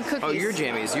 Everyone give cookies. Oh, your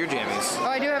jammies. Oh,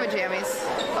 I do have a jammies.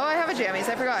 Oh, I have a jammies.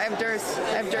 I forgot. I have Durst.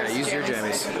 Yeah, use your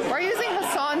jammies. Why are you using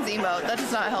Hassan's emote? That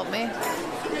does not help me.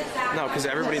 No, because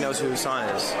everybody knows who Hassan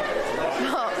is.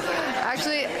 No,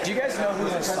 actually... Do you guys know who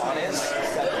Hassan is?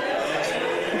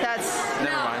 That's...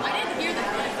 Never mind. I didn't hear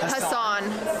that. Hassan.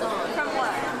 From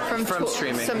what? From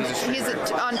streaming. He's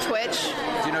on Twitch.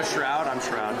 Do you know Shroud? I'm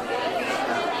Shroud.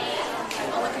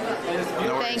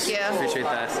 No worries. Thank you. Appreciate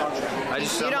that.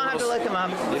 You don't have to look him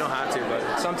up. You don't have to,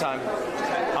 but sometime.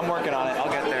 I'm working on it.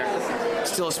 I'll get there.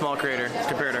 Still a small creator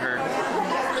compared to her.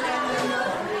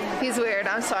 He's weird.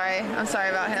 I'm sorry. I'm sorry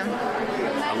about him.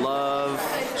 I love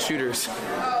shooters.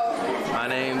 My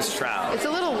name's Shroud. It's a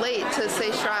little late to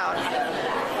say Shroud.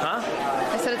 Huh?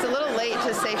 I said it's a little late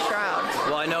to say Shroud.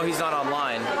 Well, I know he's not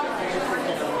online.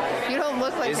 You don't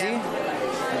look like him. Is he?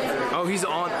 Oh, he's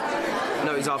on.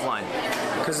 No, he's offline.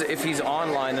 Because if he's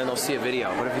online, then they'll see a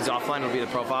video. But if he's offline, it'll be the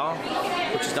profile,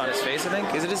 which is not his face, I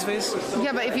think. Is it his face?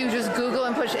 Yeah, but if you just Google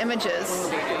and push images.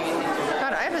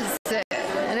 God, I have a zit,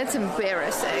 and it's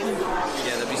embarrassing.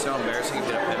 Yeah, that'd be so embarrassing if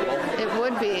you had a pimple. It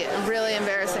would be really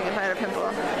embarrassing if I had a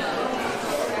pimple.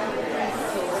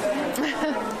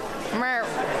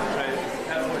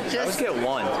 I always get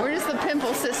one. We're just the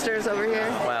pimple sisters over here.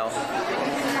 Wow.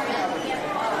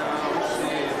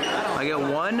 I get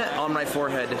one on my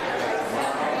forehead.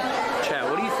 Chat,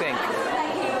 what do you think?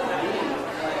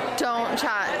 Don't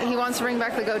chat. He wants to bring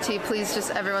back the goatee. Please,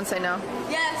 just everyone say no.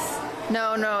 Yes.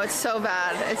 No, it's so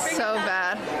bad. It's so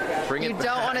bad. Bring it You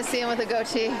don't want to see him with a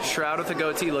goatee. Shroud with a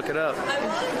goatee. Look it up. I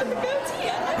want the goatee.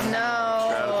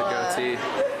 Shroud with a goatee.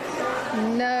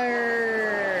 No.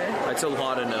 That's a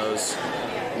lot of no's.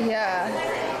 Yeah.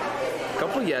 A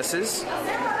couple yeses.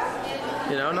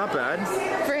 You know, not bad.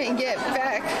 Bring it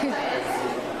back.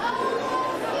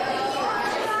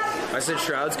 I said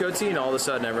Shroud's goatee, and all of a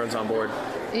sudden everyone's on board.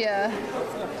 Yeah.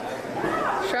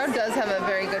 Shroud does have a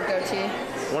very good goatee.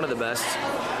 One of the best.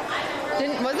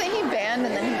 Wasn't he banned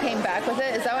and then he came back with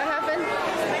it? Is that what happened?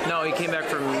 No, he came back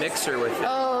from Mixer with it.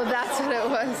 Oh, that's what it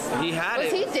was. He had Was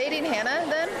it. he dating Hannah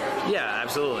then? Yeah,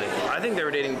 absolutely. I think they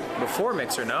were dating before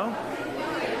Mixer, no?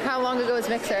 How long ago was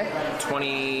Mixer?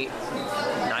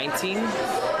 2019?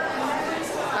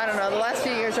 I don't know. The last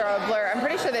few years are all a blur. I'm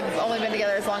pretty sure they've only been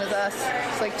together as long as us.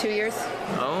 It's like 2 years.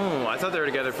 Oh, I thought they were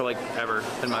together for like ever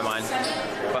in my mind.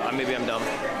 But maybe I'm dumb.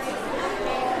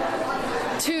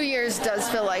 2 years does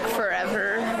feel like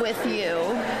forever with you.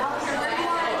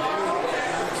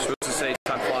 Supposed to say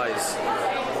time flies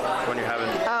when you're having.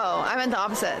 Oh, I meant the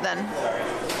opposite then.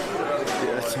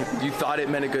 Yes. You thought it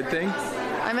meant a good thing?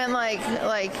 I meant like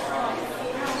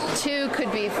 2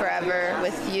 could be forever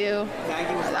with you.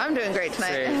 I'm doing great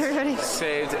tonight, everybody.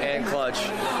 Saved and clutch.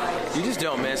 You just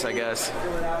don't miss, I guess.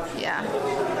 Yeah,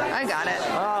 I got it.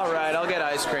 All right, I'll get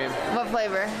ice cream. What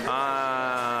flavor?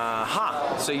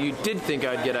 So you did think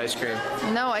I'd get ice cream?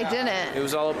 No, I didn't. It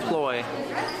was all a ploy.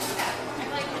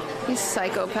 He's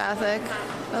psychopathic.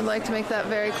 I'd like to make that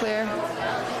very clear.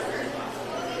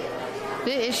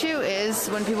 The issue is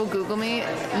when people Google me,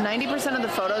 90% of the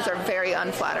photos are very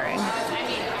unflattering.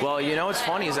 Well, you know what's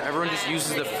funny is that everyone just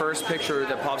uses the first picture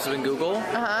that pops up in Google,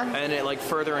 and it like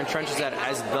further entrenches that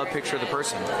as the picture of the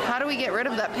person. How do we get rid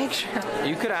of that picture?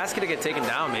 You could ask it to get taken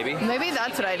down, maybe. Maybe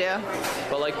that's what I do.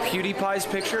 But like PewDiePie's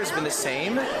picture has been the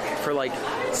same for like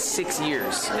 6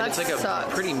 years. And it's like a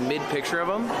pretty mid picture of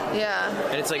him. Yeah.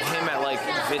 And it's like him at like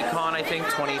VidCon, I think,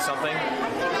 20 something.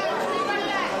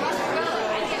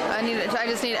 I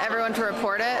just need everyone to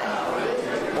report it.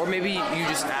 Or maybe you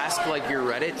just ask like your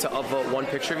Reddit to upvote one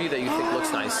picture of you that you think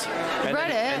looks nice. And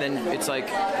Reddit? Then it's like,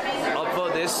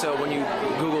 upvote this so when you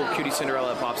Google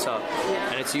QTCinderella it pops up.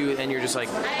 And it's you and you're just like,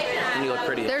 and you look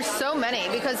pretty. There's so many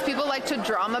because people like to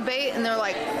drama bait and they're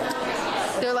like,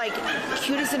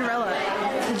 QTCinderella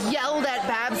yelled at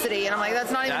Babsity, and I'm like,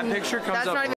 that's not even. That picture comes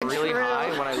up really true.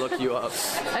 high when I look you up.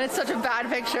 And it's such a bad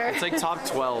picture. It's like top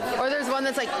 12. Or there's one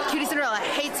that's like, QTCinderella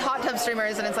hates hot tub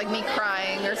streamers, and it's like me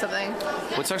crying or something.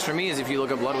 What sucks for me is if you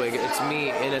look up Ludwig, it's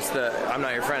me, and it's the I'm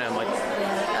not your friend. I'm like,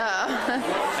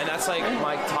 and that's like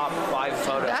my top 5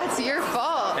 photos. That's your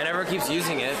fault. And everyone keeps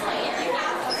using it.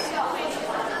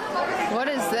 What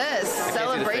is this?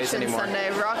 Celebration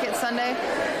Sunday, Rocket Sunday,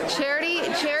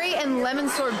 cherry and lemon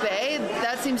sorbet.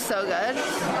 That seems so good.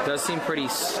 Does seem pretty.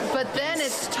 But then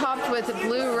it's topped with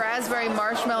blue raspberry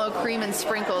marshmallow cream and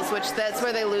sprinkles, which that's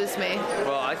where they lose me.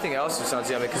 Well, I think it also sounds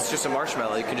yummy because it's just a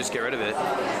marshmallow. You can just get rid of it.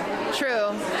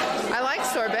 True. I like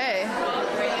sorbet.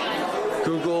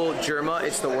 Google Germa.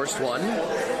 It's the worst one.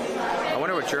 I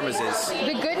wonder what Germa's is.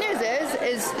 The good news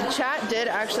is chat did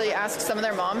actually ask some of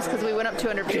their moms because we went up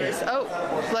 200 viewers. Oh,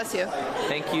 bless you.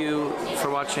 Thank you for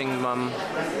watching, Mom. Around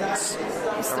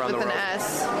the with world. an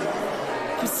S.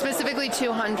 Specifically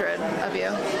 200 of you.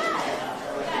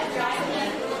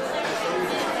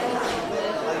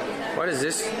 What is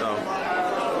this? Oh.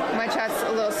 My chat's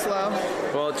a little slow.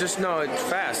 Well, just no, it's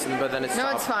fast, but then it's No,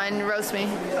 stopped. it's fine. Roast me.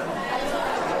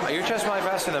 Your chat's probably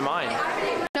faster than mine.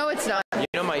 No, it's not. You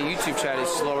know my YouTube chat is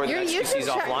slower than XQC's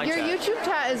offline Your chat. YouTube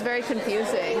chat is very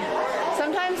confusing.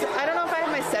 Sometimes, I don't know if I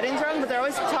have my settings wrong, but they're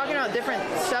always talking about different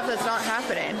stuff that's not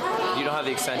happening. You don't have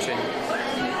the extension.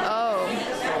 Oh.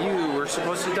 You were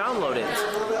supposed to download it.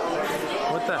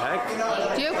 What the heck?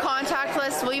 Do you have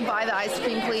contactless? Will you buy the ice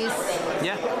cream, please?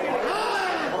 Yeah.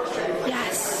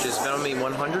 Yes. Just Venmo me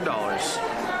 $100.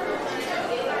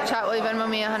 Chat, will you Venmo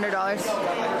me $100?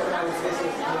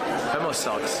 Venmo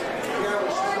sucks.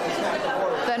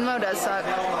 Venmo does suck.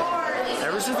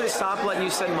 Ever since they stopped letting you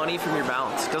send money from your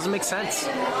balance, it doesn't make sense.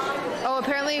 Oh,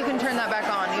 apparently you can turn that back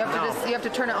on. You have to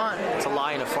turn it on. It's a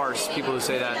lie and a farce. People who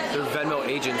say that they're Venmo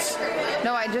agents.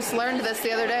 No, I just learned this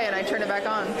the other day and I turned it back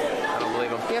on. I don't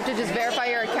believe them. You have to just verify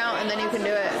your account and then you can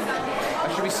do it.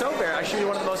 I should be so verified. I should be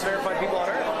one of the most verified people on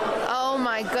earth. Oh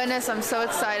my goodness, I'm so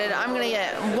excited. I'm gonna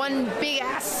get one big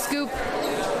ass scoop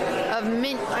of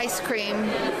mint ice cream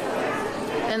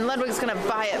and Ludwig's gonna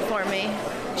buy it for me.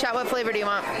 Chat, what flavor do you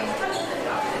want?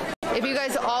 If you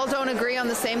guys all don't agree on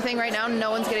the same thing right now,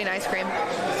 no one's getting ice cream.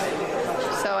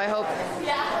 So so I hope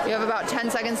you have about 10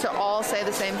 seconds to all say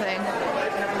the same thing.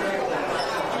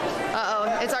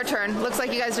 Uh-oh, it's our turn. Looks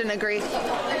like you guys didn't agree. Can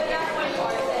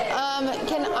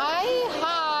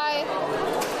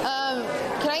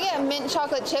I get a mint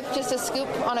chocolate chip, just a scoop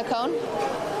on a cone?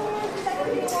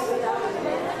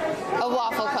 A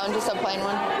waffle cone, just a plain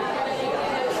one.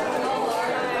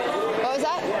 What was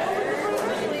that?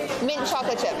 Mint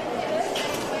chocolate chip.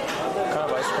 What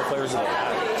kind of ice cream flavors do they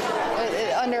have?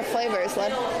 Under flavors,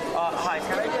 lad. Hi,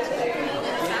 can I get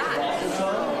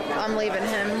I'm leaving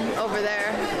him over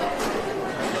there.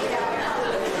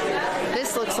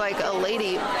 This looks like a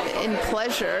lady in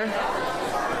pleasure.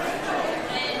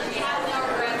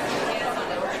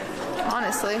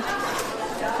 Honestly.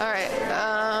 All right.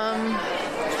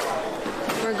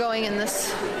 We're going in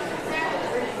this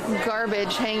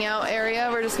garbage hangout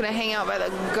area. We're just gonna hang out by the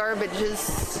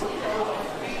garbages.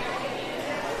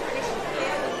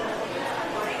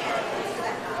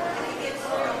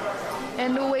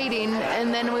 And waiting,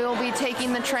 and then we will be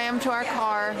taking the tram to our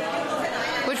car,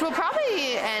 which will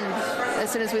probably end as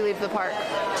soon as we leave the park,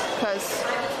 because,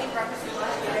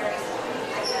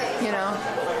 you know,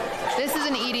 this is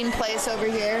an eating place over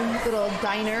here, little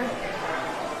diner.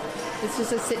 It's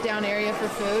just a sit-down area for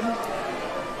food.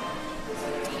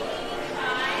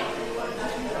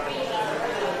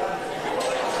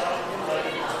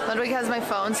 Ludwig has my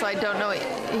phone, so I don't know what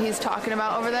he's talking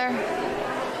about over there.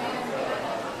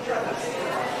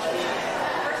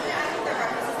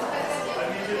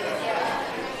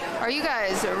 Are you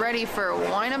guys ready for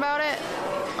Wine About It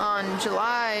on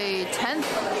July 10th?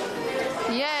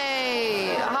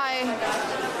 Yay! Hi.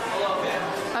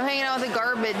 I'm hanging out with the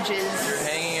garbages. You're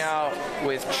hanging out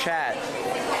with chat.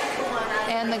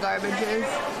 And the garbages.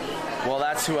 Well,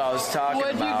 that's who I was talking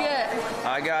What'd about. you get?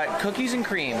 I got cookies and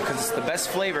cream because it's the best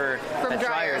flavor From that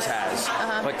Dryers Dryers.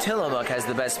 has. But Tillamook has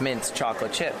the best mint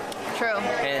chocolate chip. True.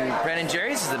 And Ben &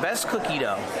 Jerry's is the best cookie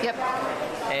dough. Yep.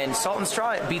 And Salt and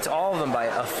Straw beats all of them by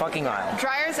a fucking mile.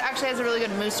 Dryers actually has a really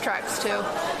good Moose Tracks too.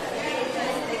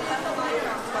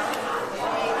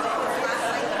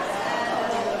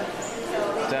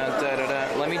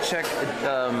 Let me check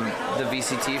the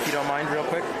VCT if you don't mind real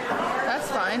quick. That's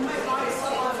fine.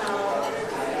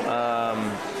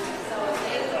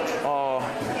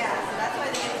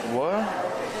 What?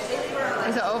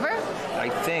 Is it over? I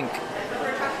think.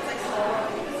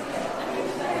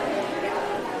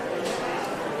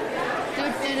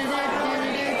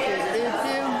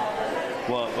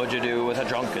 What would you do with a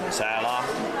drunken sailor?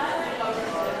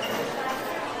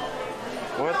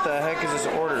 What the heck is this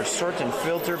order? Sort and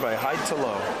filter by height to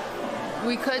low.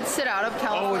 We could sit out of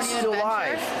California it's still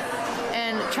Adventure live.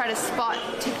 and try to spot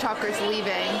TikTokers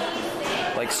leaving.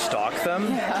 Like stalk them?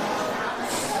 Yeah.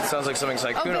 Sounds like something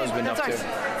Saikuno's been up that's to.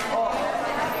 ours.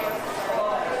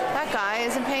 That guy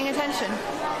isn't paying attention.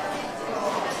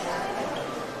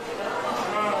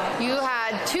 You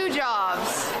had 2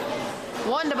 jobs.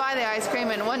 One to buy the ice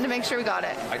cream and one to make sure we got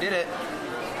it. I did it.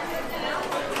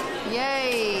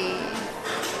 Yay.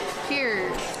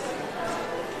 Cheers.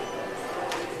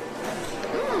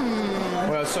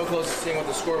 Well, I was so close to seeing what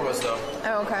the score was, though.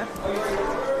 Oh, okay.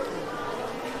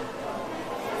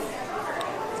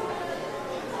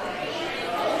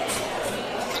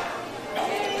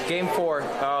 Game 4.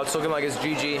 It's looking like it's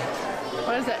GG.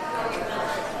 What is it?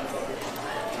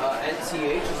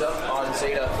 NTH is up on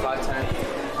Zeta 510.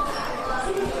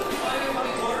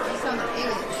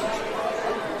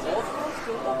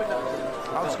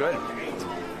 That was good.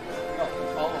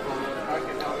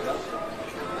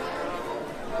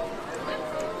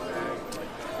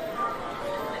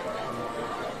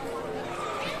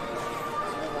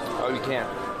 Oh, you can't.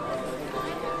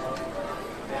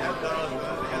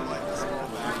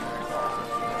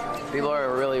 People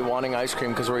are really wanting ice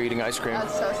cream because we're eating ice cream.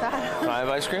 That's so sad. Can I have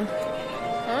ice cream?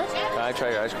 Huh? Can I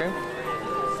try your ice cream?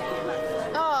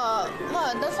 Oh,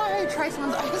 look, that's not how you try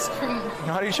someone's ice cream.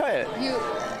 How do you try it? You.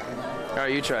 All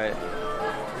right, you try it.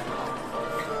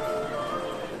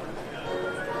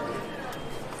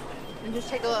 And just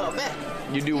take a little bit.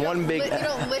 You do one big... You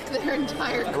don't lick their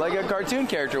entire cone. Like a cartoon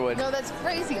character would. No, that's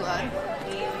crazy, Lud.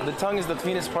 The tongue is the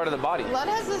cleanest part of the body. Lud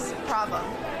has this problem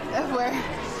where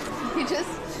he just...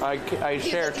 I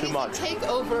share too much. He's a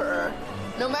takeoverer.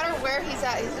 No matter where he's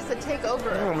at, he's just a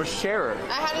takeoverer. I'm a sharer.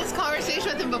 I had this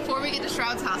conversation with him before we get to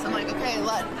Shroud's house. I'm like, okay,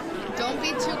 Lud, don't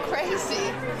be too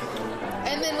crazy.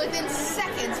 And then within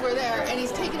seconds we're there, and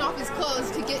he's taking off his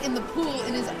clothes to get in the pool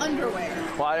in his underwear.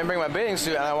 Well, I didn't bring my bathing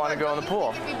suit, and I want to go in the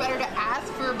pool. It'd be better to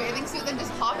ask for a bathing suit than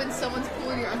just hop in someone's pool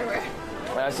in your underwear.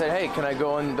 And I said, hey, can I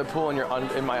go in the pool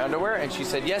in my underwear? And she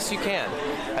said, yes, you can.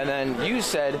 And then you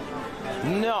said,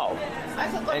 no.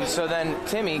 And so then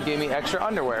Timmy gave me extra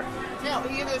underwear. No,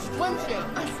 he gave us swimsuit.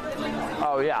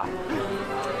 Oh, yeah.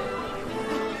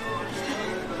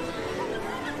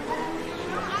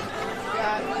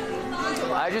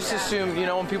 I just assume, you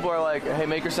know, when people are like, hey,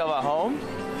 make yourself at home,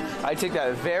 I take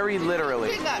that very literally.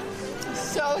 I take that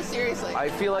so seriously. I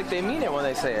feel like they mean it when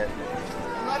they say it.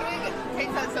 Ludwig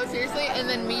takes that so seriously, and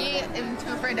then me am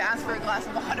too afraid to ask for a glass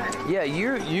of water. Yeah,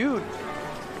 you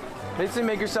basically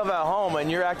make yourself at home, and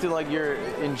you're acting like you're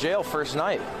in jail first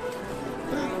night.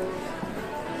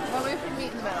 Well, we should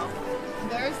meet in the middle.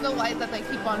 There's the light that they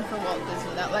keep on for Walt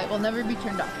Disney. That light will never be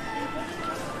turned off.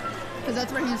 Because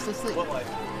that's where he used to sleep. What light?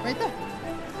 Right there.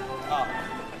 Oh.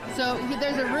 So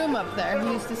there's a room up there.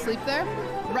 He used to sleep there.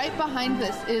 Right behind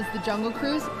this is the Jungle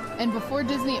Cruise. And before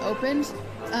Disney opened,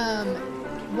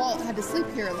 Walt had to sleep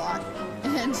here a lot.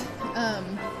 And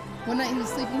one night he was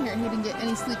sleeping here and he didn't get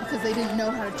any sleep because they didn't know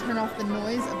how to turn off the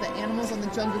noise of the animals on the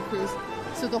Jungle Cruise.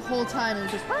 So the whole time it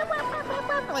was just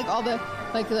like all the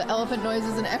the elephant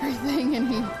noises and everything, and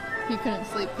he couldn't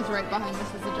sleep because right behind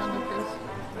us is the Jungle Cruise.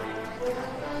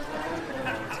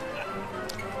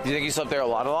 Do you think you slept there a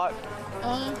lot?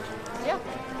 Yeah.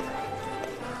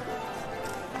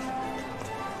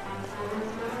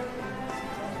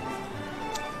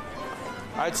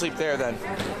 I'd sleep there then.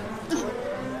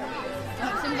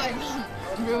 That seems like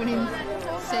ruining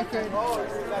sacred.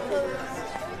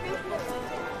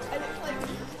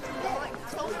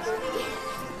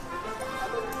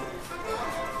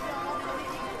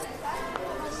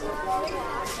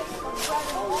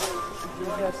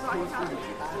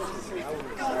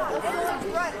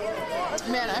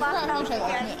 Man, I forgot how much I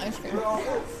like mint ice cream.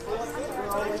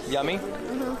 Yummy?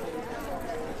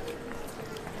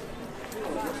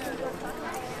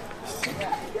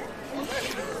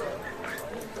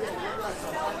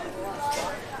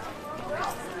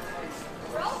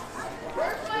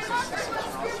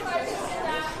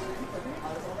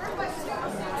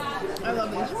 I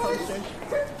love these posters.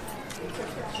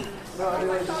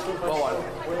 What one?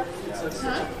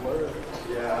 Huh?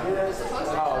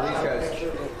 Oh, these guys.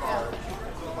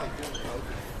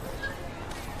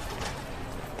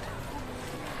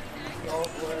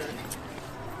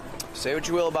 Say what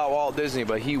you will about Walt Disney,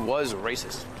 but he was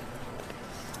racist.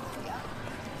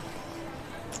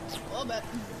 A little bit.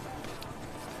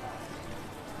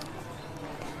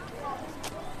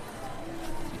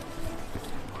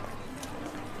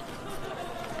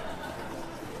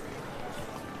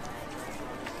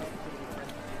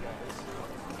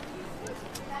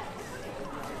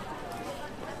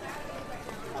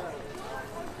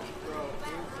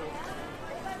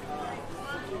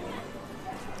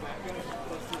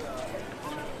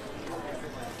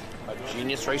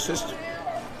 Genius racist?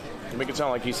 You make it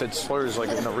sound like he said slurs like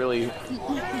in a really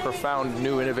profound,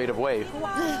 new, innovative way.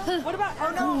 What about?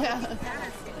 Oh no! Yeah.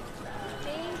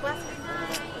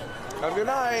 Have a good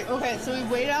night. Okay, so we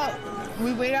wait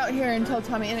out here until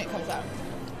Tommy Innit comes out.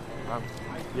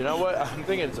 You know what? I'm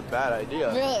thinking it's a bad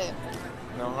idea. Really?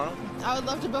 Uh-huh. I would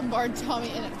love to bombard Tommy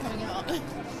Innit coming out. Do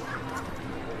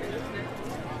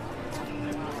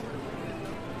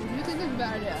you think it's a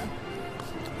bad idea?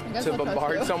 I guess To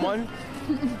bombard someone?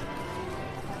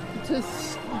 To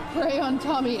spray on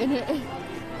Tommy Innit.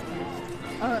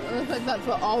 It looks like that's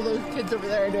what all those kids over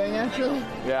there are doing, actually.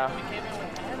 Yeah.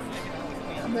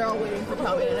 They're all waiting for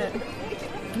Tommy Innit.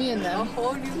 Me and them. A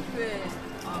whole new thing.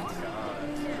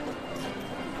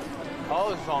 Call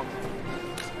this song.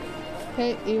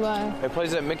 Hey, EY. It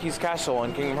plays at Mickey's Castle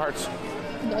in Kingdom Hearts.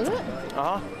 Does it?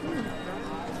 Uh-huh.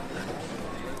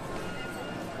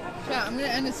 Yeah, I'm gonna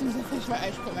end as soon as I finish my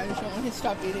ice cream. I just don't want to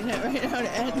stop eating it right now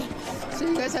to end. So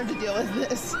you guys have to deal with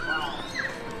this.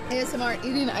 ASMR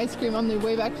eating ice cream on the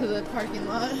way back to the parking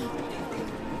lot.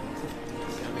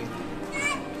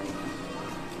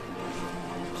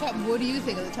 Chat, what do you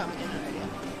think of the Tommy Innit idea?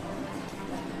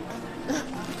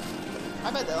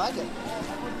 I bet they like it.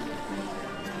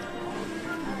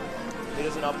 He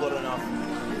doesn't upload enough.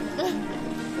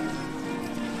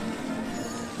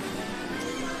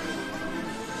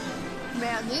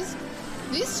 Man,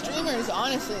 these streamers,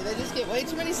 honestly, they just get way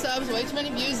too many subs, way too many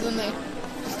views, and then they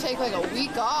just take like a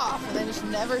week off and they just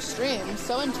never stream.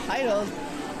 So entitled.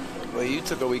 Well, you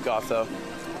took a week off though.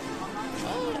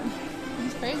 Oh,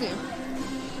 it's crazy.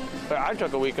 But I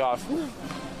took a week off.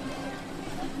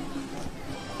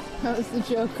 That was the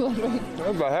joke, Ludwig.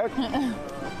 What the heck?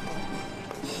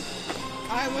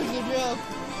 I was the joke.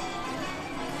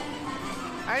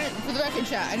 I didn't, for the record,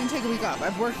 chat, I didn't take a week off.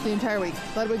 I've worked the entire week.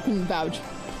 Ludwig can vouch.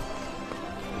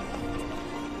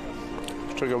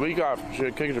 Took a week off. She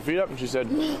kicked her feet up and she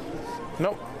said,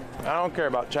 nope, I don't care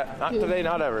about chat. Not today,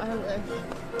 not ever. I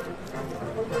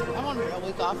want a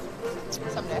week off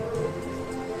someday.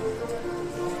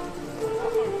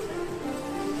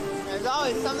 There's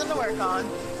always something to work on.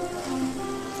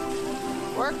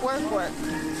 Work, work, work.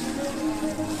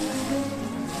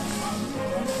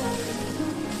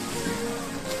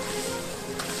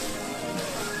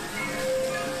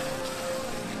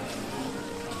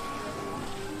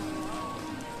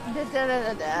 Da da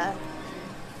da da da.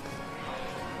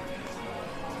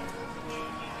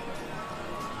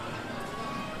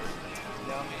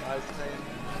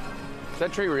 Is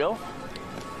that tree real?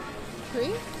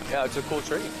 Tree? Yeah, it's a cool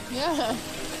tree. Yeah. All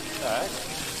right.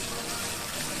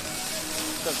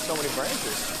 It's got so many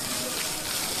branches.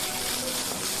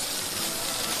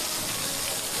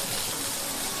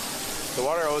 The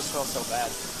water always smells so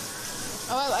bad.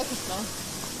 Oh, I like the smell.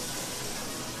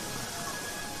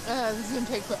 This is gonna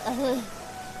take forever.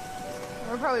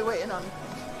 We're probably waiting on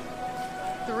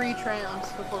 3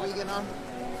 trams before we get on.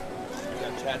 We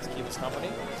got chat to keep us company.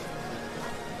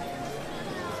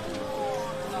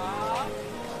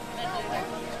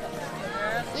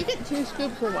 You get 2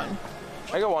 scoops or 1?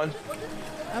 I got 1.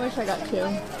 I wish I got 2.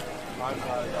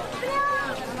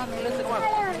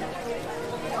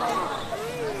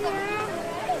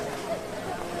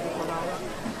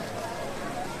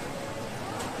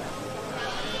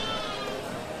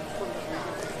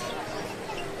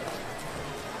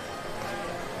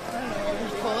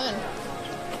 Just pull in.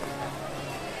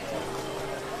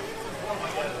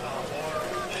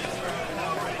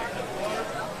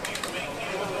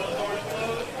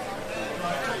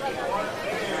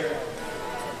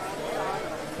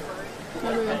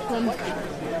 Maybe this one.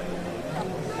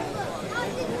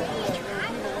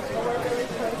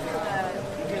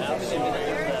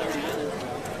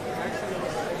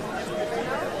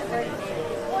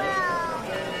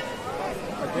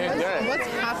 What's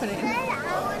happening?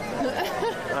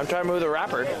 I'm trying to move the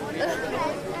wrapper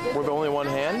with only one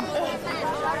hand.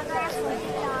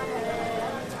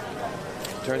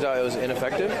 Turns out it was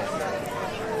ineffective.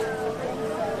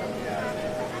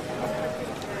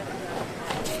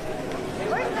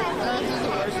 This is the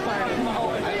worst part.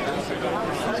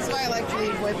 That's why I like to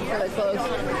leave way before they close.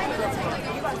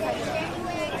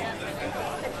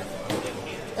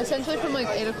 Essentially from like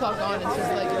 8 o'clock on, it's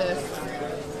just like this.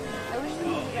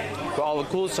 But all the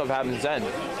cool stuff happens then.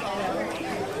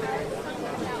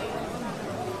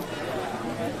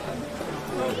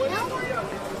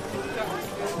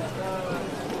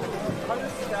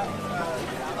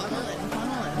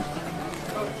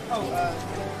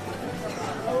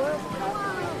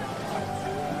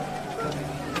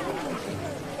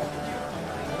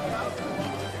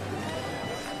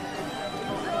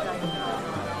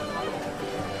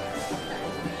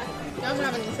 I'm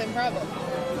having the same problem.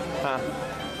 Huh.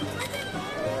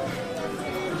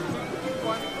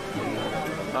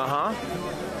 Uh-huh.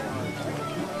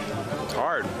 It's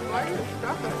hard.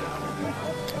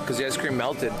 Because the ice cream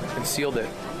melted and sealed it.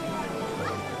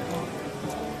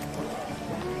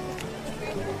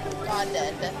 God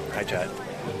dead. Hi, chat.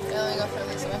 Yeah, let me go throw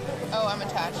this away. Oh, I'm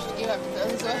attached. You have to throw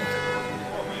this away.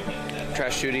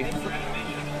 Trash Judy.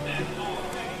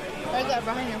 Right there,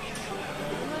 behind you.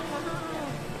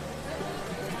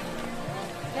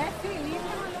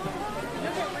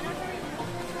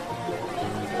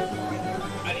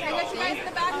 I got you guys in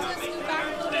the back, so scoot back a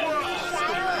little bit.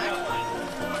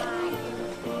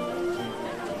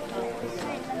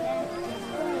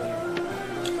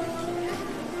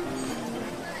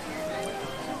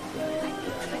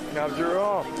 After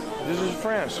all, this is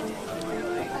France.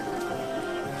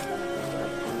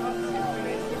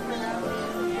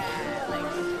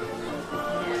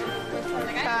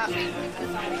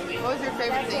 What was your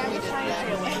favorite thing we did today?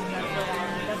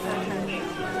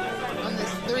 On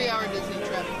this 3-hour Disney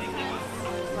trip.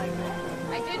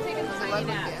 I did take a Ludwig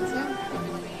dancing.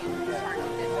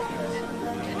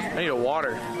 I need a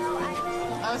water.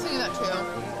 I was thinking that too.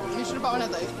 You should have bought one at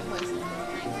the ice cream place.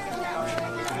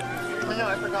 I know,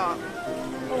 I forgot.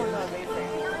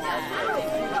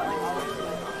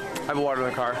 I have water in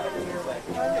the car.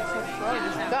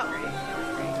 Go.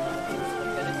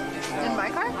 In my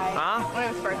car? Huh? When it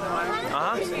was sparkling water.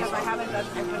 Uh-huh. Because I haven't done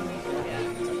it.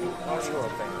 We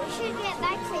should get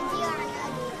back to Diana.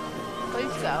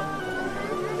 Please go.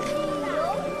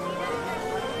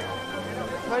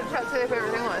 What did Chat say their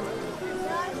favorite thing was?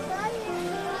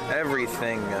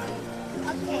 Everything.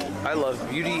 I love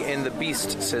Beauty and the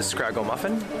Beast, says Scraggle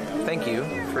Muffin. Thank you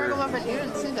for... Scraggle Muffin, you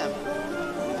didn't see them.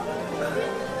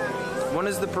 When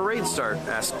does the parade start?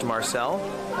 Asked Marcel.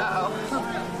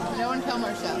 Uh-oh. No one tell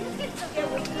Marcel.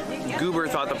 Goober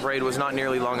thought the parade was not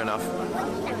nearly long enough.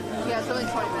 Yeah, it's only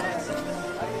 20 minutes.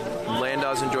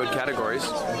 Landau's enjoyed categories.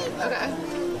 Okay.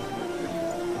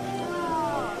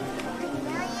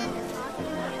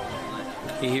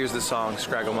 He hears the song,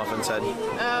 Scraggle Muffin said.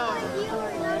 Oh.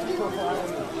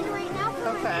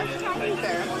 Okay.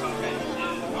 Fair.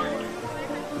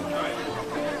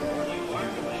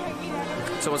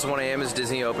 So it's 1 a.m. Is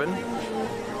Disney open?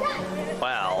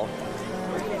 Well,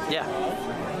 yeah.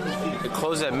 It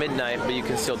closes at midnight, but you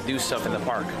can still do stuff in the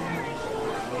park.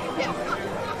 Yeah.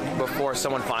 Before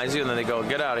someone finds you and then they go,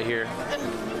 get out of here.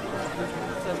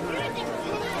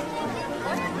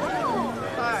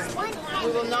 Alright.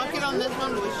 We will not get on this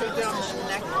one, but we should get on the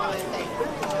next one, I think.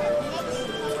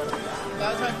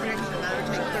 That was my prediction. That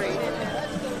would take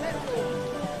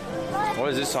 3. What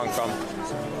is this song from?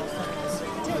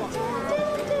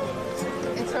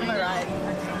 It's from a ride.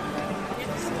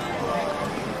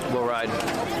 We'll ride.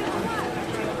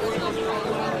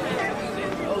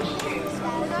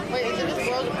 Wait, is it just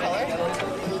World of Color?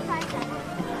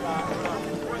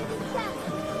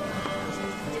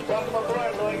 Welcome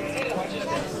aboard, Lloyd.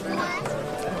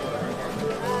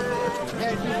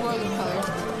 Yeah, it's just World of Color.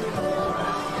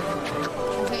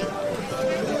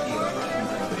 Okay.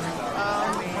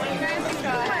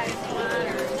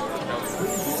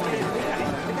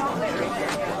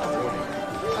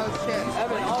 Oh shit.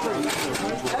 Evan, Aubrey.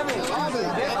 Evan, Aubrey.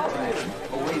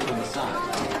 Away from the sign.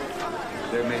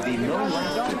 There may be no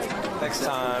left. Next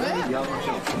time. Young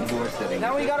children who are sitting.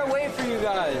 now we gotta wait for you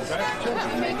guys.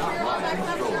 Children may not ride in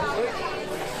strollers.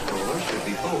 Strollers should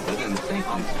be folded and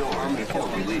safely stored before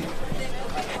we leave.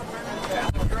 As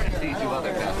a courtesy to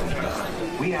other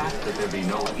passengers, we ask that there be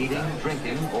no eating,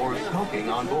 drinking, or smoking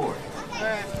on board.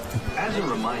 As a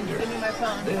reminder, Give me my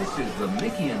phone. this is the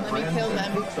Mickey and Let me Friends kill and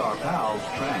them. Pixar Pals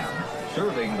tram,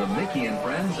 serving the Mickey and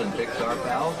Friends and Pixar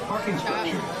Pals parking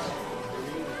structures.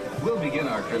 We'll begin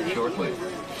our trip shortly.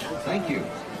 Thank you.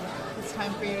 It's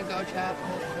time for you to go, chap.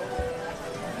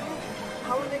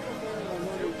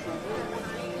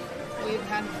 We've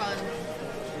had fun.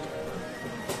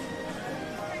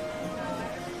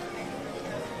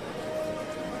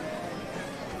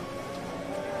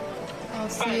 I'll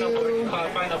see you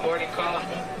Final boarding call.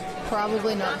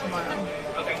 probably not tomorrow.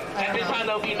 Okay. I At don't this know. time,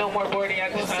 there'll be no more boarding.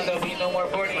 At this We'll time, see. there'll be no more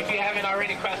boarding. If you haven't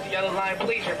already crossed the yellow line,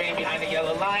 please remain behind the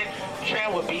yellow line. The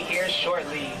tram will be here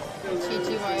shortly.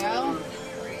 TTYL.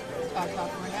 Stop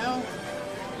talking right now.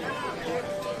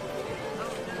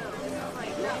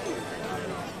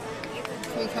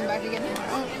 Can we come back again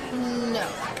tomorrow? No.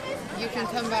 You can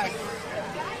come back.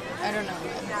 I don't know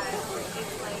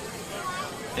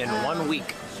when. In 1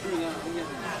 week.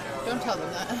 Don't tell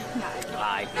them that.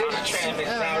 This tram is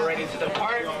now ready to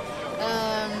depart.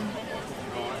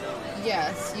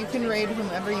 Yes, you can raid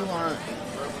whomever you want.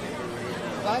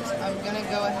 But I'm gonna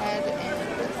go ahead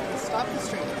and stop the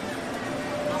stream.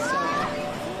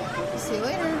 So, see you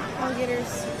later, alligators.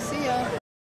 See ya.